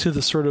way to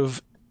the sort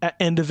of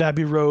End of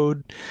Abbey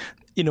Road,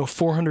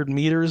 400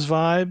 meters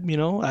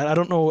vibe. I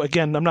don't know,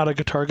 again, I'm not a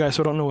guitar guy,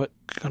 so I don't know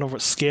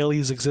what scale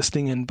he's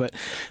existing in, but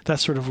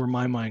that's sort of where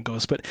my mind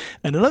goes.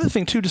 And another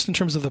thing too, just in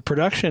terms of the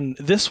production,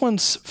 this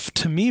one's,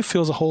 to me,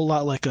 feels a whole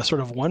lot like a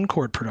sort of one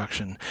chord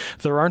production.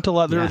 There aren't a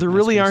lot, there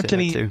really aren't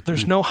any,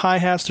 there's no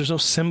hi-hats, there's no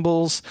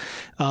cymbals.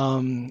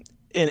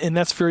 and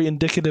that's very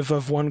indicative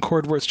of one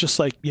chord where it's just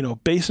like,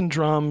 bass and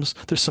drums,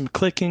 there's some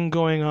clicking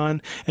going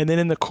on, and then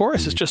in the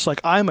chorus it's just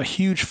like, I'm a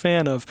huge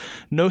fan of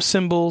no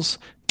cymbals,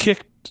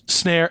 kick,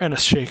 snare, and a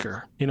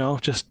shaker,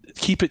 just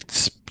keep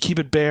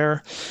it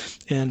bare,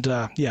 and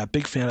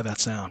big fan of that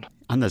sound.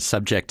 On the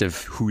subject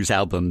of whose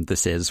album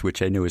this is,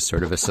 which I know is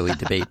sort of a silly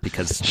debate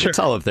because it's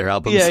all of their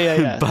albums.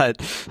 Yeah.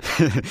 But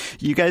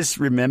you guys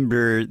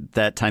remember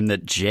that time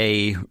that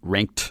Jay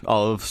ranked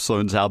all of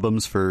Sloan's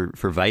albums for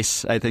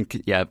Vice? I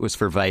think, it was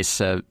for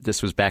Vice.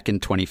 This was back in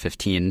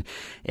 2015,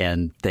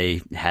 and they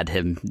had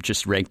him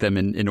just rank them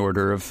in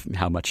order of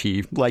how much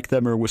he liked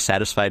them or was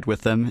satisfied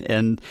with them.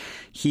 And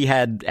he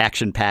had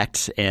Action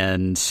Packed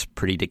and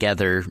Pretty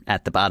Together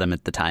at the bottom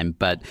at the time,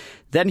 but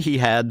then he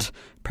had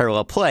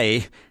Parallel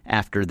Play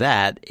after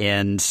that,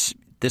 and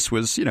this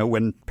was,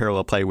 when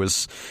Parallel Play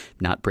was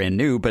not brand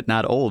new, but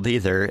not old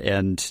either.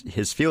 And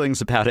his feelings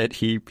about it,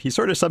 he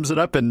sort of sums it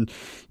up, and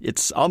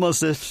it's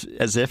almost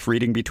as if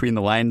reading between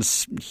the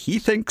lines, he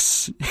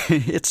thinks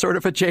it's sort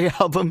of a Jay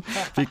album,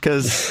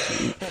 because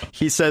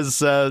he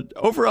says,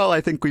 overall,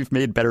 I think we've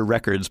made better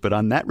records, but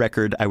on that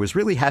record, I was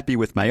really happy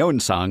with my own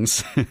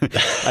songs.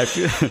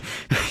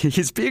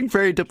 He's being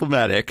very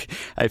diplomatic.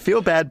 I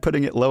feel bad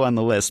putting it low on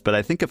the list, but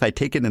I think if I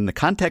take it in the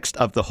context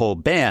of the whole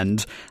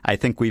band, I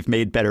think we've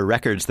made better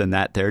records than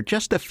that. There are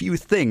just a few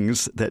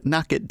things that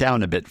knock it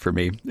down a bit for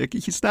me.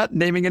 He's not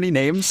naming any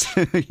names.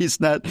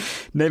 He's not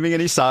naming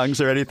any songs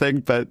or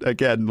anything. But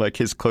again, like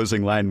his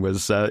closing line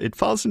was, it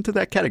falls into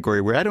that category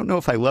where I don't know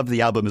if I love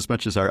the album as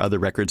much as our other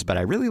records, but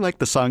I really like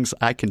the songs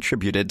I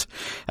contributed.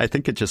 I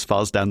think it just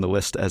falls down the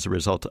list as a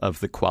result of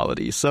the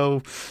quality.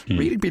 So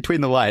reading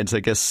between the lines, I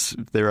guess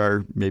there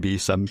are maybe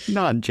some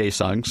non-Jay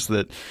songs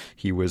that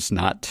he was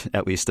not,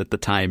 at least at the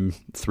time,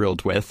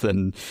 thrilled with.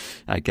 And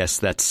I guess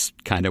that's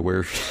kind of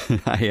where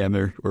I am,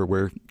 or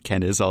where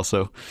Ken is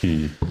also.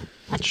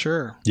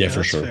 Sure. Yeah,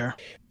 for sure. Fair.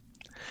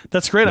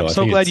 That's great. I'm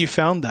so glad you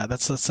found that.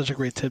 That's such a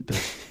great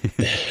tidbit.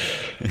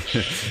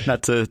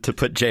 Not to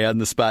put Jay on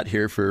the spot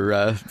here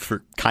for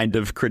kind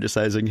of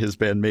criticizing his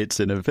bandmates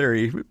in a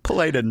very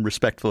polite and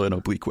respectful and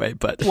oblique way,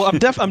 but well, I'm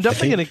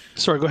definitely going to.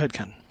 Sorry, go ahead,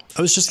 Ken.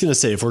 I was just going to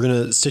say, if we're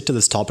going to stick to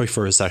this topic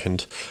for a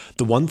second,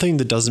 the one thing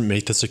that doesn't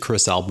make this a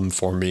Chris album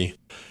for me,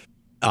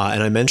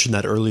 and I mentioned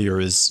that earlier,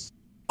 is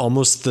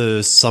almost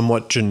the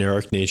somewhat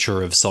generic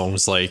nature of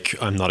songs like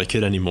I'm Not a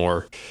Kid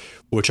Anymore,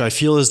 which I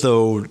feel as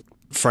though,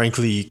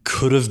 frankly,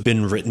 could have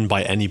been written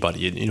by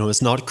anybody.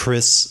 It's not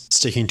Chris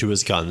sticking to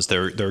his guns.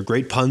 There are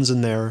great puns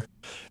in there.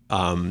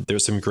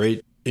 There's some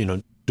great,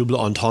 double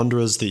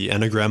entendres, the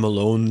anagram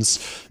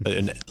alones,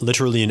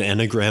 literally an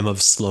anagram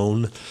of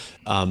Sloan.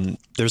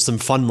 There's some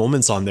fun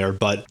moments on there,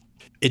 but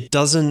it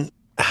doesn't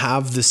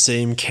have the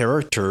same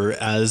character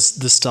as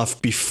the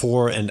stuff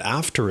before and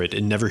after it,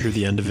 and Never Hear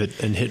the End of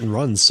It and Hit and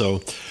Run.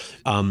 So,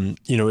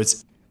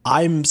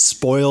 I'm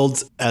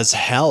spoiled as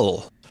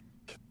hell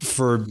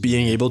for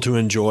being able to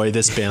enjoy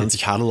this band's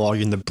catalog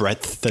in the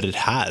breadth that it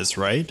has,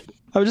 right?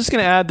 I was just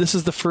going to add, this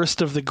is the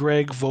first of the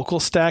Greg vocal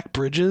stack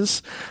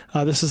bridges.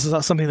 This is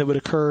not something that would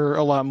occur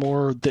a lot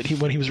more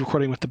when he was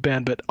recording with the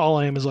band, but All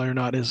I Am Is All You're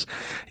Not is,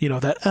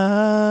 that,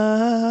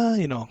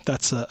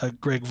 that's a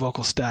Greg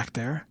vocal stack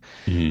there.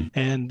 Mm-hmm.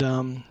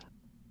 And,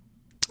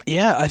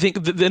 I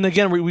think then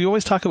again, we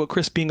always talk about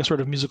Chris being a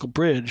sort of musical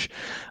bridge.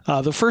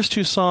 The first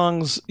two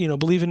songs,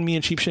 Believe in Me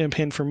and Cheap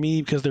Champagne for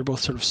me, because they're both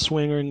sort of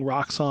swinging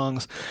rock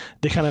songs,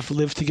 they kind of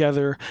live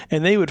together,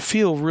 and they would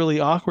feel really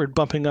awkward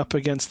bumping up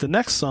against the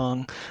next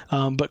song.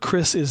 But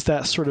Chris is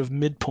that sort of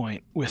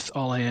midpoint with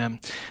All I Am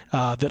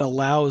that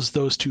allows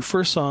those two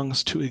first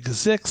songs to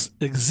exist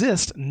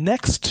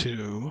next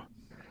to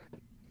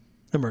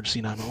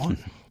Emergency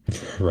 911.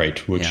 Right,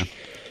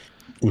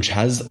 which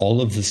has all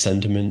of the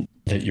sentiment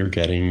that you're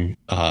getting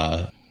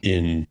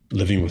in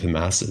Living with the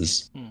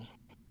Masses,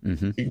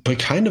 but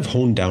kind of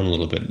honed down a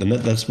little bit. And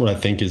that's what I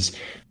think is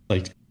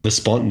like the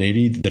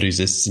spontaneity that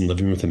exists in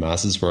Living with the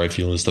Masses, where I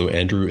feel as though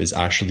Andrew is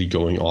actually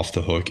going off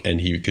the hook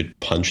and he could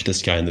punch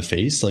this guy in the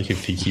face. Like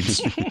if he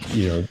keeps,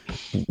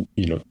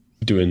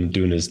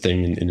 doing his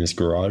thing in his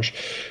garage.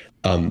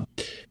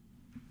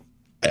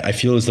 I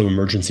feel as though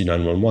Emergency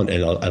 911,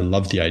 and I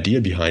love the idea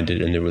behind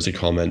it. And it was a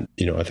comment,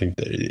 I think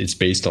that it's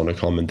based on a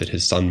comment that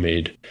his son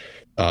made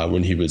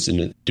when he was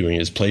doing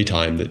his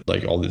playtime, that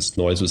like all this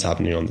noise was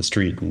happening on the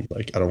street, and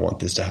like, I don't want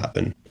this to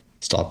happen.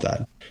 Stop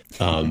that.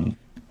 I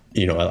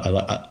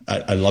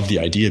love the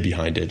idea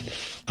behind it.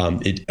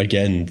 It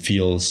again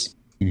feels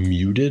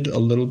muted a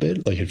little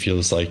bit. Like it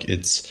feels like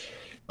it's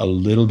a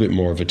little bit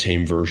more of a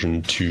tame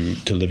version to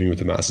Living with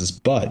the Masses.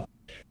 But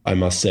I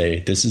must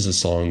say, this is a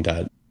song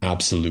that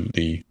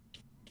absolutely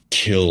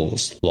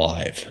kills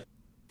live.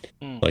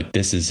 Like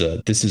this is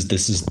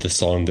the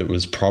song that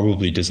was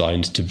probably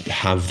designed to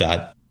have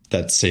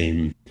that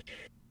same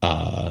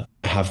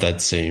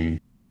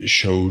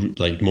show,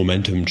 like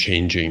momentum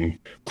changing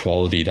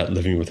quality that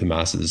Living with the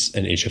Masses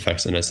and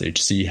HFX and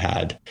SHC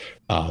had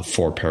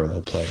for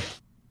Parallel Play.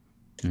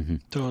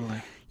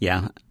 Totally.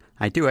 Yeah.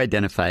 I do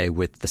identify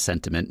with the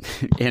sentiment.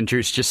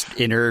 Andrew's just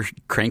inner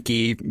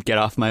cranky, get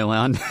off my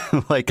lawn,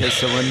 like as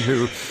someone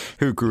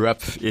who grew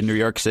up in New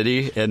York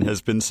City and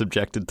has been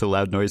subjected to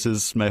loud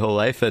noises my whole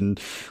life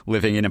and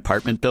living in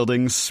apartment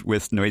buildings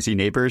with noisy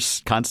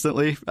neighbors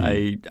constantly.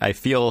 I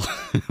feel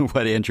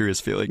what Andrew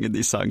is feeling in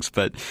these songs,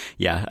 but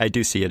yeah, I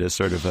do see it as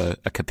sort of a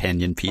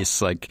companion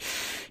piece. Like,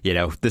 you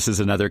know, this is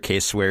another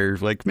case where,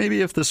 like,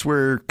 maybe if this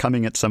were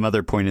coming at some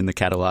other point in the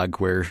catalog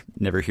where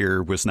Never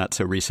Here was not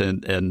so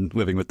recent and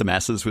Living with the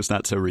Masses was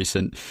not so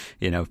recent,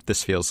 you know,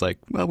 this feels like,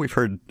 well, we've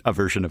heard a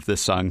version of this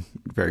song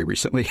very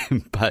recently,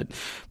 but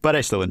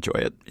I still enjoy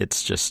it.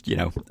 It's just, you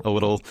know, a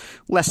little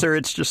lesser.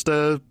 It's just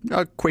a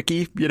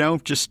quickie, you know,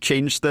 just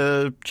change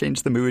the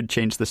mood,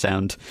 change the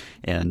sound,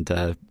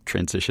 and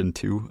transition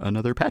to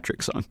another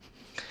Patrick song.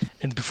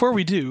 And before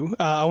we do,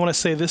 I want to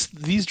say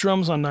these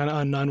drums on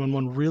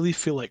 911 really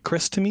feel like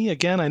Chris to me.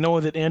 Again, I know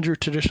that Andrew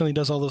traditionally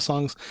does all the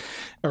songs,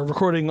 or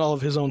recording all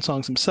of his own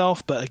songs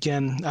himself, but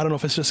again, I don't know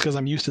if it's just because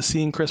I'm used to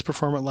seeing Chris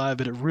perform it live,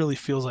 but it really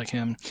feels like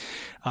him.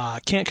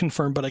 Can't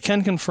confirm, but I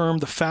can confirm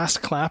the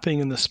fast clapping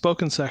in the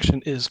spoken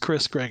section is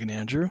Chris, Greg, and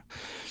Andrew.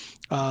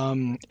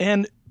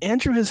 And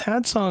Andrew has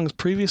had songs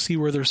previously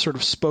where there's sort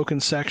of spoken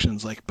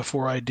sections, like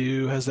Before I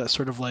Do has that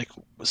sort of like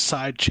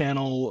side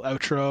channel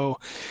outro.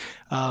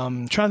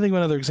 Trying to think of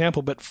another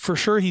example, but for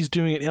sure he's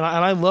doing it. And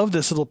I love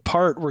this little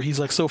part where he's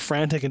like so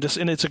frantic and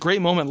it's a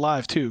great moment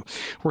live too,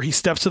 where he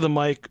steps to the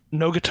mic,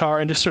 no guitar,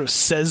 and just sort of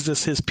says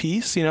his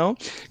piece, you know,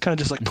 kind of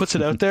just like puts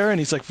it out there, and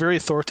he's like very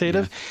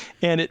authoritative.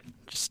 Yeah. And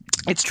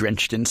it's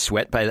drenched in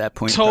sweat by that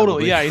point. Totally.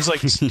 Probably. Yeah. He's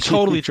like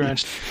totally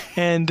drenched.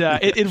 And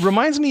it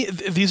reminds me,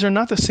 these are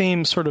not the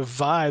same sort of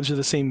vibes or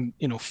the same,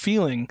 you know,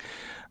 feeling.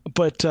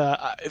 But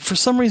for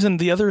some reason,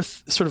 the other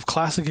sort of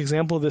classic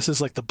example of this is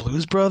like the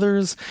Blues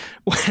Brothers,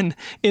 when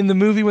in the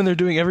movie when they're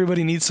doing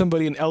Everybody Needs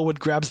Somebody, and Elwood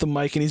grabs the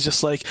mic and he's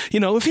just like, you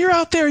know, if you're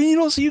out there, you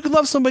know, so you could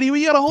love somebody, well,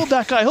 you got to hold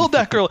that guy, hold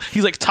that girl.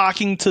 He's like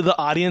talking to the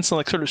audience and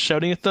like sort of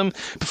shouting at them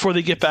before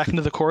they get back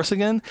into the chorus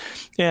again.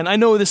 And I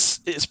know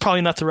this is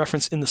probably not the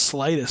reference in the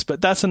slightest,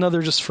 but that's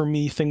another just for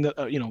me thing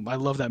that, you know, I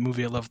love that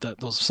movie. I love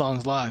those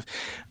songs live.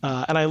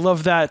 And I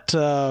love that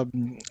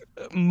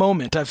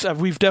moment.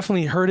 We've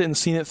definitely heard it and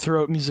seen it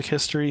throughout music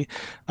history,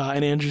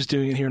 and Andrew's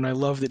doing it here, and I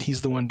love that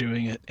he's the one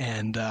doing it,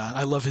 and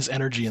I love his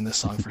energy in this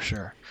song for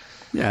sure.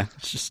 Yeah,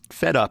 it's just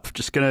fed up.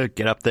 Just gonna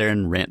get up there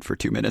and rant for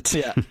 2 minutes.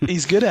 Yeah,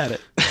 he's good at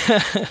it.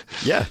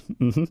 Yeah.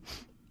 Mm-hmm.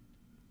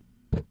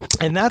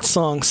 And that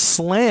song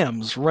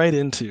slams right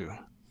into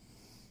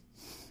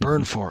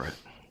Burn For It,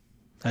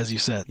 as you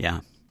said.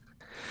 Yeah.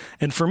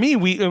 And for me,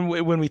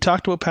 when we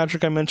talked about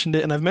Patrick, I mentioned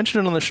it, and I've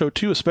mentioned it on the show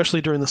too, especially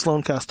during the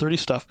Sloancast 30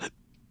 stuff.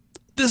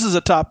 This is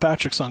a top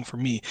Patrick song for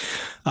me.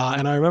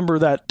 And I remember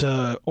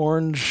that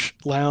Orange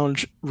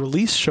Lounge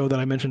release show that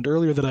I mentioned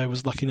earlier that I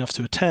was lucky enough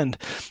to attend.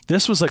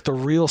 This was like the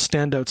real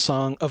standout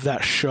song of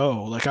that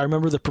show. Like, I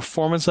remember the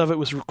performance of it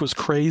was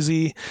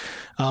crazy.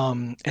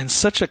 And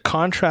such a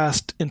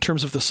contrast in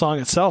terms of the song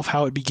itself,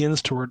 how it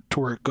begins to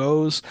where it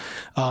goes.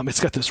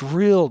 It's got this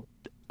real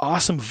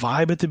awesome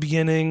vibe at the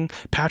beginning.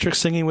 Patrick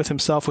singing with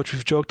himself, which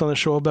we've joked on the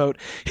show about.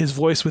 His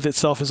voice with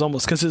itself is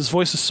almost, because his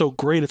voice is so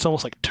great, it's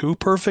almost like too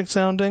perfect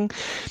sounding.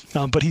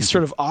 But he's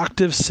sort of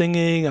octave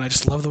singing, and I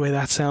just love the way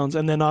that sounds.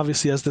 And then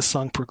obviously as this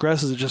song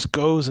progresses, it just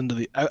goes into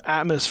the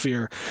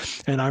atmosphere.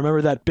 And I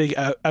remember that big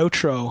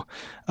outro,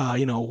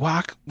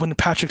 when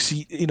Patrick's,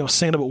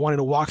 saying about wanting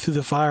to walk through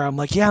the fire. I'm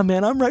like, yeah,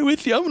 man, I'm right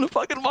with you. I'm going to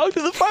fucking walk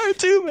through the fire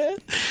too, man.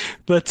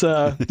 But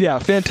yeah,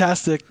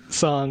 fantastic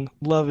song.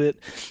 Love it.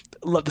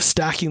 Love the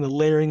stacking, the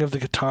layering of the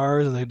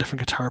guitars and the different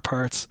guitar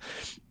parts.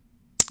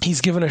 He's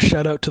given a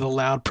shout out to the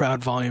loud,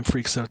 proud volume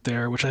freaks out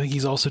there, which I think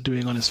he's also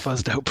doing on his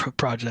Fuzzed Out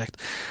project.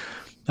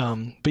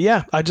 But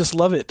yeah, I just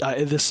love it.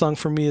 This song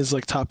for me is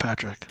like top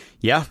Patrick.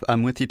 Yeah,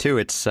 I'm with you too.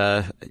 It's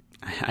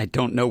I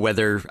don't know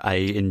whether I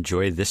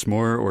enjoy this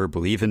more or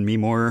Believe in Me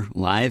more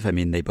live. I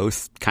mean, they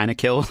both kind of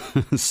kill.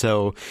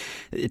 So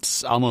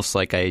it's almost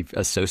like I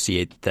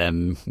associate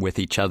them with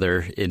each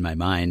other in my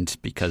mind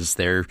because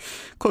they're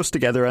close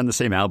together on the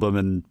same album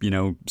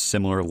and,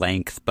 similar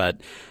length.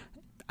 But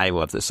I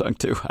love this song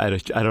too. I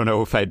don't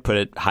know if I'd put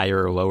it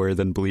higher or lower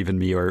than Believe in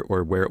Me or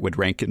where it would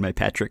rank in my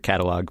Patrick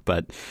catalog,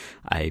 but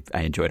I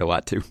enjoy it a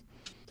lot too.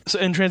 So,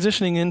 in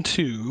transitioning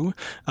into,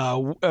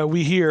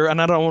 we hear,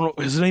 and I don't want.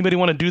 Does anybody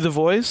want to do the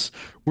voice?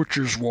 Which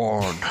is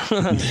one.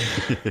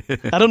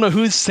 I don't know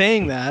who's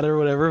saying that or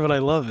whatever, but I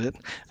love it.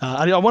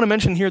 I want to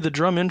mention here the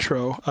drum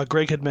intro.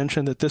 Greg had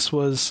mentioned that this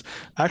was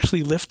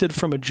actually lifted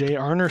from a Jay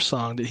Arner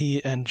song that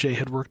he and Jay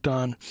had worked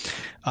on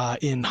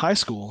in high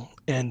school,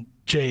 and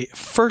Jay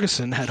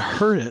Ferguson had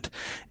heard it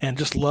and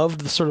just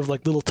loved the sort of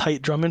like little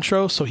tight drum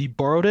intro, so he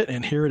borrowed it,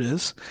 and here it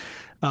is.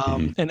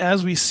 And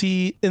as we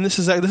see, and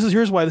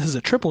here's why this is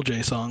a Triple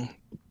J song.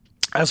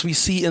 as we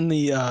see in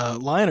the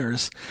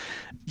liners,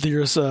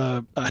 there's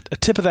a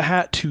tip of the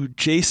hat to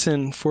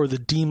Jason for the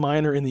D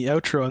minor in the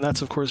outro, and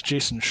that's of course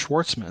Jason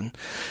Schwartzman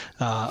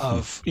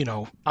of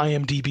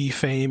IMDb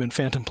fame and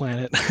Phantom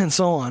Planet and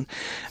so on.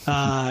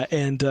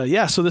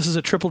 So this is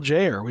a triple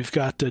J-er. We've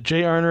got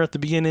Jay Arner at the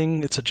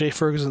beginning. It's a Jay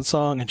Ferguson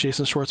song, and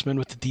Jason Schwartzman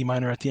with the D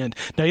minor at the end.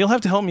 Now you'll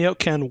have to help me out,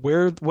 Ken,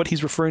 what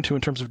he's referring to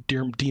in terms of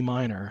D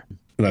minor.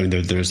 I mean,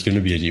 there's going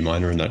to be a D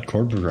minor in that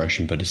chord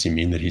progression, but does he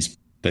mean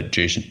that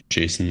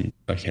Jason,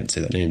 I can't say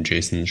that name,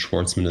 Jason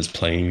Schwartzman is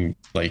playing,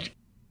 like,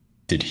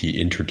 did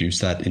he introduce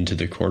that into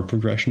the chord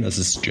progression as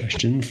a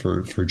suggestion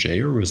for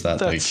Jay, or was that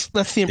that's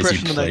the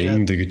impression is he that I get.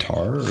 playing the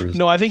guitar? Or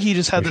No, I think he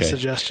just had the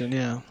suggestion,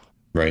 yeah.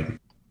 Right.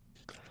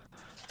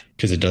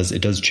 Because it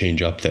does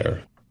change up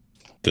there.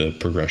 The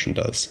progression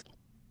does.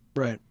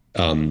 Right.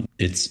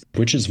 It's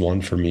Witches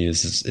 1 for me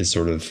is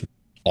sort of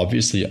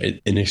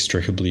obviously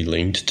inextricably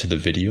linked to the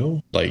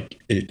video.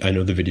 Like, I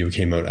know the video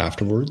came out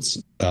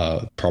afterwards,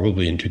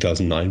 probably in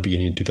 2009,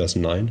 beginning in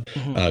 2009.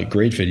 Mm-hmm.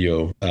 Great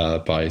video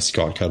by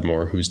Scott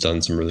Cudmore, who's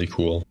done some really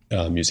cool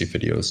music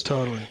videos.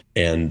 Totally.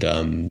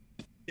 And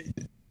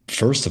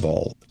first of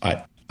all,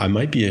 I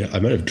might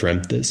have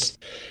dreamt this.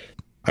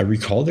 I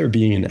recall there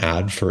being an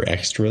ad for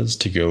extras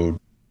to go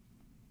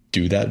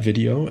do that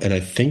video, and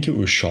I think it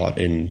was shot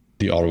in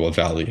the Ottawa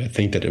Valley. I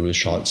think that it was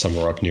shot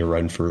somewhere up near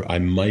Renfrew. I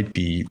might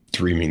be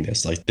dreaming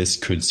this. Like, this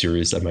could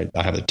seriously.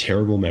 I have a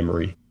terrible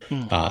memory,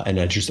 and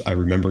I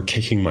remember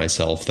kicking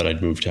myself that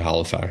I'd moved to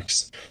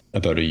Halifax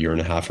about a year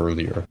and a half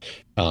earlier,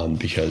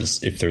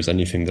 because if there's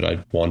anything that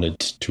I wanted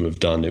to have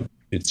done,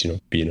 it's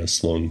be in a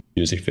Sloan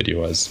music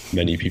video, as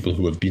many people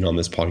who have been on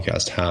this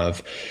podcast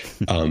have.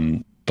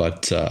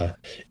 But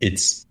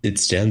it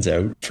stands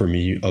out for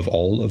me of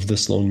all of the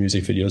Sloan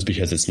music videos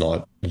because it's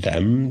not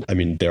them. I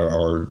mean, there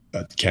are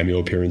cameo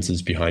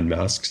appearances behind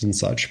masks and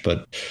such,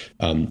 but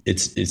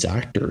it's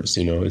actors.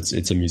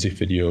 It's a music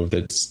video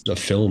that's a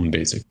film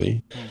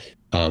basically,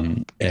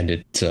 and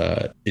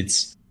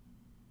it's.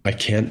 I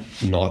can't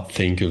not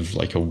think of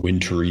like a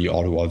wintry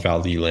Ottawa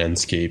Valley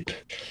landscape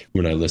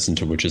when I listen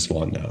to Witches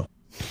 1 now.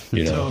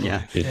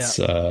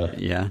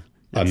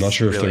 I'm not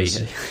sure really,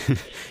 if there's...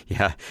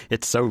 Yeah,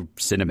 it's so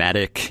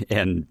cinematic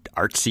and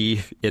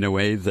artsy in a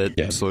way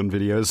that Sloan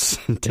videos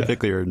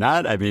typically are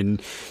not. I mean,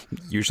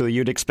 usually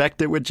you'd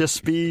expect it would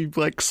just be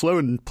like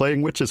Sloan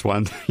playing Witches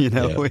 1,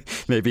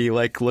 maybe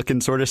like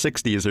looking sort of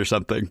 60s or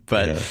something,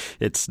 but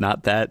it's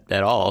not that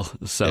at all.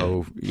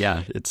 So,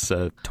 it's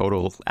a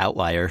total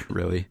outlier,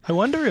 really. I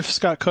wonder if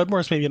Scott Cudmore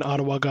is maybe an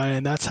Ottawa guy,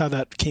 and that's how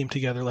that came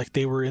together. Like,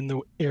 they were in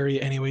the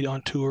area anyway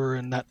on tour,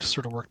 and that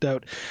sort of worked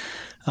out.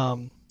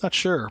 Not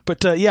sure.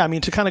 But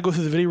to kind of go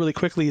through the video really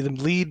quickly, the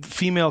lead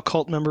female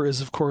cult member is,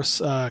 of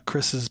course,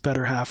 Chris's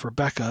better half,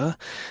 Rebecca,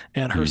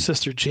 and her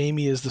sister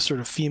Jamie is the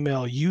sort of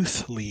female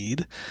youth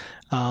lead.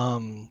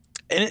 And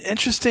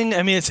interesting.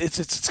 I mean,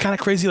 it's kind of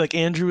crazy. Like,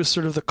 Andrew is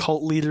sort of the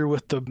cult leader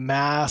with the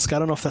mask. I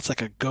don't know if that's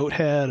like a goat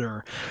head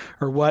or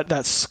what,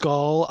 that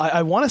skull.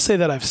 I want to say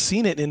that I've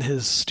seen it in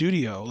his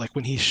studio. Like,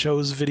 when he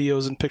shows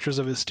videos and pictures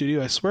of his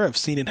studio, I swear I've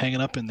seen it hanging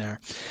up in there.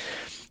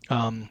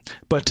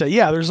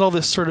 There's all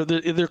this sort of,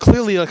 they're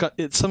clearly like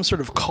it's some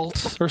sort of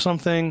cult or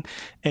something,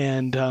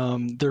 and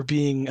they're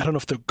being, I don't know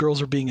if the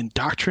girls are being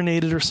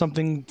indoctrinated or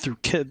something through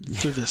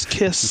this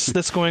kiss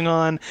that's going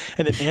on,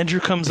 and then Andrew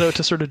comes out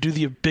to sort of do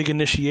the big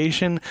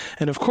initiation,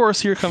 and of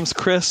course here comes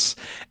Chris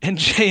and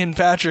Jay and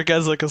Patrick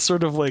as like a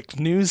sort of like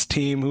news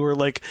team who are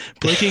like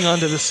breaking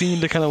onto the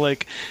scene to kind of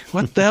like,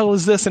 what the hell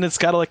is this? And it's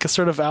got like a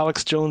sort of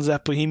Alex Jones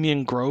at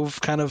Bohemian Grove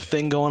kind of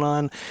thing going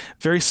on,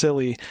 very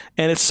silly,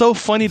 and it's so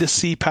funny to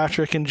see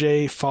Patrick and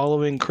Jay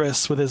following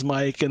Chris with his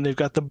mic, and they've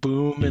got the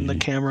boom and the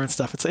camera and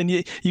stuff. And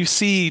you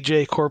see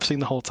Jay corpsing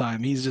the whole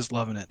time. He's just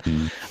loving it.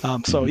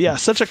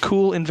 Such a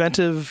cool,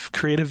 inventive,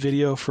 creative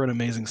video for an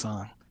amazing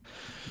song.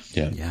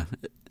 Yeah.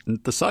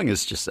 The song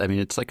is just, I mean,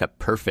 it's like a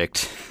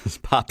perfect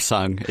pop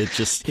song. It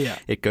just,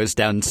 it goes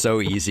down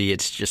so easy.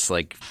 It's just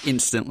like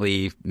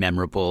instantly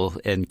memorable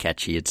and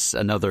catchy. It's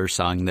another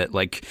song that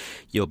like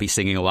you'll be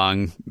singing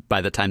along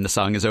by the time the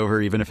song is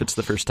over, even if it's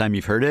the first time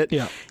you've heard it.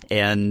 Yeah.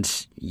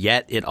 And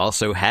yet it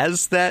also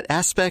has that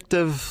aspect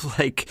of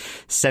like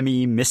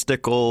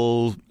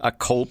semi-mystical,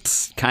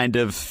 occult kind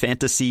of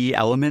fantasy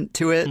element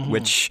to it,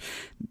 which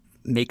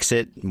makes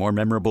it more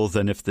memorable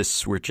than if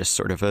this were just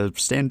sort of a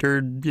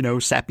standard,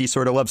 sappy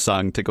sort of love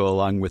song to go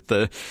along with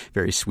the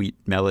very sweet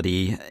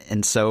melody.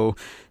 And so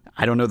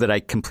I don't know that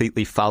I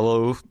completely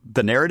follow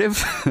the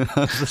narrative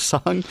of the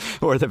song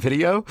or the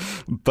video,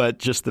 but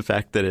just the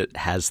fact that it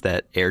has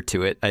that air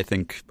to it, I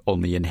think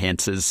only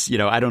enhances,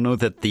 I don't know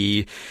that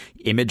the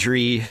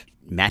imagery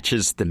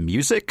matches the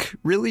music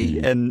really.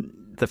 And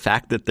the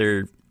fact that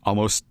they're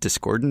almost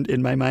discordant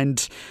in my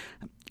mind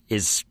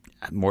is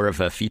more of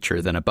a feature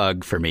than a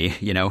bug for me.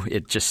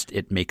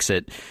 It makes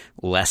it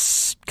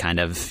less kind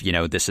of,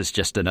 this is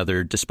just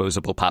another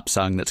disposable pop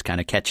song that's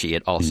kind of catchy.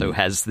 It also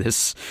has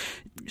this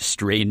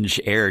strange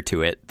air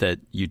to it that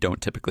you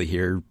don't typically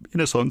hear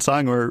in a Sloan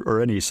song or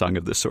any song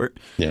of this sort.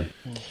 Yeah.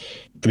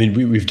 I mean,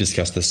 we've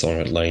discussed this song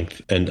at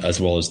length, and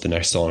as well as the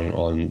next song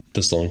on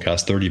the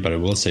Slonecast 30, but I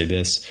will say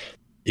this,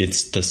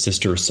 it's the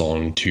sister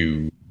song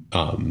to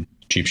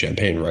Cheap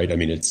Champagne, right? I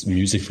mean, it's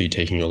musically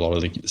taking a lot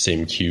of the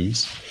same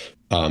cues.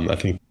 I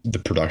think the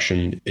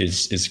production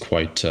is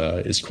quite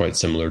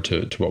similar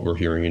to what we're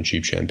hearing in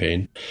Cheap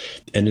Champagne,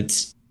 and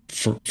it's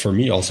for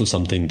me also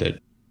something that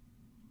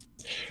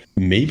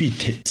maybe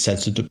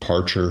sets a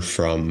departure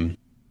from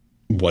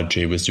what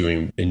Jay was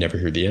doing in Never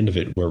Hear the End of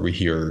It, where we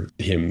hear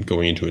him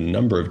going into a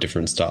number of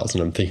different styles.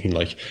 And I'm thinking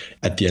like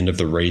At the End of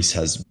the Race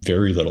has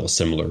very little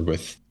similar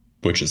with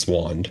Witch's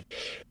Wand,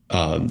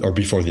 or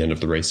Before the End of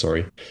the Race,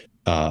 sorry.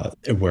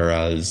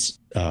 Whereas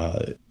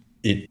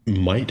it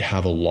might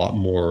have a lot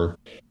more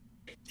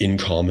in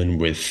common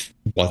with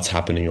what's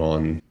happening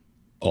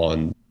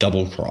on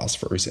Double Cross,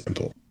 for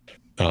example.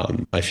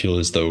 I feel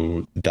as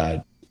though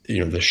that, you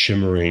know, the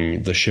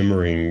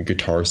shimmering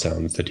guitar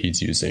sounds that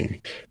he's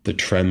using, the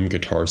trem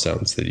guitar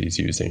sounds that he's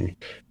using,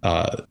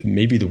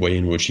 maybe the way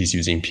in which he's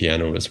using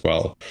piano as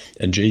well.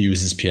 And Jay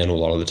uses piano a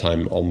lot of the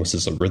time almost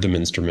as a rhythm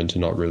instrument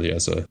and not really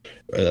as a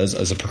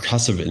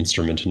percussive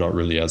instrument and not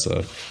really as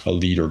a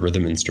lead or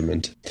rhythm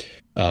instrument.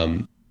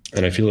 And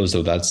I feel as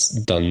though that's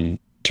done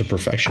to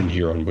perfection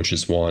here on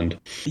Witch's Wand.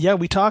 Yeah,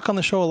 we talk on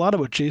the show a lot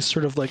about Jay's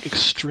sort of like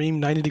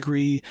extreme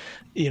 90-degree,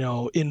 you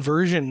know,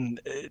 inversion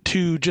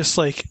to just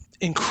like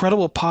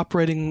incredible pop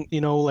writing,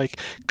 you know, like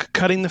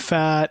cutting the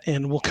fat,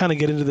 and we'll kind of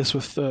get into this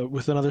with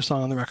another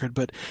song on the record,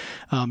 but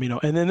you know,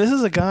 and then this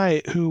is a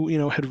guy who, you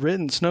know, had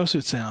written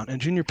Snowsuit Sound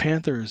and Junior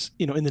Panthers,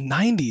 you know, in the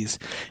 90s,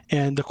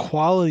 and the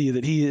quality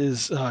that he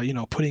is you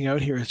know, putting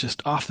out here is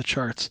just off the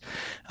charts.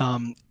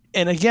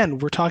 And again,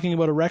 we're talking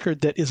about a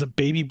record that is a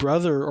baby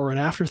brother or an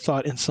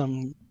afterthought in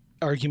some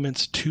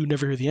arguments to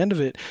Never Hear the End of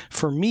It.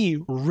 For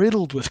me,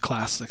 riddled with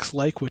classics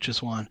like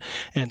Witch's Wand.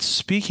 And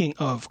speaking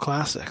of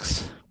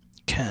classics,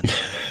 Ken.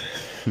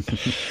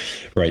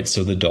 Right.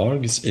 So The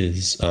Dogs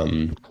is,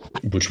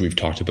 which we've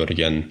talked about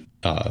again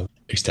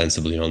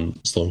extensively on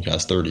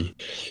Slonecast 30,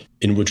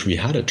 in which we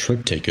had a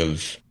triptych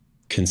of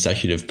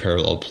consecutive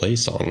parallel play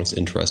songs,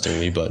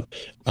 interestingly, but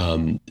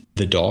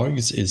The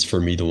Dogs is for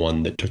me the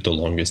one that took the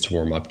longest to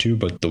warm up to,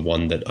 but the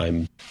one that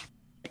I'm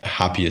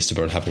happiest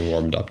about having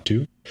warmed up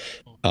to.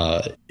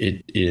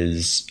 It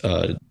is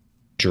a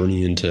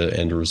journey into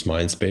Andrew's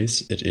mind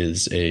space. It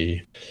is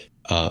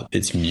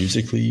it's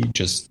musically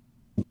just,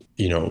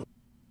 you know,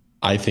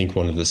 I think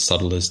one of the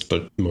subtlest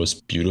but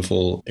most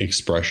beautiful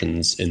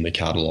expressions in the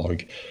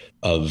catalog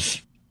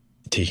of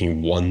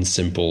taking one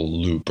simple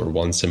loop or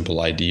one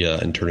simple idea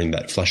and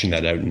fleshing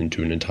that out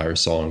into an entire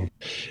song.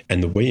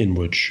 And the way in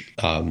which,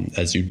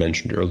 as you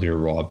mentioned earlier,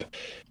 Rob,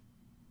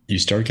 you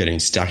start getting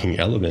stacking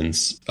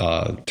elements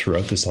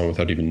throughout the song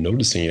without even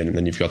noticing it. And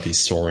then you've got these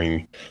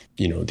soaring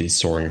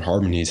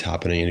harmonies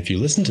happening. And if you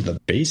listen to the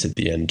bass at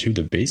the end too,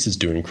 the bass is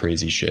doing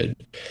crazy shit.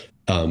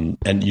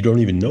 And you don't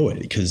even know it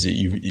because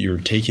you're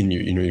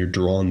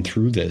drawn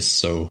through this.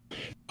 So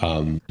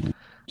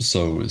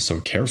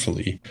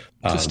carefully.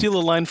 To steal a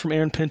line from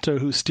Aaron Pinto,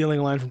 who's stealing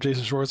a line from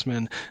Jason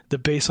Schwartzman, the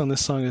bass on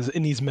this song is "It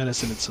needs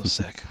medicine. It's so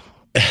sick."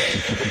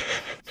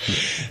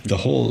 The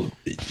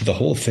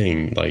whole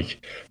thing,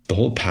 like the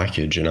whole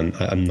package, and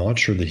I'm not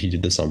sure that he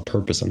did this on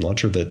purpose. I'm not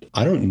sure that,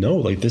 I don't know.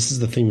 Like, this is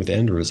the thing with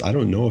Andrew, is I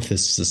don't know if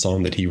this is a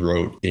song that he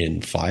wrote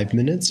in 5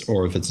 minutes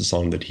or if it's a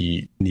song that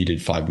he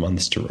needed 5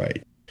 months to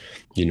write.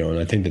 You know, and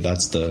I think that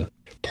that's the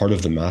part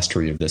of the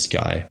mastery of this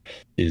guy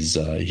is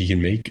he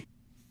can make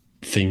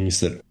things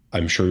that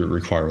I'm sure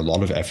require a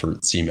lot of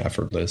effort seem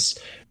effortless,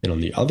 and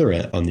on the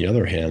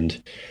other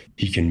hand,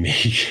 he can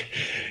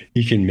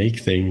make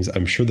things,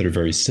 I'm sure, that are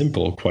very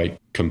simple quite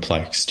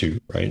complex too,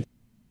 right?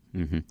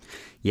 Mm-hmm.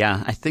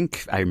 Yeah, I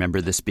think I remember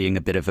this being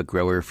a bit of a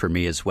grower for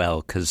me as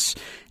well, because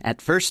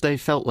at first I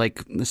felt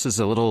like this is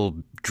a little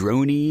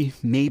drony,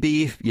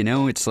 maybe, you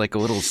know, it's like a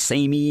little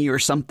samey or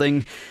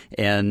something.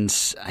 And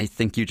I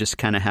think you just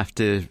kind of have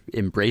to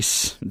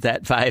embrace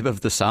that vibe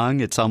of the song.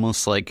 It's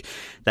almost like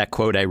that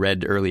quote I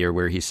read earlier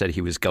where he said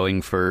he was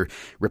going for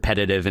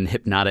repetitive and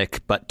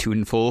hypnotic but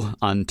tuneful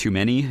on Too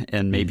Many.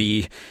 And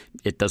maybe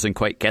it doesn't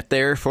quite get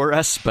there for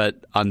us,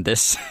 but on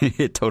this,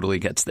 it totally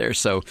gets there.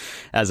 So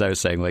as I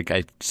was saying, like,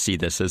 I see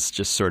this as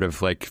just sort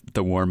of like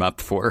the warm up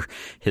for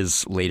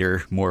his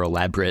later, more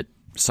elaborate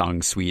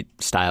song suite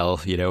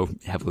style, you know,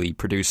 heavily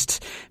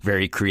produced,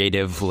 very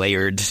creative,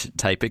 layered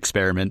type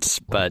experiments.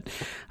 But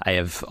I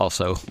have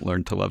also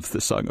learned to love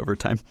this song over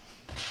time.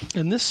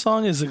 And this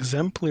song is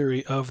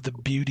exemplary of the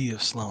beauty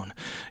of Sloan.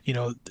 You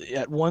know,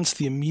 at once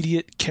the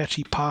immediate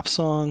catchy pop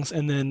songs,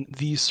 and then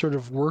these sort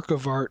of work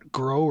of art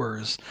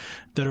growers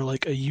that are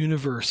like a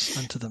universe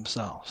unto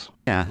themselves.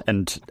 Yeah,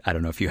 and I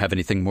don't know if you have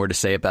anything more to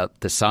say about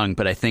this song,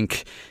 but I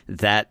think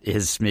that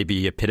is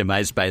maybe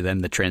epitomized by then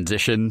the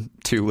transition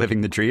to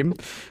Living the Dream,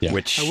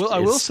 which I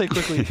will say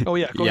quickly. Oh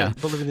yeah, go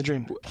ahead. Living the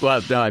Dream.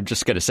 Well, no, I'm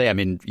just going to say, I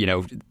mean, you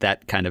know,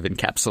 that kind of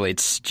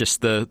encapsulates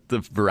just the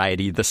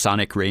variety, the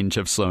sonic range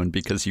of Sloan,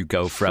 because you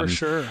go from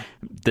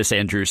this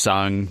Andrew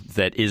song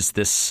that is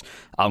this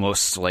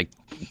almost like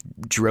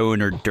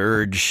drone or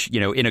dirge,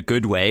 in a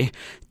good way,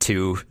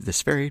 to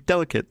this very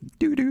delicate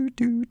do do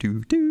do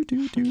do do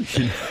do do.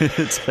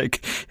 It's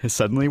like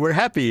suddenly we're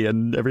happy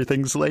and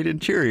everything's light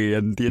and cheery,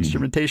 and the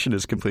instrumentation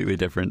is completely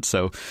different.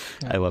 So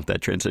I love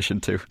that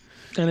transition too.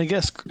 And I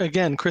guess,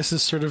 again, Chris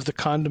is sort of the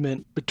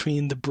condiment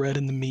between the bread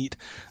and the meat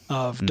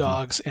of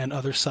Dogs and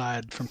Other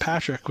Side from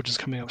Patrick, which is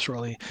coming up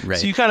shortly. Right.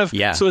 So you kind of,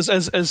 so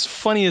as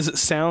funny as it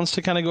sounds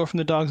to kind of go from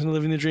the Dogs into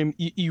Living the Dream,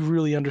 you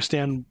really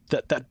understand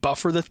that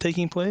buffer that's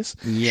taking place.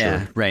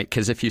 Yeah, right.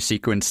 Because if you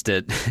sequenced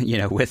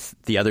it, with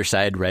the Other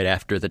Side right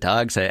after the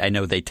Dogs, I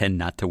know they tend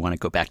not to want to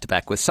go back to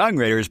back with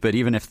songwriters, but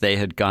even if they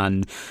had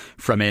gone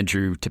from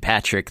Andrew to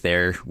Patrick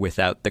there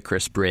without the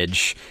Chris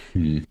bridge,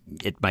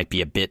 it might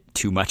be a bit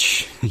too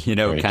much,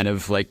 kind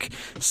of like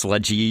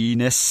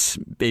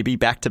sludginess, maybe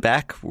back to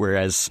back.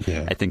 Whereas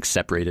I think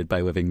separated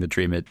by Living the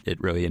Dream, it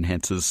really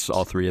enhances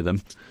all three of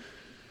them.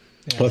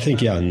 Well, I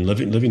think, and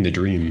Living the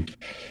Dream,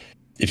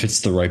 if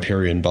it's the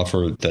riparian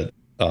buffer that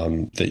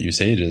you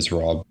say it is,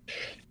 Rob,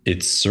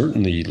 it's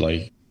certainly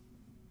like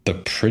the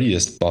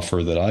prettiest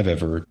buffer that I've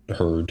ever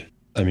heard.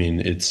 I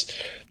mean, it's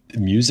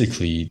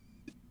musically,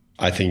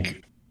 I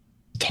think,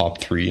 top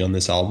 3 on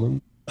this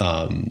album.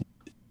 I'll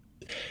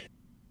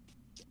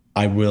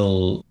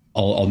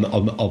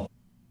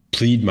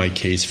plead my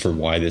case for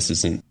why this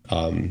isn't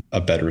a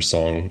better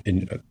song.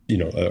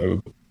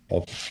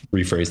 I'll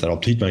rephrase that. I'll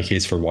plead my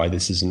case for why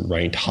this isn't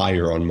ranked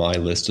higher on my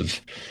list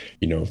of,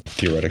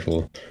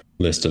 theoretical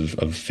list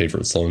of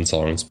favorite Sloan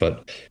songs.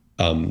 But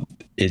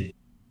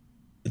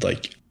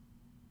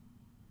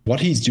what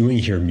he's doing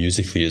here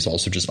musically is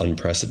also just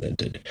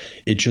unprecedented.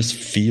 It just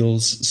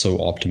feels so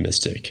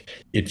optimistic.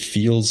 It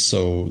feels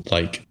so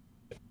like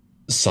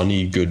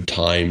sunny, good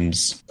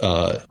times.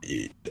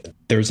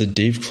 There's a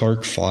Dave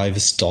Clark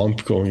 5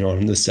 stomp going on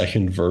in the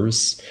second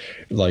verse.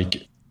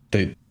 Like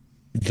the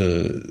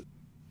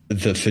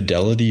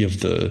fidelity of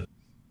the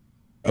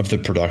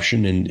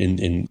production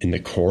in the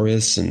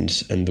chorus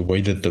and the way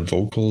that the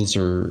vocals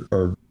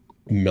are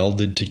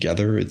melded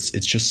together. It's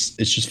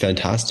just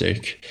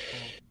fantastic.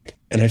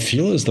 And I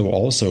feel as though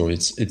also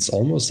it's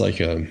almost like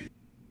a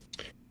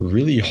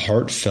really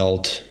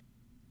heartfelt,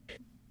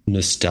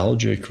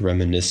 nostalgic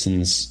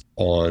reminiscence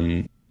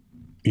on,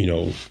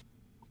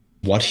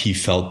 what he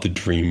felt the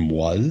dream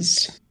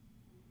was,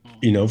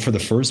 for the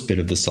first bit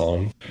of the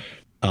song.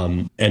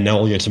 And now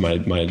we'll get to my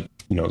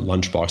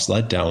Lunchbox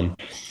Letdown.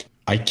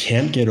 I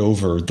can't get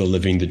over the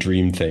Living the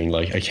Dream thing.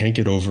 Like, I can't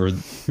get over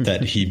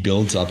that he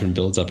builds up and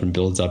builds up and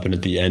builds up, and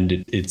at the end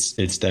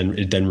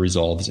it then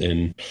resolves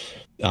in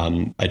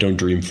I don't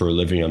dream for a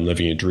living, I'm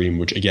living a dream,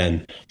 which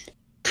again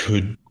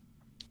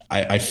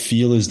I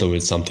feel as though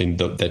it's something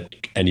that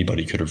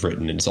anybody could have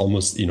written. And it's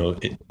almost,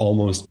 it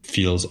almost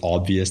feels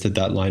obvious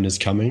that line is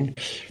coming.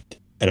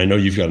 And I know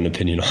you've got an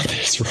opinion on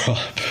this, Rob.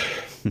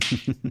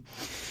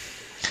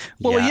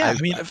 Well,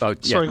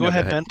 go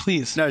ahead, Ben,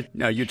 please.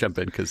 No, you jump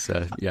in because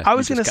I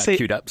was going to say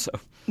queued up. So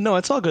no,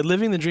 it's all good.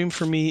 Living the Dream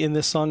for me in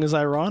this song is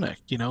ironic.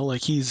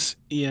 Like he's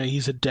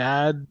a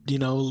dad,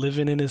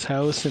 living in his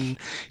house, and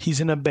he's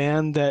in a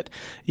band that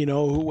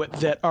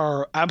that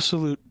are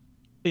absolute.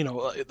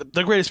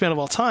 The greatest band of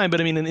all time, but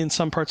I mean, in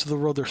some parts of the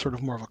world, they're sort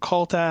of more of a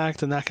cult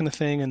act and that kind of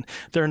thing, and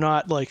they're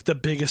not like the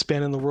biggest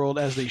band in the world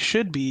as they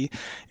should be.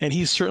 And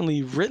he's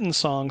certainly written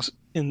songs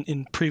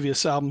in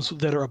previous albums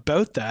that are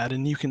about that,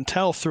 and you can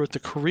tell throughout the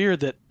career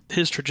that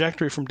his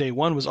trajectory from day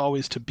one was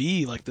always to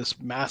be like this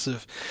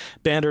massive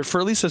band, or for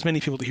at least as many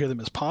people to hear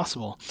them as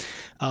possible.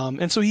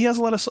 And so he has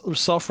a lot of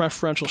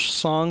self-referential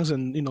songs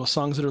and,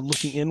 songs that are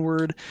looking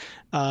inward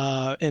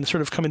and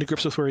sort of coming to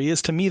grips with where he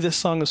is. To me, this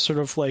song is sort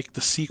of like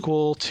the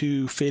sequel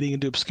to Fading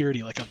into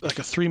Obscurity, like a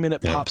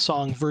 3-minute pop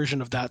song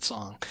version of that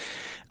song.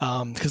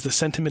 Because the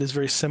sentiment is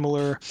very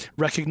similar,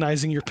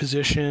 recognizing your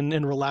position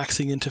and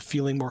relaxing into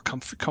feeling more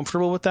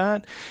comfortable with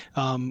that.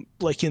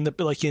 Like in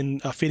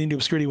Fading to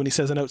Obscurity when he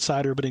says an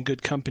outsider but in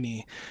good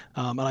company.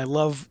 And I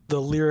love the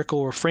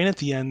lyrical refrain at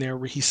the end there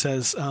where he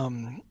says,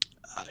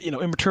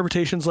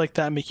 interpretations like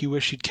that make you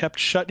wish you'd kept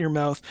shut your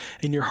mouth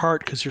and your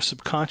heart because your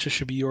subconscious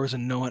should be yours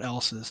and no one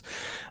else's.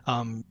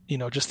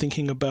 Just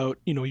thinking about,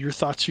 your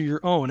thoughts are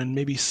your own, and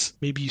maybe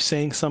you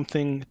saying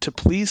something to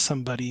please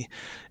somebody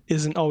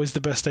isn't always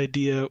the best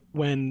idea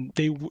when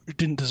they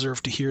didn't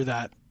deserve to hear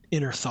that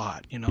inner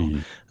thought,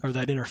 or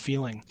that inner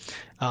feeling.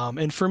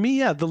 And for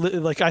me, I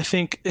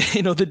think,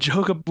 the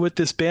joke with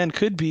this band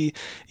could be,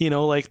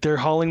 like they're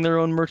hauling their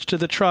own merch to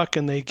the truck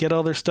and they get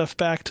all their stuff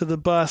back to the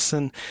bus,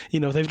 and,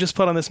 they've just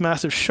put on this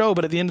massive show,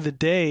 but at the end of the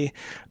day,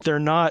 they're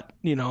not,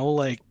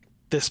 like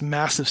this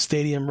massive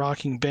stadium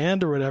rocking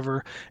band or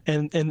whatever.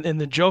 And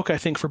the joke, I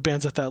think, for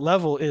bands at that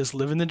level is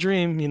living the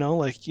dream,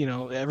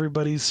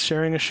 everybody's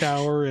sharing a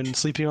shower and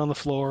sleeping on the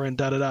floor and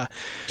da-da-da,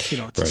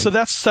 Right. So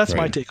that's right.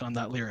 My take on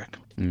that lyric.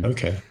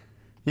 Okay.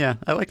 Yeah,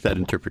 I like that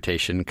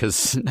interpretation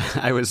because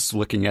I was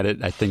looking at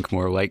it, I think,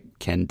 more like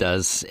Ken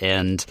does.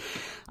 And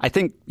I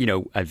think,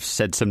 I've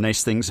said some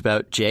nice things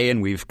about Jay,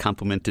 and we've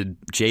complimented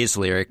Jay's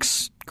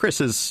lyrics Chris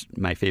is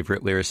my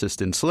favorite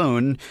lyricist in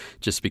Sloan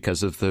just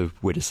because of the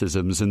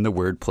witticisms and the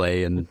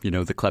wordplay and,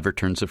 the clever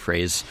turns of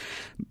phrase.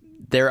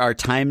 There are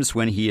times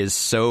when he is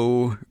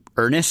so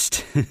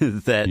earnest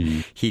that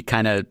he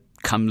kind of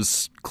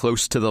comes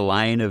close to the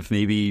line of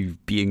maybe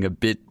being a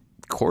bit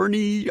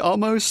corny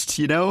almost,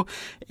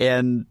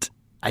 and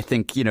I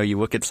think, you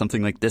look at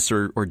something like this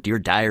or Dear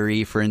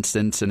Diary, for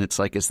instance, and it's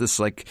like, is this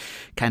like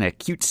kind of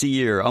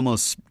cutesy or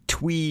almost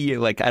twee?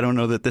 Like, I don't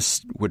know that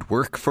this would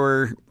work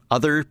for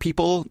other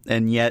people.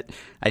 And yet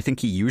I think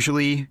he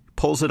usually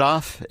pulls it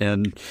off.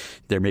 And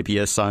there may be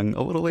a song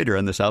a little later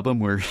on this album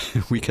where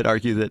we could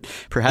argue that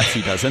perhaps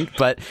he doesn't.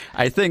 But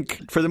I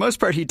think for the most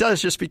part, he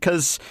does, just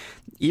because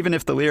even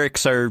if the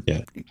lyrics are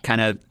kind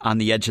of on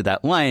the edge of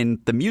that line,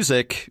 the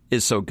music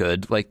is so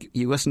good. Like,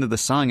 you listen to the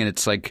song and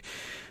it's like,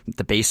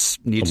 the bass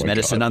needs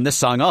medicine on this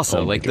song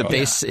also. The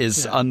bass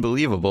is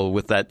unbelievable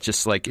with that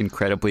just like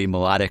incredibly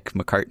melodic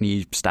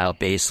McCartney style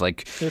bass.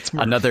 Like,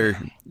 another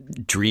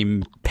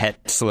dream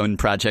pet Sloan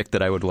project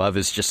that I would love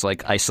is just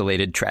like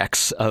isolated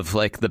tracks of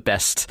like the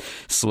best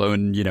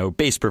Sloan,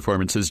 bass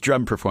performances,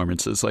 drum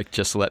performances. Like,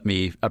 just let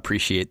me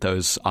appreciate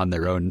those on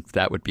their own.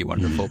 That would be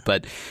wonderful.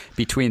 But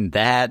between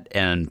that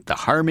and the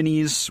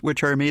harmonies,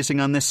 which are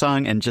amazing on this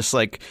song, and just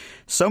like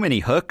so many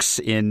hooks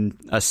in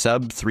a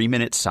sub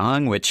 3-minute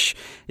song, which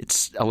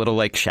it's a little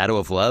like Shadow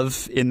of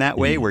Love in that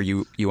way, where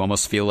you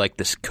almost feel like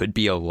this could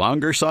be a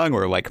longer song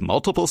or like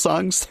multiple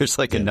songs. There's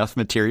like enough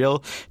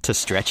material to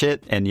stretch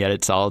it, and yet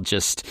it's all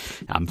just,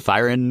 I'm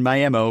firing my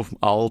ammo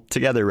all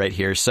together right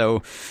here.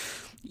 So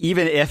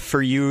even if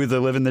for you the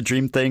Livin' the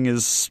Dream thing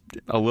is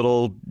a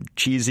little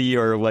cheesy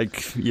or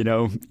like,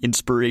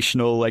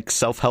 inspirational, like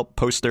self-help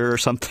poster or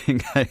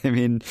something, I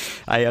mean,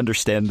 I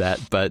understand that,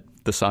 but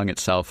the song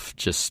itself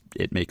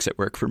it makes it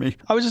work for me.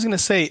 I was just going to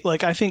say,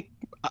 like, I think,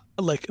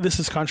 like, this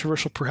is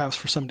controversial perhaps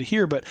for some to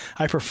hear, but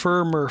I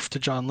prefer Murph to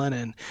John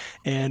Lennon.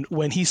 And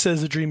when he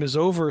says the dream is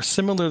over,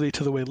 similarly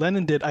to the way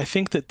Lennon did, I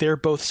think that they're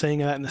both saying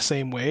that in the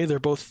same way. They're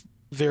both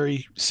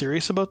very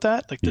serious about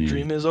that. Like, the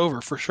dream is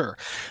over for sure.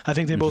 I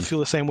think they both feel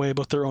the same way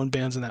about their own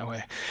bands in that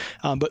way.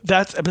 But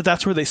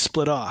that's where they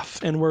split off,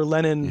 and where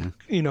Lennon,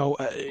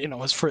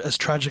 as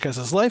tragic as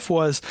his life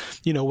was,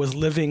 was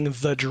living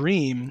the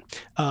dream.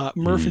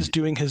 Murph is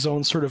doing his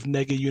own sort of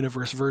Nega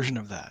universe version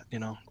of that.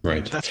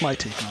 Right. That's my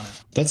take on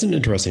it. That's an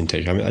interesting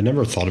take. I mean, I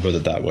never thought about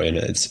it that way, and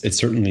it's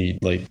certainly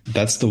like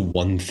that's the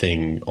one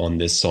thing on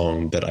this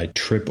song that I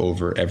trip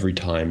over every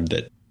time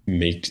that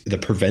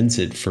prevents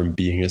it from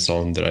being a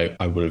song that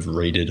I would have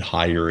rated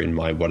higher in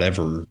my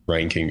whatever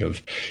ranking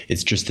of.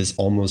 It's just this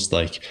almost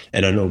like,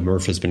 and I know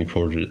Murph has been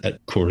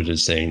quoted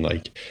as saying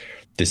like,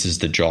 this is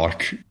the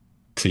jock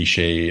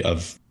cliche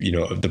of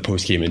of the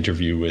post-game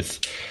interview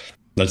with,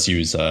 let's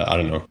use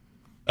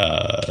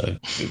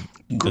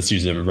let's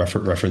use a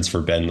reference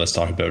for Ben. Let's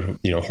talk about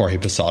Jorge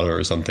Posada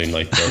or something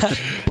like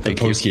the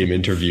post-game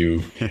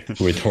interview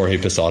with Jorge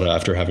Posada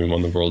after having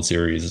won the World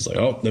Series. It's like,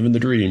 oh, living the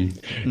dream,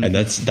 and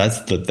that's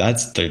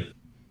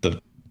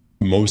the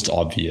most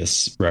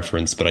obvious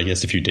reference. But I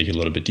guess if you dig a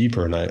little bit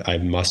deeper, and I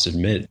must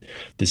admit,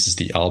 this is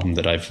the album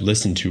that I've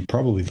listened to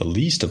probably the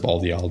least of all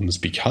the albums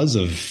because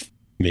of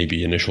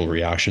maybe initial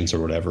reactions or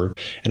whatever,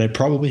 and I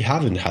probably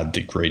haven't had the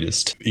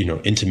greatest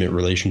intimate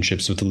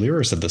relationships with the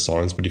lyrics of the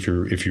songs, but if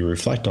you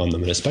reflect on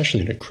them, and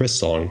especially in a Chris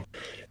song,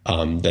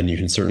 then you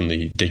can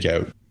certainly dig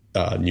out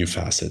new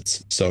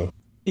facets. So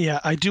yeah,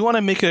 I do want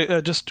to make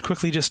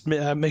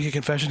make a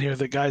confession here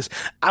that, guys,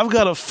 I've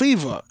got a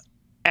fever,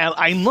 and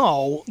I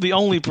know the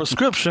only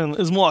prescription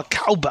is more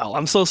cowbell.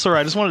 I'm so sorry,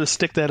 I just wanted to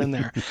stick that in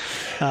there.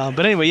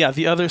 But anyway, yeah,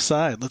 The Other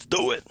Side, let's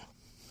do it.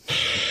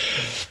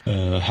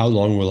 How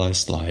long will I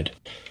slide?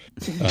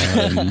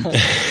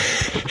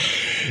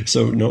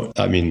 So no,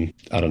 I mean,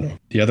 I don't know.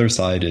 The Other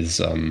Side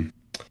is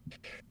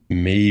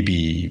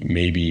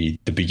maybe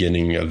the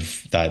beginning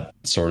of that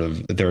sort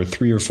of. There are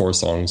 3 or 4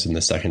 songs in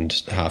the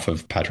second half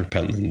of Patrick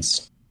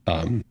Pentland's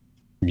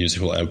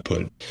musical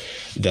output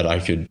that I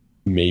could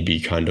maybe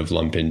kind of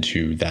lump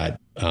into that.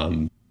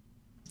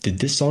 Did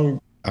this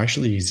song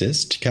actually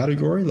exist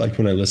category? Like,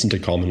 when I listen to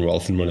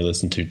Commonwealth and when I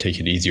listen to Take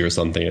It Easy or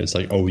something, it's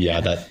like, oh yeah,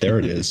 there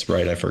it is.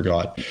 Right. I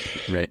forgot.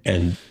 Right.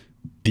 And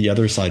The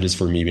Other Side is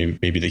for me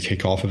maybe the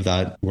kickoff of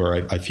that,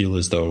 where I feel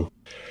as though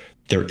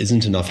there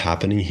isn't enough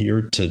happening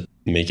here to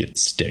make it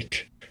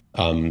stick.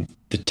 The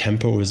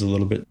tempo is a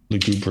little bit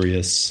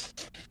lugubrious.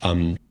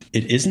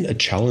 It isn't a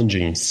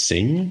challenging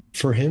sing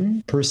for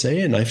him per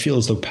se, and I feel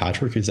as though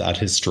Patrick is at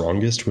his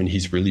strongest when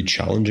he's really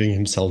challenging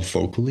himself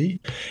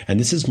vocally. And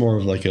this is more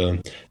of like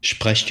a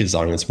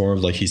Sprechgesang. It's more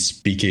of like he's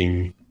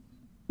speaking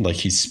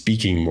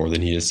more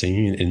than he is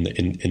singing in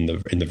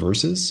the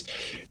verses.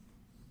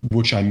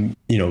 Which I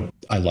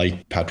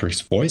like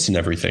Patrick's voice and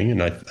everything,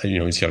 and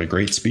he's got a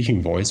great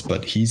speaking voice,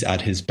 but he's at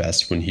his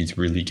best when he's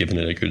really given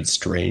it a good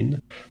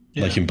strain,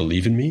 like in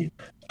Believe in Me.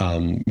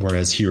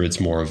 Whereas here it's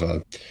more of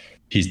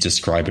he's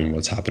describing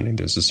what's happening.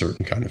 There's a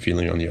certain kind of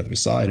feeling on the other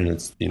side, and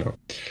it's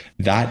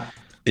that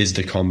is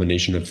the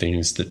combination of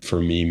things that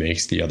for me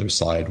makes The Other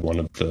Side one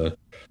of the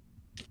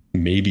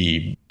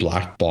maybe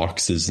black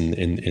boxes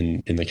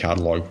in the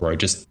catalog where I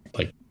just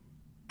like,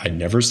 I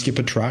never skip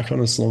a track on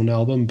a Sloan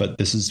album, but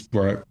this is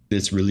where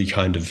it's really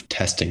kind of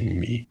testing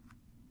me.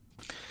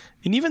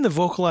 And even the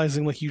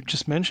vocalizing, like you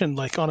just mentioned,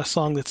 like on a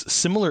song that's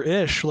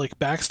similar-ish, like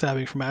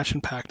Backstabbing from Action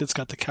Pact, it's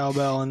got the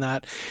cowbell and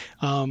that.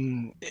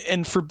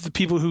 And for the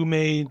people who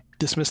may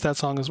dismiss that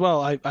song as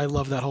well, I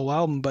love that whole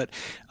album. But,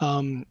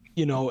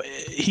 you know,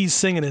 he's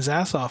singing his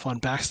ass off on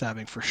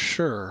Backstabbing for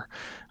sure.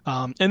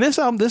 And this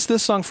album, this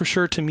song for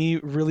sure to me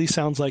really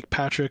sounds like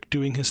Patrick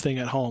doing his thing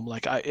at home.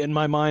 Like in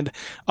my mind,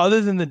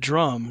 other than the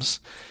drums,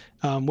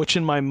 which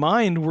in my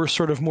mind were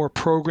sort of more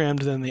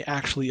programmed than they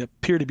actually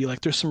appear to be.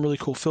 Like there's some really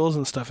cool fills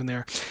and stuff in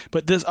there,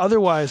 but this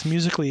otherwise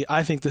musically,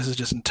 I think this is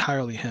just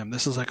entirely him.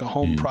 This is like a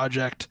home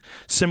project,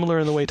 similar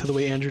in the way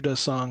Andrew does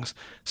songs.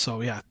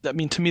 So yeah, I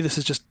mean, to me, this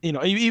is just, you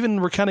know,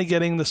 even we're kind of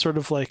getting the sort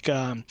of like,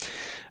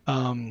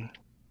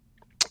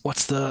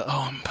 what's the,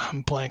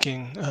 I'm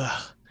blanking.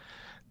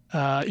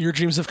 Your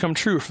Dreams Have Come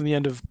True from the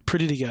end of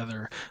Pretty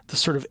Together, the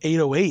sort of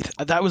 808.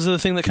 That was the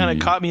thing that kind of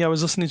caught me. I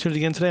was listening to it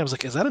again today. I was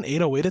like, is that an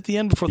 808 at the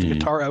end before the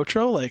guitar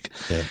outro? Like,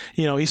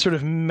 you know, he's sort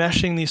of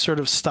meshing these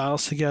sort of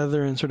styles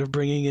together and sort of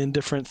bringing in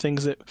different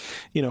things that,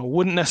 you know,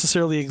 wouldn't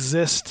necessarily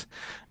exist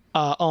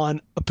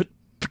on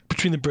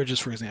Between the Bridges,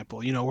 for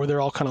example, you know, where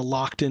they're all kind of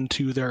locked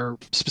into their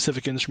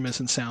specific instruments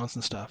and sounds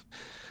and stuff.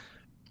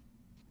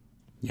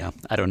 Yeah,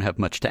 I don't have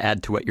much to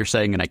add to what you're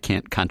saying, and I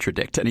can't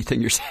contradict anything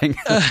you're saying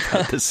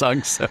about this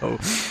song. So,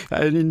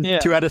 I mean,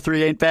 2 out of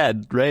 3 ain't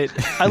bad, right?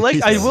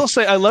 I will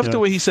say, I love the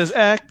way he says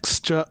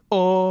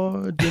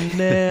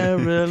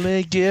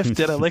extraordinarily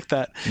gifted. I like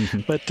that.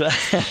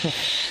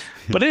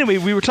 But anyway,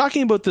 we were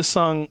talking about this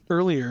song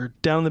earlier,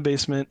 Down in the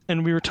Basement,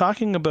 and we were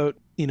talking about,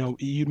 you know,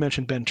 you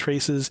mentioned Ben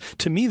Trace's.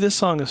 To me, this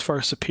song is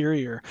far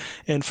superior.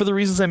 And for the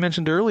reasons I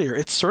mentioned earlier,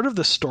 it's sort of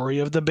the story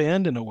of the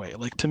band in a way.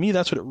 Like, to me,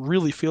 that's what it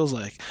really feels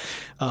like.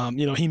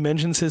 You know, he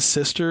mentions his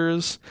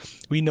sisters.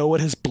 We know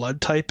what his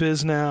blood type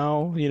is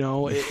now, you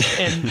know.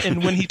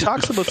 And when he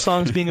talks about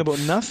songs being about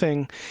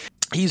nothing,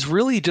 he's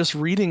really just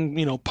reading,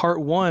 you know,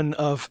 part 1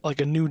 of like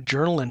a new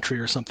journal entry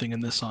or something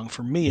in this song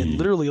for me. And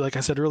literally, like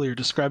I said earlier,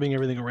 describing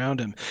everything around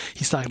him.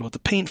 He's talking about the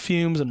paint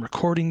fumes and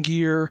recording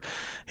gear,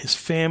 his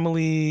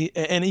family,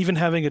 and even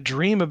having a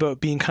dream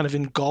about being kind of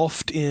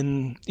engulfed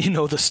in, you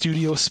know, the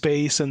studio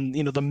space and,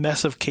 you know, the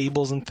mess of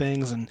cables and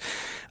things. And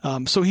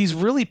so he's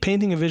really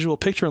painting a visual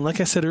picture. And like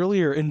I said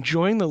earlier,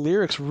 enjoying the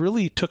lyrics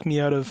really took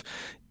me out of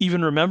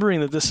even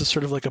remembering that this is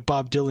sort of like a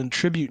Bob Dylan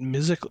tribute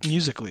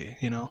musically,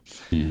 you know?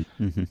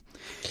 Mm-hmm.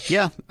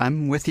 Yeah,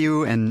 I'm with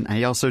you. And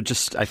I also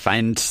I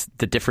find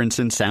the difference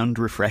in sound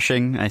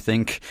refreshing, I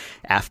think,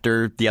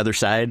 after The Other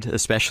Side,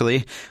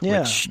 especially,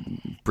 which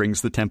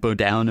brings the tempo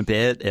down a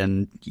bit,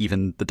 and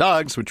even The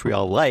Dogs, which we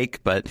all like,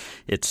 but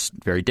it's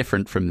very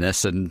different from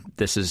this. And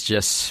this is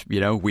just, you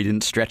know, we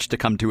didn't stretch to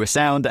come to a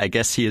sound. I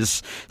guess he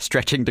is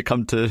stretching to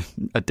come to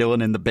a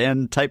Dylan in the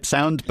Band type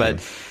sound,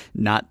 but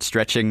not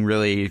stretching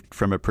really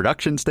from a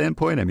production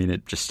standpoint. I mean,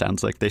 it just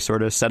sounds like they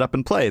sort of set up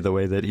and play the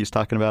way that he's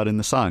talking about in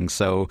the song.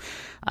 So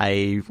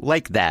I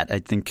like that. I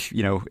think,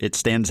 you know, it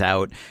stands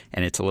out,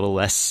 and it's a little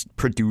less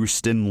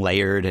produced and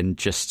layered and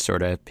just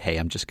sort of, hey,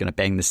 I'm just going to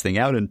bang this thing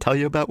out and tell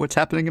you about what's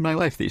happening in my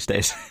life these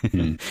days.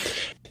 You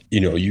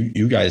know,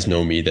 you guys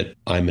know me that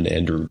I'm an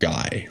Andrew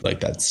guy. Like,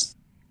 that's,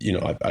 you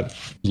know, I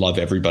love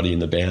everybody in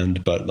the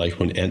band, but like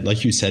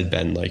like you said,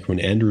 Ben, like when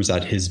Andrew's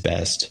at his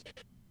best,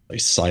 like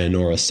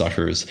Sayonara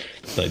Suckers,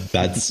 like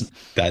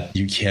that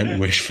you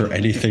can't wish for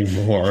anything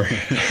more.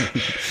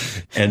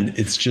 And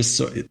it's just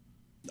so,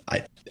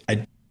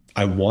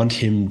 I want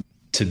him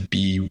to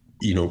be,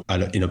 you know,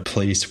 in a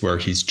place where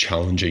he's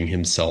challenging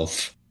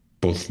himself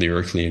both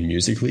lyrically and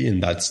musically,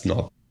 and that's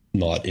not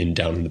in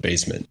Down in the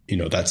Basement. You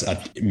know, that's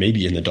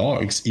maybe in The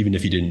Dogs, even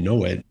if he didn't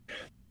know it.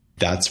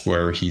 That's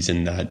where he's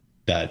in that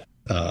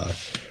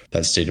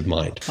state of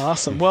mind.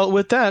 Awesome. Well,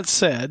 with that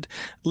said,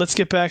 let's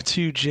get back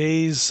to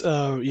Jay's,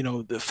 you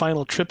know, the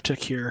final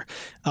triptych here.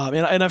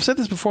 And I've said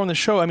this before on the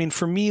show. I mean,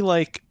 for me,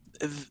 like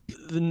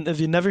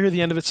the Never Hear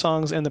the End of It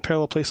songs and the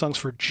Parallel Play songs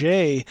for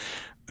Jay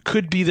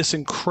could be this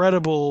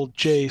incredible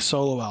Jay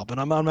solo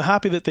album. I'm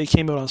happy that they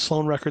came out on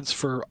Sloan Records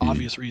for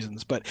obvious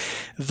reasons, but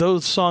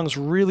those songs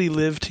really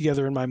live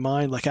together in my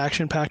mind. Like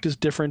Action Pact is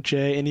different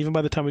Jay, and even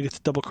by the time we get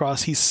to Double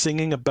Cross, he's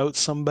singing about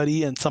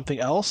somebody and something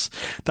else.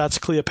 That's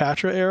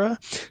Cleopatra era.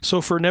 So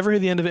for Never Hear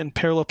the End of It and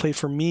Parallel Play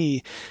for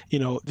me, you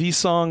know, these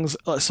songs,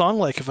 a song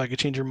like If I Could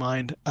Change Your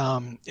Mind,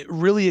 it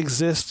really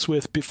exists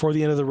with Before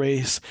the End of the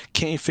Race,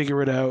 Can't You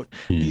Figure It Out.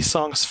 These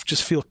songs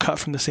just feel cut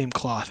from the same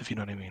cloth, if you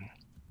know what I mean.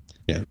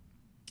 Yeah.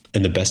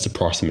 And the best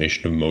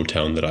approximation of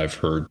Motown that I've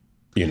heard,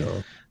 you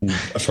know,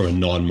 from a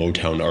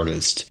non-Motown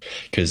artist,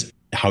 because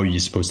how are you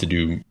supposed to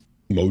do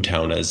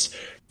Motown as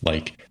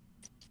like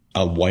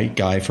a white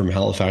guy from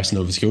Halifax,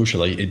 Nova Scotia?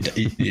 Like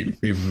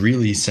it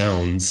really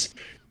sounds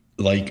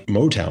like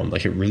Motown.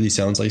 Like it really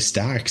sounds like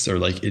Stax, or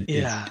like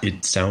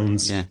it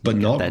sounds, but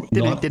not.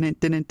 Yeah.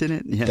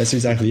 That's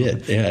exactly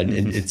it. Yeah,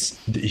 and it's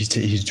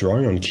he's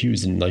drawing on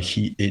cues, and like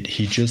he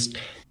just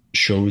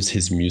shows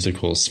his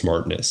musical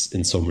smartness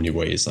in so many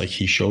ways. Like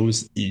he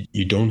shows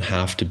you don't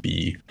have to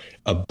be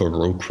a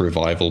Baroque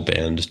revival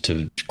band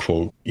to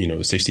quote,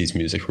 60s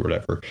music or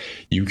whatever.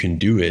 You can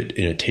do it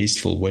in a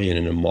tasteful way and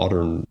in a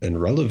modern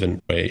and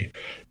relevant way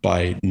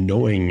by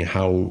knowing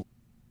how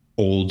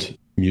old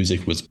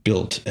music was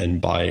built and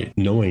by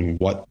knowing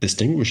what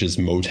distinguishes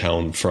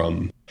Motown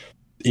from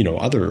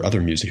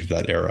other music of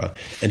that era.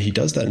 And he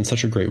does that in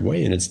such a great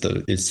way. And it's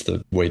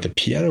the way the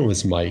piano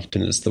is mic'd,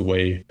 and it's the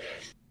way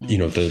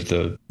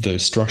the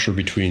structure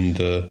between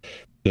the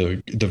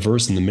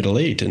verse and the middle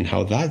eight, and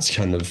how that's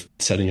kind of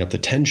setting up the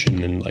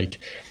tension. And like,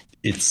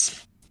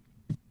 it's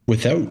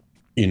without,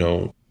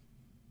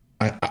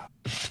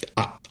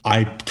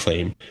 I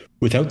claim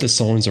without the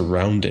songs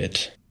around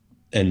it,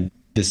 and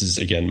this is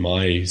again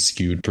my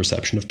skewed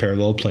perception of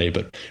Parallel Play,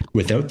 but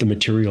without the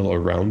material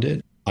around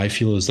it, I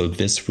feel as though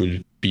this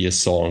would be a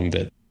song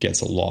that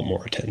gets a lot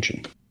more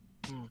attention.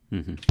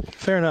 Mm-hmm.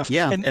 Fair enough.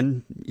 Yeah,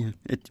 and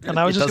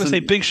I was just going to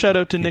say, big shout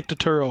out to Nick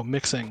Turturro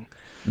mixing.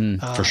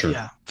 For sure.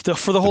 Yeah,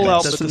 for the whole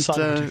album, but the song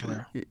in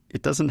particular.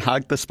 It doesn't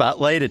hog the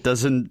spotlight. It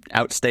doesn't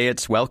outstay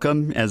its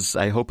welcome, as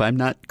I hope I'm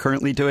not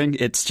currently doing.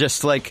 It's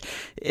just like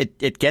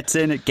it gets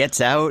in, it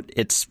gets out.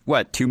 It's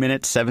 2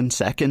 minutes, 7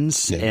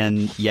 seconds,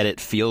 and yet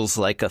it feels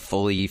like a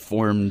fully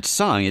formed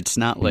song. It's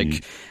not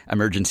like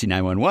Emergency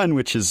 911,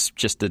 which is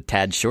just a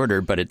tad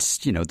shorter, but it's,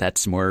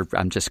 that's more,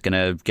 I'm just going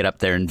to get up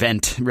there and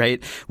vent,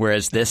 right?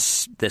 Whereas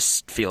this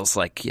feels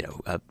like,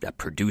 a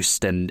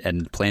produced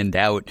and planned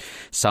out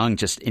song,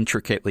 just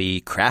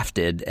intricately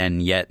crafted,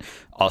 and yet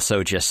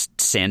also just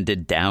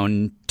sanded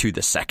down to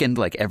the second.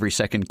 Like every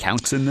second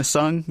counts in this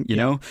song,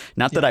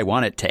 Not that I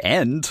want it to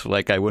end,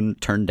 like I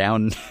wouldn't turn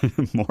down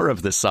more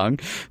of this song,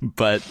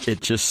 but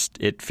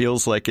it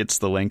feels like it's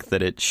the length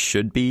that it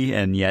should be,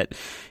 and yet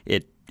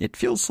it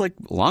feels like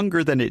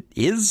longer than it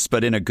is,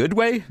 but in a good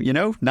way,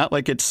 not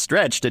like it's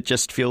stretched. It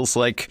just feels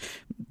like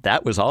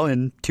that was all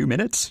in 2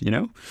 minutes,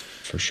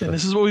 For sure. And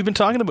this is what we've been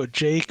talking about.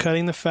 Jay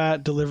cutting the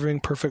fat, delivering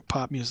perfect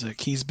pop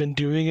music. He's been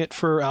doing it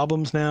for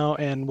albums now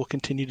and will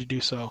continue to do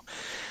so.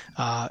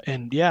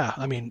 And yeah,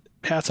 I mean,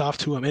 hats off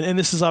to him. And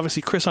this is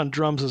obviously Chris on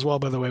drums as well,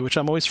 by the way, which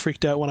I'm always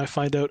freaked out when I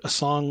find out a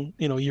song,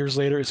 years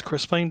later is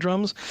Chris playing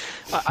drums.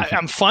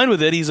 I'm fine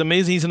with it. He's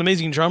amazing. He's an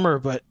amazing drummer,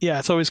 but yeah,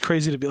 it's always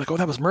crazy to be like, oh,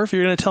 that was Murphy.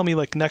 You're going to tell me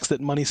like next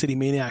that Money City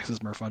Maniacs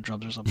is Murph on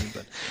drums or something.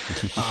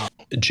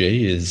 But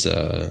Jay is,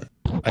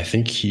 I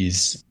think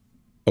he's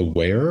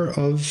aware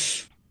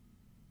of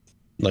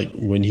like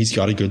when he's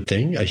got a good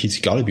thing. He's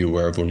got to be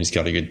aware of when he's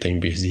got a good thing,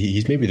 because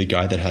he's maybe the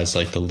guy that has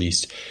like the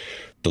least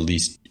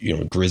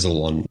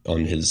grizzle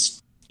on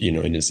his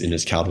in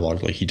his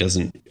catalog. Like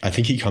I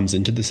think he comes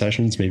into the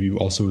sessions maybe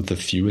also with the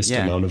fewest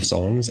amount of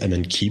songs and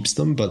then keeps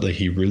them, but like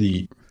he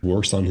really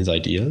works on his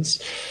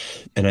ideas.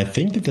 And I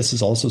think that this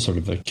is also sort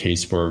of a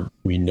case where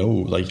we know,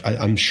 like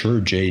I'm sure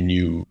Jay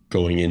knew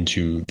going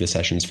into the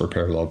sessions for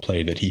Parallel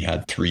Play that he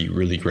had 3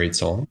 really great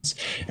songs,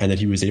 and that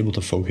he was able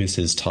to focus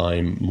his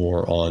time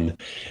more on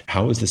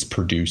how is this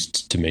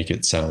produced to make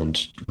it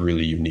sound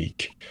really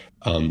unique.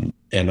 And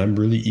I'm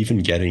really even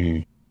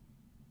getting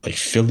like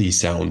Philly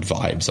sound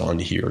vibes on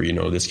here.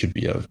 This could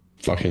be a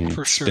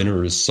fucking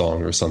Spinners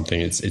song or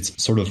something.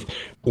 It's sort of,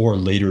 or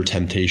Later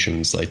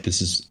Temptations. Like this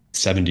is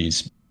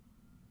 70s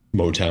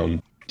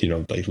Motown,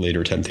 like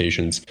Later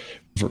Temptations,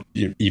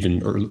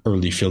 even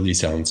early Philly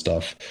sound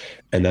stuff.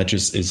 And that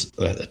just is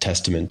a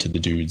testament to the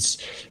dude's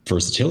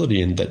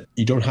versatility, and that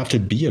you don't have to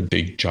be a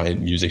big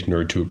giant music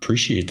nerd to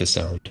appreciate the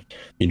sound.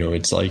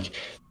 It's like,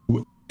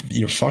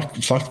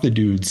 fuck the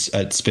dudes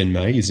at Spin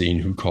Magazine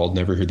who called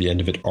Never Hear the End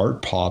of It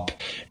art pop.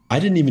 I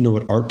didn't even know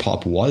what art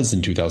pop was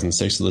in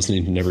 2006,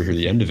 listening to Never Hear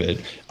the End of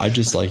It. I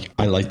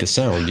like the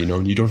sound,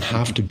 you don't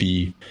have to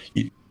be,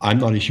 I'm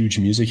not a huge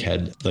music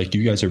head. Like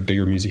you guys are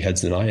bigger music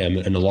heads than I am.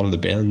 And a lot of the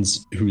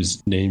bands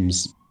whose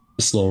names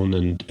Sloan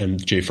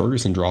and Jay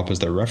Ferguson drop as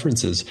their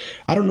references,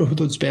 I don't know who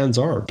those bands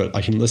are, but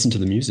I can listen to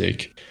the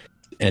music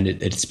and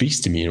it speaks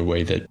to me in a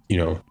way that,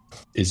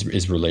 is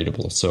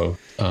relatable. So,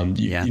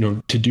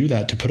 to do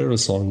that, to put out a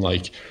song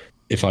like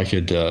If I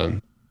Could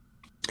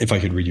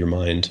Read Your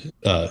Mind,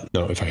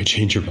 If I Could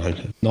Change Your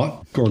Mind,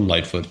 not Gordon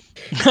Lightfoot.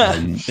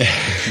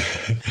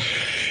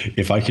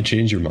 If I Could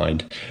Change Your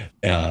Mind,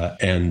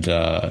 and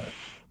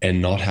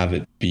not have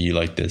it be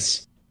like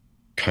this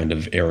kind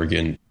of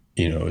arrogant,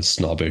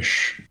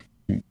 snobbish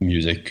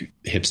music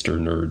hipster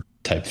nerd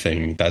type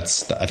thing.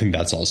 I think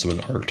that's also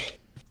an art.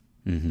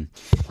 Mm-hmm.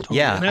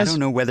 Yeah, I don't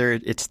know whether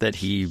it's that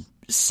he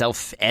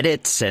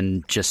self-edits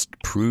and just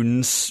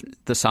prunes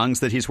the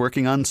songs that he's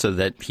working on so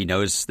that he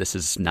knows this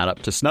is not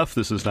up to snuff,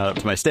 this is not up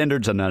to my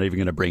standards, I'm not even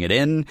going to bring it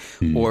in,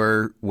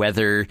 or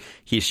whether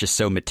he's just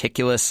so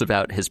meticulous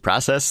about his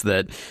process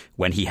that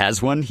when he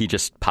has one, he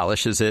just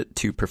polishes it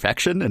to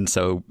perfection. And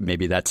so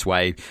maybe that's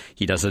why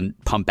he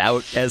doesn't pump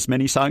out as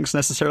many songs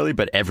necessarily,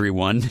 but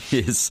everyone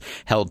is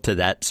held to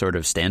that sort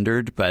of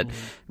standard. But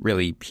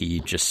really,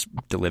 he just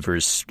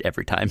delivers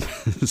every time.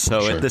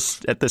 So at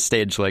this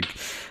stage, like,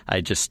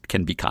 I just can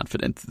can be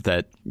confident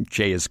that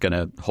Jay is going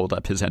to hold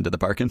up his end of the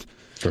bargain.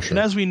 For sure. And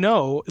as we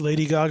know,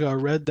 Lady Gaga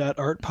read that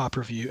art pop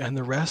review, and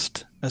the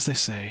rest, as they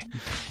say,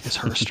 is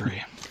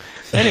herstory.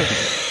 Anyway,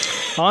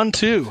 on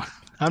to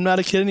I'm Not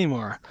a Kid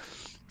Anymore.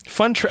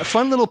 Fun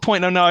little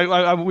point. Now,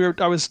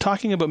 I was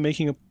talking about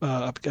making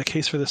a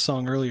case for this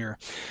song earlier.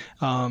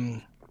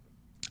 A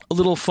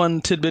little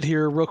fun tidbit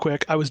here, real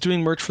quick. I was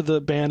doing merch for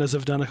the band, as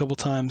I've done a couple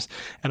times,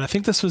 and I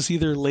think this was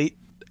either late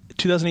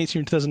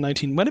 2018 or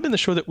 2019. Might have been the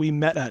show that we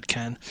met at,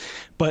 Ken.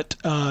 But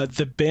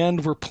the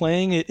band were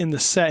playing it in the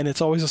set, and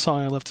it's always a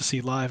song I love to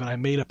see live, and I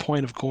made a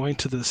point of going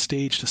to the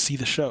stage to see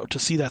the show, to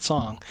see that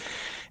song.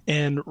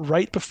 And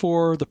right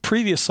before the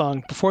previous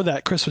song, before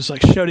that, Chris was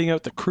like shouting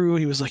out the crew.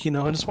 He was like,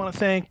 I just want to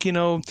thank,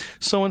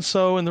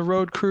 so-and-so and the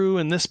road crew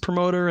and this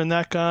promoter and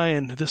that guy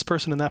and this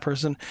person and that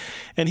person.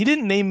 And he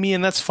didn't name me,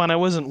 and that's fine. I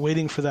wasn't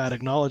waiting for that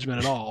acknowledgement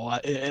at all.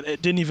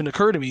 It didn't even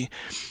occur to me.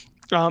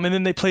 And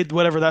then they played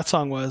whatever that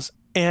song was.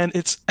 And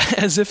it's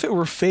as if it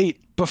were fate.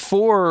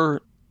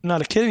 Before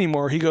Not a Kid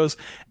Anymore, he goes,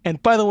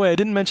 and by the way, I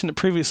didn't mention it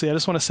previously. I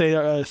just want to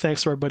say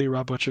thanks to our buddy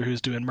Rob Butcher,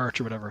 who's doing merch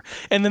or whatever.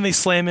 And then they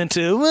slam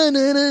into, and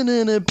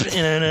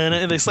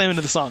they slam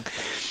into the song.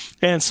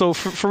 And so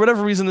for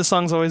whatever reason, this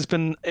song's always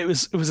been, it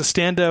was a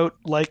standout,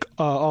 like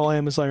All I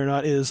Am Is I Or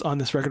Not is on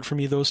this record for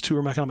me. Those two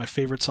are kind of my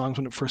favorite songs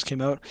when it first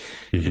came out.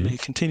 Mm-hmm. And they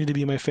continue to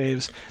be my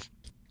faves.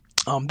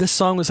 This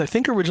song was, I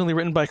think, originally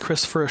written by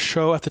Chris for a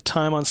show at the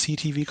time on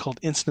CTV called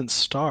Instant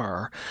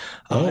Star,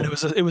 and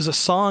it was a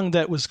song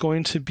that was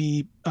going to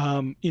be,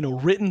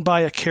 written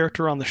by a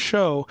character on the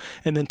show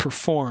and then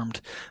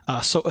performed.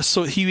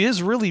 So he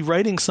is really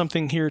writing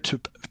something here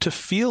to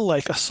feel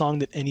like a song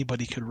that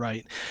anybody could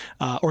write,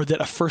 or that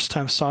a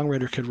first-time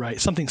songwriter could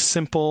write. Something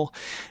simple,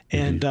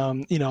 and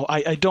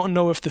I don't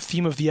know if the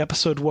theme of the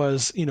episode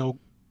was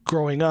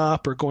growing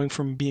up or going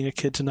from being a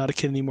kid to not a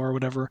kid anymore or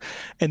whatever.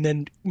 And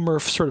then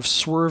Murph sort of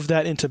swerved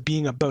that into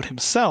being about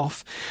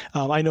himself.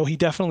 I know he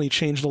definitely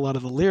changed a lot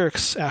of the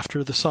lyrics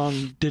after the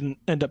song didn't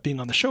end up being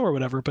on the show or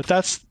whatever, but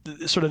that's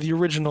sort of the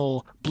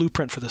original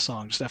blueprint for the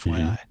song, just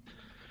FYI.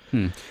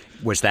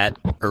 Was that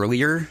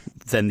earlier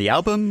than the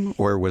album,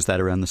 or was that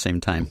around the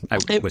same time?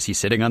 Was he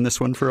sitting on this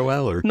one for a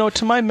while? Or no,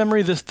 to my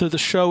memory, the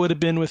show would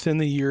have been within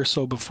the year or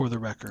so before the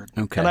record.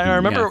 Okay, and I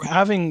remember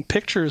having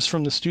pictures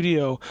from the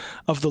studio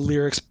of the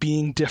lyrics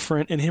being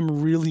different and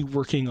him really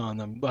working on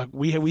them. Like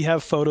we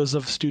have photos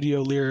of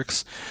studio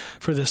lyrics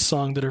for this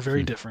song that are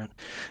very different.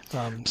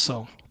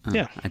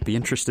 Yeah, I'd be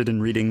interested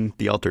in reading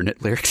the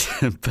alternate lyrics,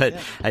 but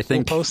I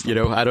think,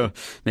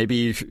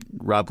 maybe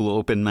Rob will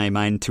open my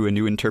mind to a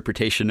new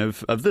interpretation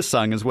of this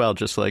song as well,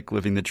 just like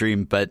Living the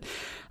Dream. But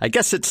I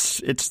guess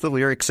it's the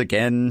lyrics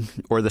again,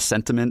 or the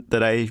sentiment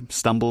that I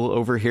stumble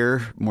over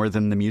here more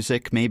than the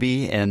music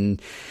maybe.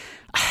 And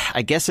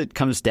I guess it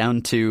comes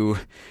down to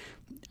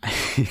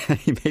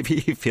maybe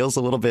he feels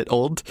a little bit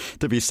old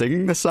to be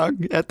singing this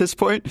song at this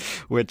point,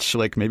 which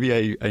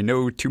maybe I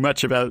know too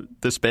much about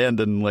this band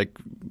and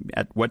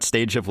at what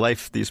stage of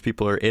life these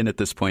people are in at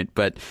this point.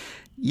 But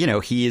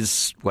he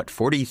is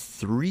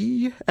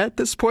 43 at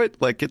this point.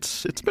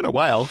 It's been a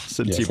while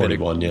since he's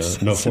 41.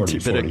 Been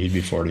 40. He'd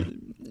be 40.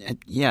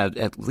 Yeah,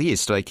 at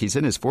least he's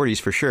in his 40s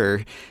for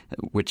sure,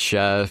 which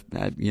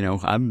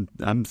I'm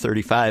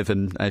 35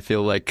 and I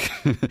feel like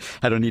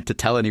I don't need to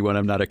tell anyone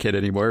I'm not a kid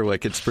anymore.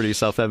 It's pretty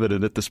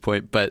self-evident at this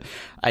point. But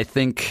I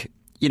think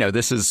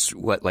this is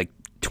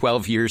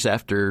 12 years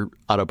after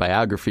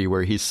Autobiography,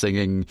 where he's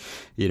singing,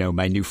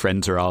 my new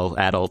friends are all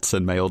adults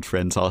and my old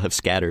friends all have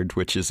scattered,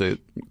 which is a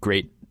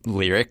great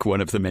lyric,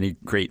 one of the many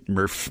great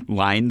Murph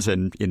lines,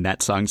 and in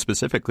that song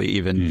specifically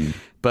even.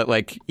 But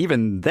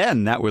even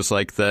then, that was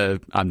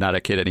the I'm not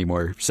a kid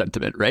anymore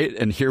sentiment, right?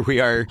 And here we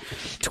are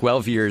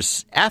 12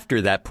 years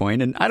after that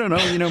point, and I don't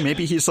know,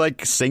 maybe he's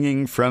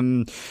singing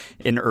from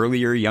an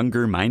earlier,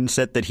 younger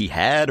mindset that he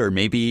had, or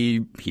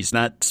maybe he's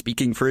not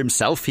speaking for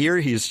himself here.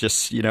 He's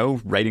just,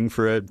 writing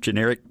for a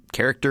generic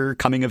character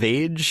coming of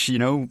age,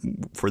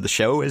 for the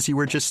show, as you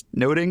were just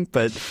noting.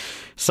 But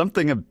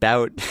something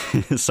about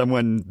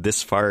someone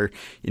this far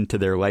into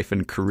their life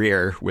and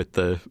career with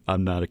the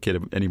I'm not a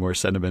kid anymore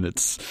sentiment,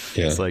 it's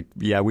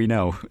we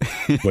know.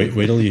 wait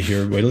till you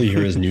hear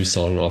his new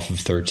song off of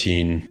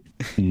 13,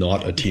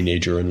 Not a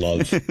Teenager in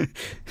Love.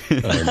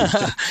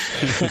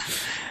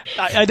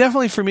 I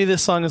definitely, for me,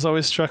 this song has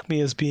always struck me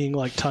as being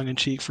tongue in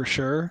cheek for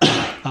sure.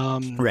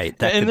 Right,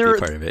 that could be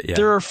part of it. Yeah,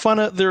 there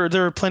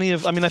are plenty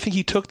of. I mean, I think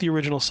he took the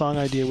original song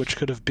idea, which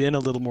could have been a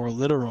little more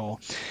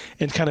literal,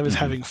 and kind of is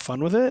having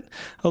fun with it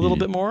a little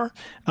bit more.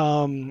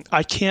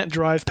 I can't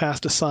drive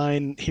past a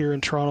sign here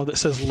in Toronto that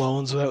says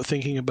loans without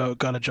thinking about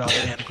got a job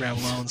at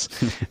Anagram Loans.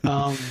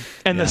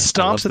 And the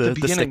stomps at the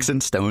beginning. The Sticks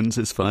and Stones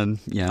is fun.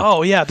 Yeah.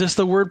 Oh yeah, just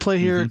the wordplay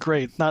here,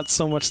 great. Not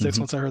so much Sticks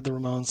once I heard the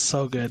Ramones,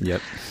 so good.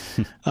 Yep.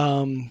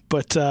 And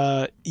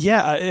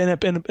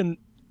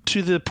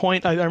to the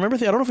point. I remember. I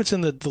don't know if it's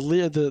in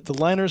the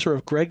liners or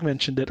if Greg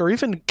mentioned it, or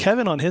even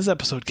Kevin on his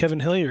episode. Kevin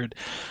Hilliard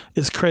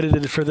is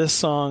credited for this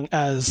song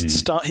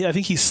as I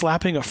think he's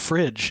slapping a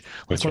fridge,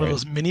 like That's one right. of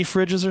those mini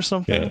fridges or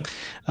something.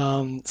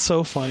 Yeah.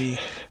 So funny.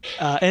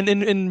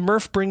 And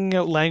Murph bringing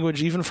out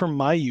language even from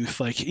my youth,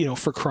 like,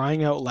 for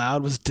crying out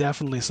loud, was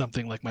definitely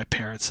something like my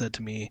parents said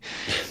to me.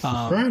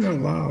 Crying out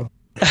loud.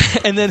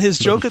 And then his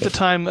joke at the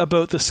time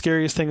about the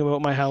scariest thing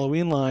about my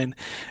Halloween line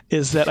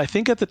is that I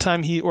think at the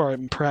time or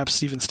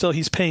perhaps even still,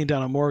 he's paying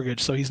down a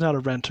mortgage, so he's not a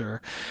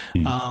renter.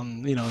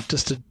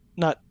 Just to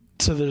not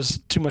so there's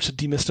too much to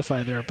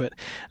demystify there, but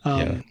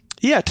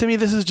to me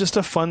this is just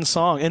a fun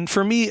song, and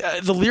for me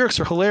the lyrics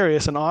are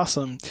hilarious and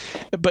awesome,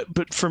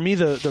 but for me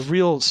the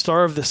real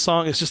star of this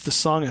song is just the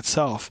song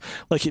itself.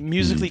 Like, it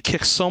musically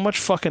kicks so much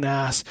fucking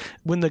ass.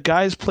 When the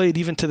guys played,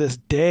 even to this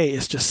day,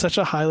 it's just such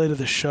a highlight of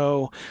the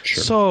show.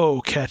 Sure.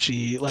 So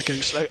catchy, like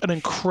an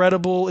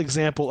incredible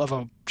example of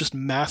a just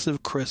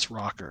massive Chris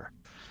rocker.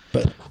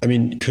 But I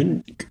mean,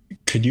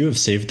 could you have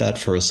saved that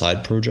for a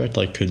side project?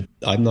 Like, could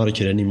I'm Not a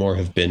Kid Anymore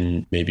have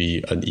been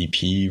maybe an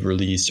EP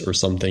release or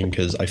something?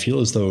 Because I feel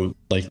as though,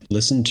 like,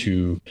 listen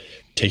to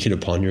Take It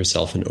Upon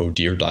Yourself and Oh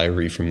Dear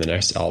Diary from the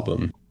next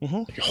album.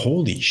 Like,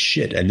 holy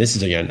shit. And this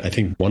is, again, I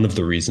think one of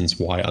the reasons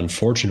why,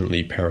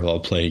 unfortunately,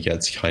 Parallel Play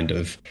gets kind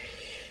of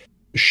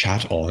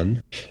shat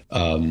on,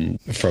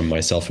 from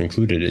myself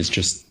included, is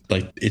just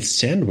like it's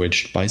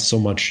sandwiched by so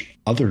much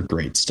other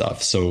great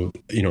stuff. So,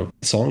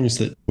 songs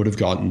that would have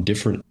gotten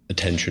different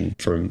attention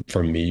from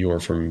me or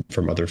from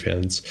other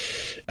fans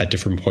at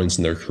different points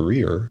in their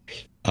career,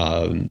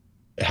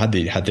 had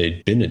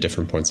they been at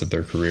different points of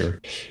their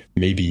career,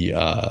 maybe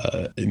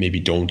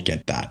don't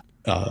get that.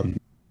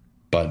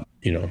 But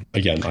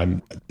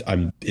again,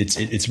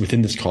 it's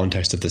within this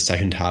context of the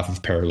second half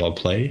of Parallel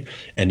Play,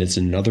 and it's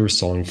another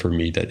song for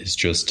me that is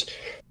just,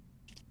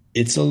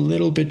 it's a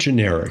little bit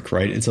generic,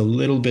 right? It's a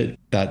little bit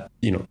that,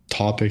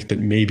 topic that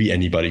maybe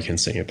anybody can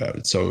sing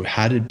about. So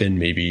had it been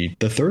maybe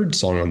the third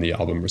song on the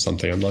album or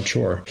something, I'm not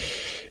sure,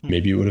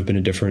 maybe it would have been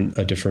a different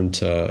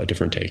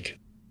take.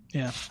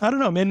 Yeah, I don't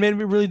know, man.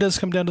 Maybe it really does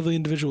come down to the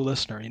individual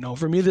listener.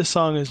 For me, this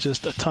song is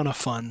just a ton of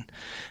fun,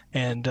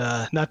 and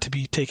not to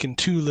be taken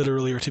too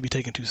literally or to be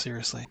taken too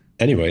seriously.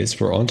 Anyways,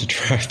 we're on to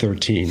track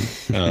 13.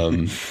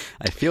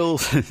 I feel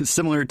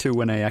similar to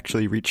when I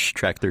actually reach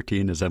track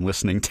 13 as I'm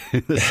listening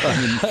to this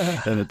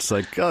song, and it's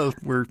like, oh,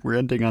 we're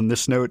ending on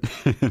this note.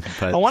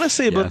 But, I want to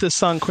say about this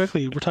song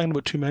quickly. We're talking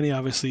about too many,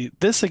 obviously.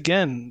 This,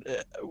 again,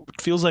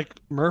 feels like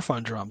Murph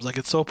on drums. Like,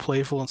 it's so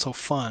playful and so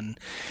fun.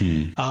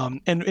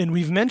 And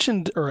we've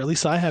mentioned, or at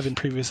least I have in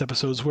previous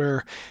episodes,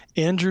 where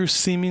Andrew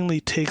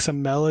seemingly takes a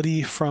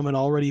melody from an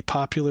already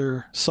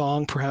popular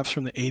song, perhaps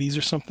from the 80s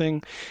or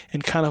something,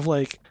 and kind of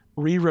like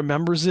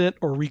remembers it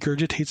or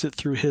regurgitates it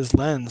through his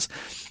lens.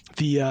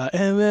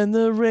 And when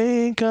the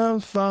rain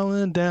comes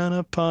falling down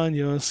upon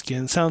your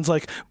skin sounds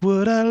like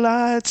Would I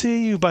Lie to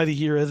You by the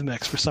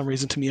Eurythmics for some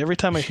reason to me every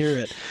time I hear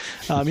it.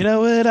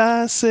 Would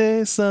I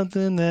say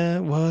something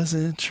that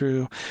wasn't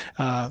true?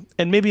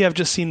 And maybe I've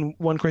just seen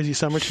One Crazy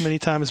Summer too many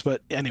times,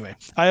 but anyway,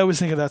 I always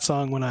think of that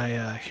song when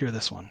I hear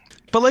this one.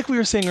 But like we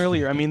were saying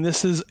earlier, I mean,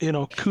 this is,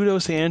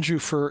 kudos to Andrew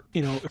for,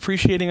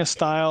 appreciating a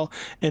style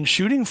and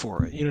shooting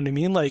for it. You know what I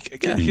mean? Like,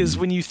 because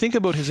when you think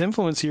about his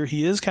influence here,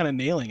 he is kind of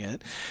nailing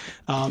it.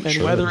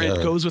 And whether it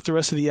goes with the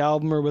rest of the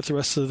album or with the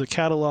rest of the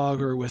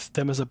catalog or with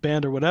them as a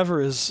band or whatever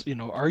is,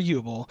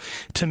 arguable.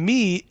 To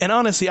me, and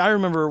honestly, I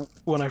remember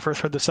when I first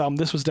heard this album,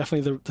 this was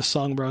definitely the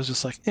song where I was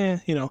just like,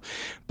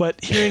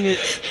 but hearing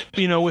it,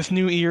 with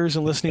new ears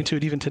and listening to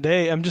it even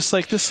today, I'm just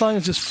like, this song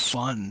is just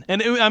fun.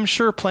 And I'm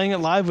sure playing it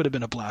live would have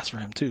been a blast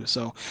for him too.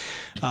 So,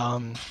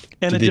 and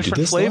a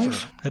different flavor,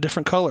 live? A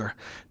different color.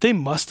 They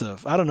must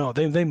have. I don't know.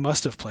 They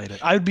must have played it.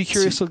 I'd be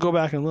curious to go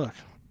back and look.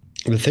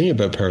 The thing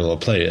about Parallel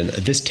Play, and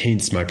this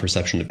taints my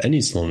perception of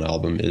any Sloan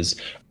album,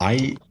 is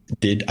I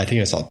think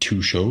I saw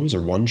 2 shows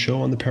or 1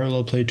 show on the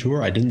Parallel Play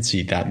tour. I didn't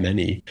see that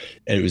many,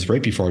 and it was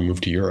right before I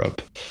moved to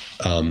Europe.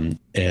 And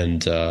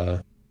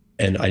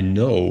I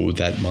know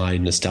that my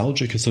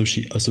nostalgic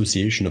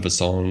association of a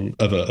song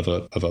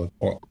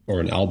or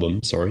an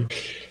album,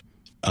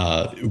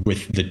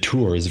 with the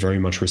tour is very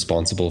much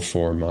responsible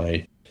for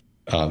my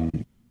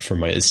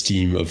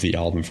esteem of the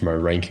album, for my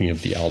ranking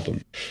of the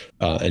album.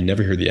 And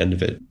Never Hear the End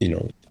of It,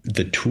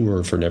 the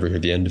tour for Never Hear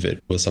the End of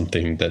It was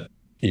something that,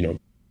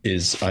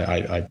 is,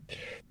 I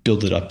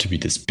build it up to be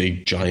this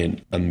big,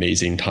 giant,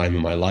 amazing time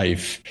in my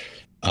life.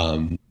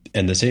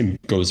 And the same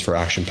goes for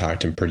Action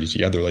Packed and Pretty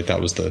Together. Like, that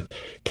was the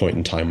point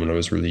in time when I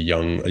was really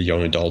a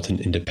young adult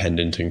and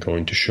independent and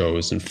going to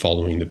shows and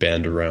following the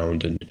band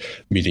around and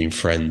meeting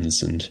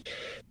friends. And,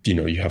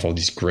 you have all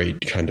these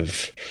great kind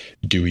of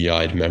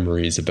dewy-eyed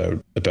memories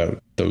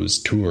about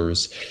those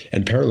tours.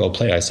 And Parallel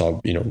Play, I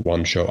saw,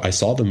 1 show. I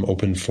saw them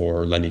open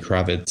for Lenny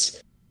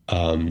Kravitz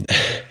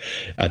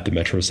at the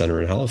Metro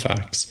Center in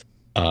Halifax,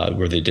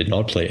 where they did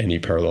not play any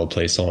Parallel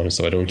Play songs.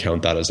 So I don't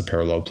count that as a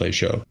Parallel Play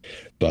show.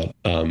 But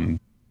I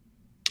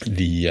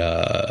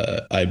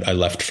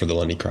left for the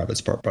Lenny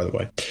Kravitz part, by the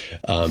way.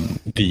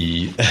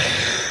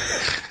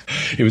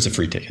 it was a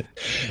free ticket.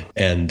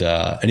 And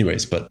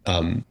anyways, but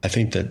I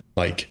think that,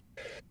 like,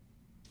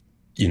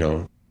 you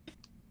know,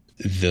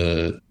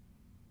 there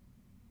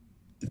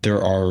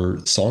are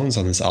songs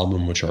on this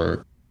album which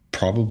are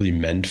probably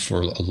meant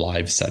for a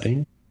live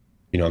setting.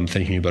 You know, I'm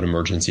thinking about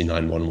Emergency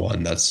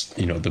 911. That's,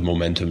 you know, the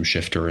momentum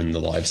shifter in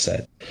the live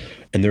set.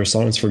 And there are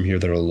songs from here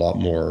that are a lot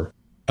more,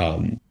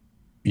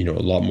 you know,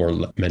 a lot more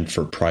meant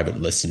for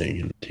private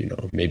listening. And, you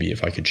know, maybe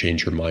If I Could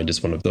Change Your Mind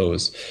is one of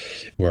those.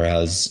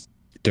 Whereas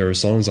there are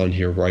songs on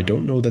here where I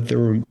don't know that they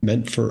were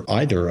meant for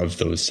either of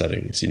those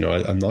settings. You know,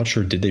 I'm not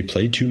sure. Did they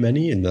play too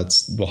many? And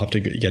we'll have to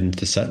get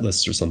into set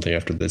lists or something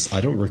after this.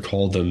 I don't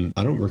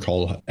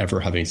recall ever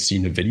having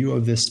seen a video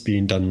of this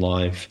being done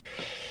live.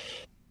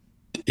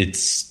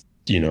 It's,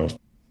 you know,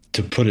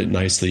 to put it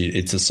nicely,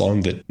 it's a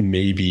song that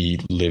maybe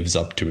lives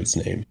up to its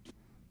name.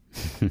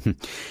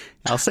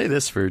 I'll say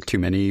this for Too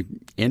Many.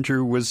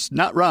 Andrew was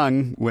not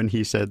wrong when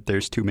he said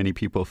there's too many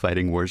people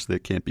fighting wars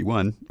that can't be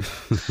won.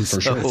 For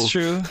sure. That's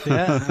true.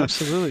 Yeah,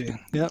 absolutely.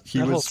 Yeah,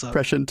 he was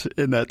prescient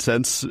in that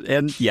sense.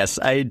 And yes,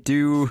 I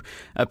do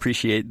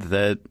appreciate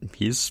that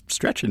he's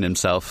stretching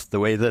himself the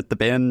way that the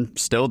band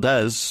still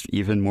does,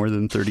 even more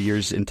than 30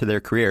 years into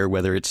their career,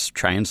 whether it's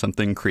trying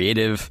something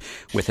creative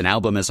with an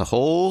album as a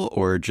whole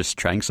or just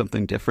trying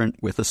something different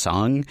with a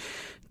song.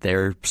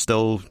 They're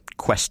still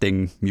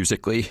questing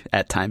musically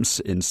at times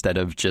instead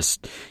of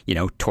just, you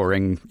know,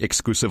 touring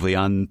exclusively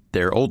on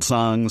their old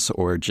songs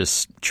or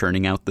just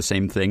churning out the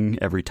same thing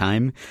every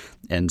time.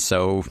 And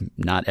so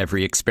not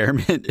every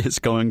experiment is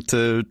going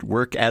to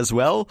work as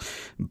well.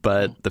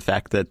 But the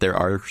fact that there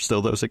are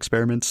still those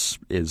experiments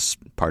is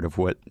part of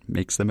what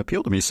makes them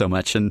appeal to me so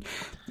much. And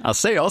I'll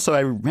say also,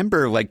 I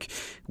remember, like,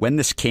 when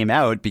this came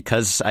out,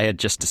 because I had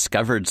just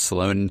discovered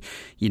Sloan,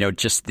 you know,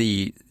 just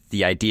the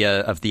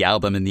idea of the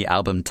album and the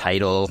album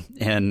title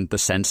and the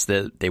sense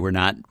that they were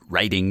not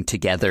writing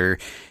together.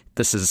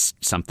 This is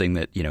something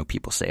that, you know,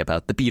 people say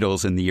about the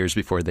Beatles in the years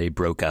before they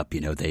broke up. You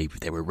know, they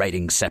were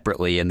writing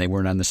separately and they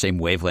weren't on the same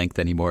wavelength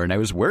anymore. And I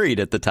was worried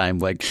at the time,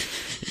 like,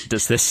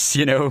 does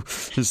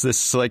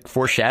this like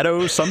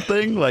foreshadow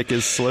something? Like,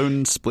 is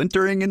Sloan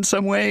splintering in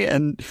some way?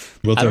 And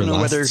will I their don't know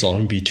last whether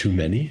song be Too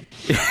Many?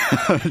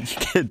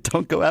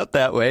 Don't go out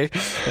that way.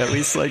 At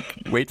least, like,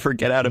 wait for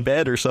Get Out of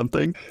Bed or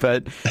something.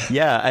 But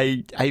yeah,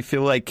 I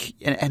feel like,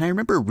 and I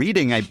remember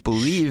reading, I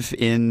believe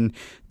in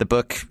the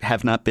book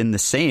Have Not Been the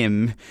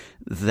Same,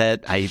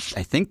 that I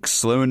think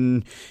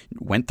Sloan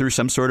went through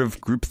some sort of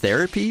group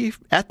therapy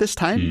at this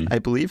time. I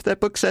believe that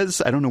book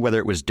says. I don't know whether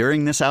it was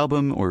during this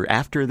album or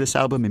after this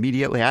album,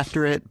 immediately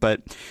after it,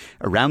 but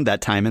around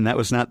that time. And that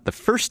was not the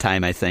first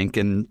time, I think.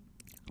 And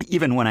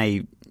even when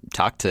I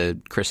talked to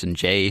Chris and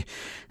Jay,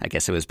 I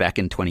guess it was back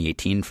in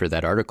 2018 for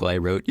that article I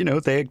wrote, you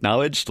know, they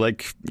acknowledged,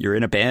 like, you're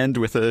in a band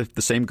with the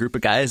same group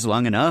of guys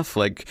long enough.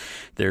 Like,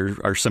 there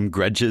are some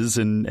grudges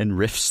and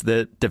riffs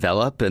that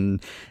develop.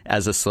 And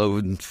as a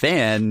Sloan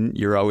fan,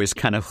 you're always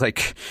kind of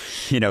like,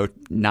 you know,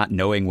 not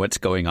knowing what's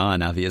going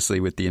on,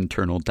 obviously, with the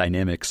internal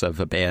dynamics of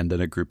a band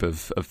and a group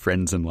of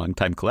friends and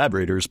longtime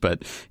collaborators.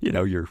 But, you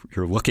know, you're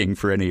looking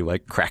for any,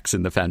 like, cracks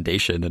in the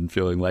foundation and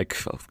feeling like,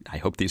 oh, I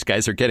hope these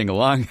guys are getting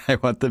along. I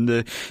want them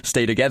to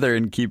stay together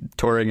and keep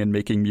touring and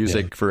making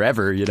music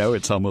forever. You know,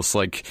 it's almost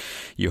like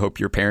you hope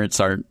your parents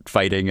aren't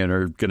fighting and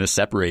are going to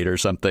separate or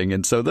something.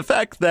 And so the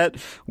fact that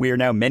we are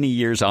now many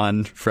years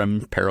on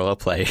from Parallel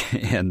Play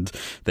and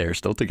they're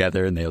still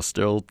together and they're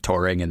still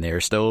touring and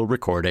they're still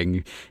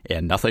recording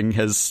and nothing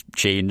has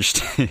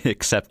changed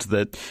except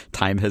that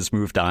time has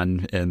moved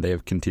on and they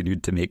have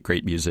continued to make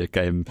great music.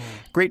 I'm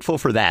grateful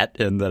for that,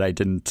 and that I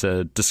didn't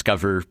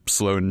discover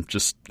Sloan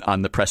just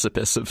on the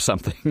precipice of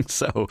something.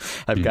 So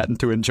I've gotten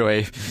to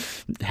enjoy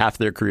half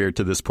their career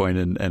to this point,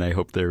 and I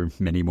hope there are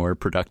many more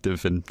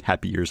productive and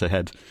happy years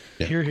ahead.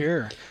 Yeah.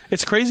 Hear.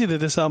 It's crazy that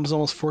this album is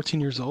almost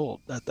 14 years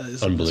old. That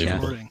is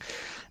unbelievable.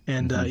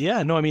 And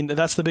I mean,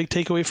 that's the big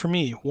takeaway for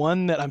me.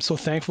 One, that I'm so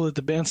thankful that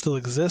the band still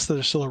exists, that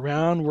they're still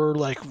around. We're,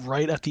 like,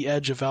 right at the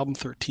edge of album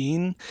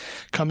 13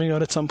 coming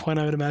out at some point,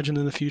 I would imagine,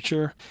 in the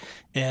future.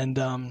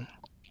 And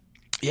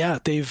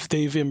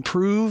they've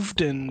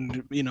improved,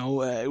 and, you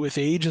know, with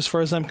age, as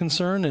far as I'm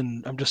concerned,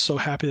 and I'm just so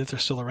happy that they're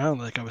still around,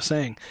 like I was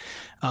saying.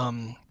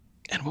 And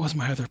what was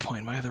my other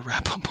point? My other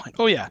wrap-up point?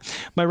 Oh yeah,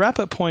 my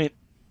other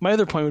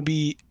point would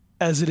be,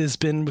 as it has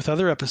been with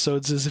other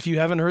episodes, is if you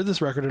haven't heard this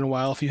record in a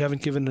while, if you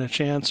haven't given it a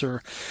chance,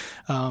 or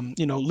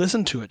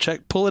listen to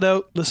it, pull it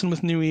out, listen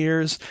with new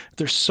ears.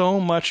 There's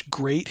so much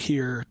great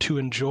here to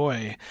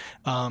enjoy.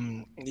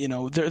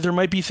 There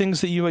might be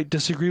things that you might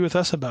disagree with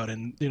us about,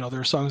 and, you know,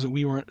 there are songs that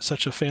we weren't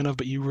such a fan of,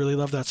 but you really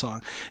love that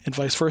song, and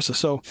vice versa.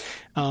 So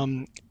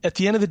at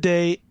the end of the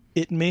day,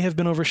 it may have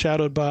been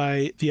overshadowed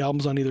by the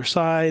albums on either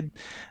side.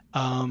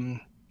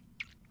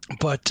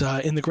 But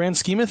in the grand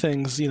scheme of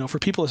things, you know, for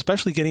people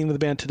especially getting into the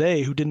band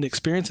today who didn't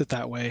experience it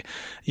that way,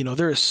 you know,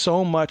 there is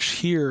so much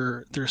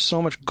here. There's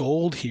so much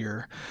gold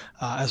here,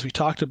 as we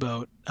talked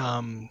about.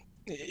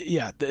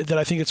 that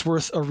I think it's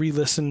worth a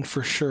re-listen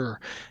for sure.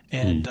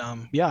 And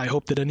I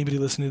hope that anybody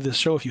listening to this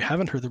show, if you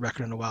haven't heard the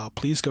record in a while,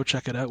 please go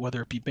check it out,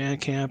 whether it be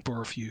Bandcamp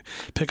or if you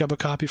pick up a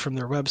copy from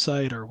their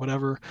website or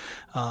whatever.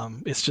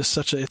 It's just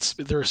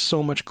there's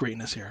so much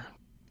greatness here.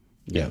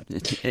 Yeah.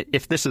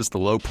 If this is the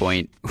low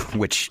point,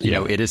 which, you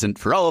know, it isn't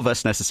for all of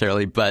us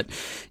necessarily, but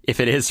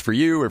if it is for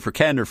you or for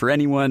Ken or for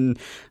anyone,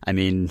 I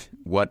mean,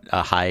 what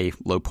a high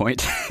low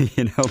point.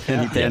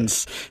 Many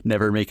bands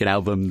never make an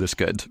album this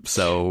good.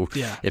 So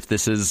if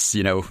this is,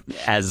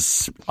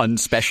 as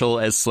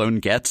unspecial as Sloan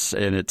gets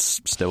and it's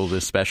still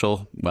this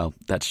special, well,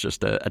 that's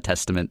just a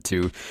testament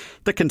to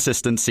the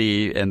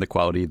consistency and the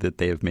quality that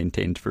they have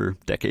maintained for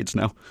decades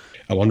now.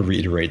 I want to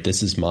reiterate,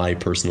 this is my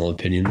personal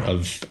opinion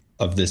of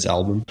this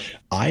album.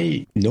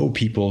 I know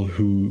people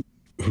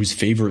whose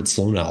favorite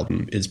Sloan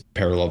album is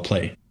Parallel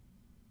Play.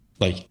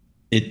 Like,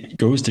 it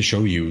goes to show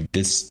you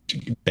this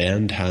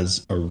band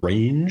has a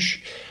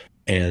range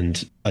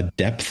and a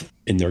depth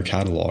in their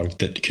catalog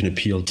that can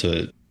appeal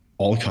to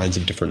all kinds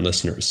of different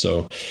listeners.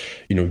 So,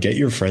 get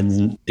your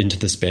friends into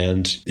this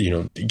band,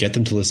 get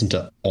them to listen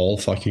to all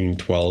fucking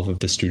 12 of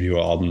the studio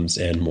albums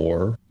and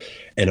more.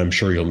 And I'm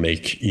sure you'll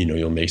make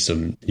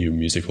some new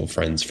musical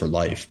friends for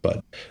life.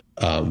 But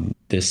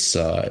this,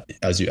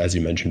 as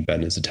you mentioned,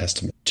 Ben, is a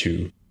testament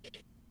to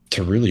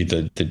really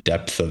the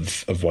depth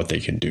of what they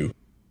can do.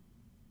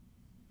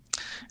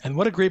 And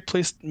what a great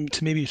place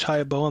to maybe tie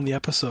a bow on the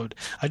episode.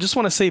 I just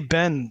want to say,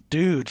 Ben,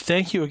 dude,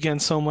 thank you again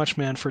so much,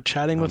 man, for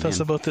chatting with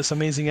us about this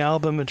amazing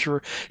album and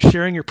for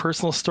sharing your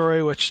personal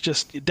story, which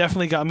just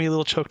definitely got me a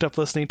little choked up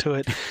listening to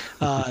it.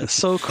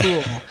 So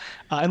cool.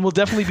 And we'll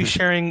definitely be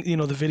sharing,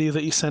 the video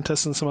that you sent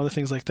us and some other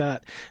things like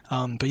that.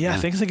 But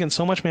thanks again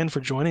so much, man, for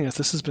joining us.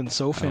 This has been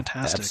so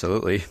fantastic.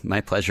 Absolutely.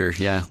 My pleasure.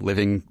 Yeah.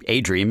 Living a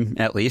dream,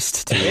 at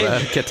least,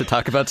 to get to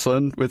talk about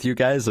Sloan with you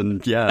guys.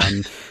 And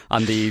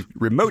on the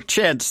remote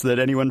chance that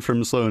anyone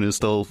from Sloan is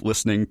still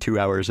listening 2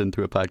 hours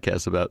into a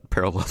podcast about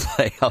Parallel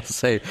Play, I'll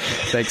say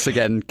thanks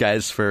again,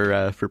 guys,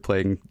 for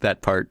playing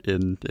that part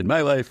in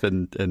my life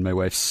and my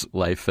wife's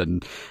life.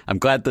 And I'm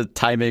glad the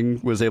timing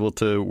was able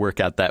to work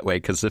out that way,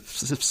 because if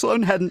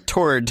Sloan hadn't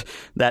toured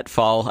that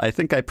fall, I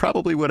think I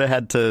probably would have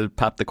had to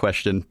pop the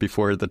question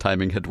before the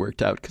timing had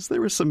worked out, because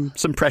there was some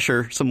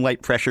pressure, some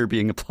light pressure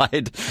being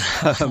applied.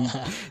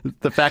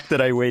 The fact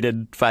that I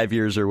waited 5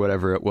 years or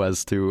whatever it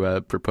was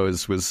to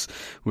propose was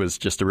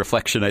just a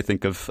reflection, I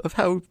think, of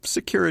how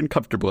secure and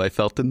comfortable I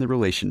felt in the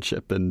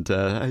relationship. And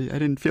I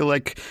didn't feel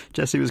like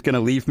Jesse was going to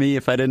leave me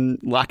if I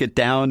didn't lock it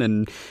down.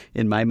 And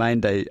in my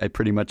mind, I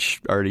pretty much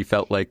already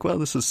felt like, well,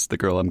 this is the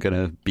girl I'm going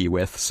to be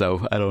with,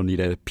 so I don't need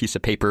a piece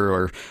of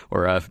paper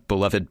or a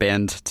beloved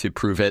band to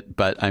prove it.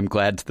 But I'm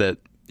glad that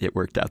it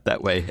worked out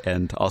that way,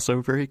 and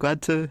also very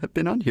glad to have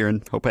been on here,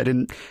 and hope I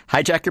didn't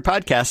hijack your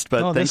podcast,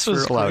 but thanks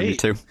for allowing me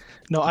to.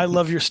 No, I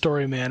love your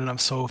story, man, and I'm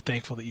so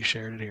thankful that you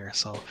shared it here.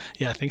 So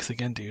thanks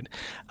again, dude.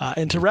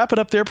 And to wrap it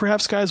up there,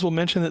 perhaps, guys, we'll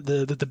mention that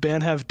the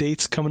band have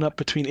dates coming up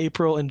between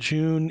April and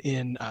June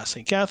in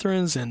St.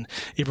 Catharines, and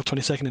April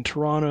 22nd in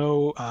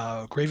Toronto,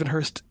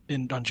 Gravenhurst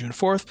on June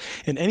 4th.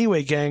 And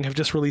Anyway Gang have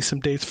just released some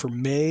dates for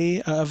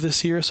May of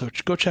this year, so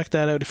go check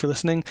that out if you're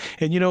listening.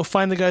 And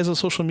find the guys on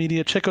social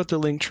media, check out their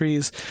link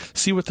trees,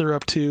 see what they're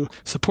up to,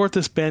 support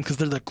this band, because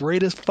they're the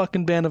greatest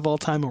fucking band of all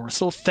time, and we're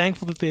so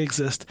thankful that they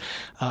exist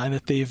and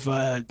that they've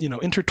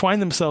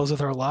intertwined themselves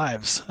with our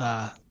lives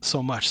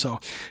so much.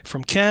 So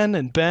from Ken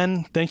and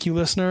Ben, thank you,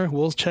 listener.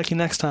 We'll check you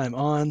next time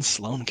on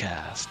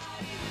Sloancast.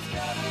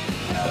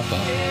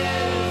 Bye-bye.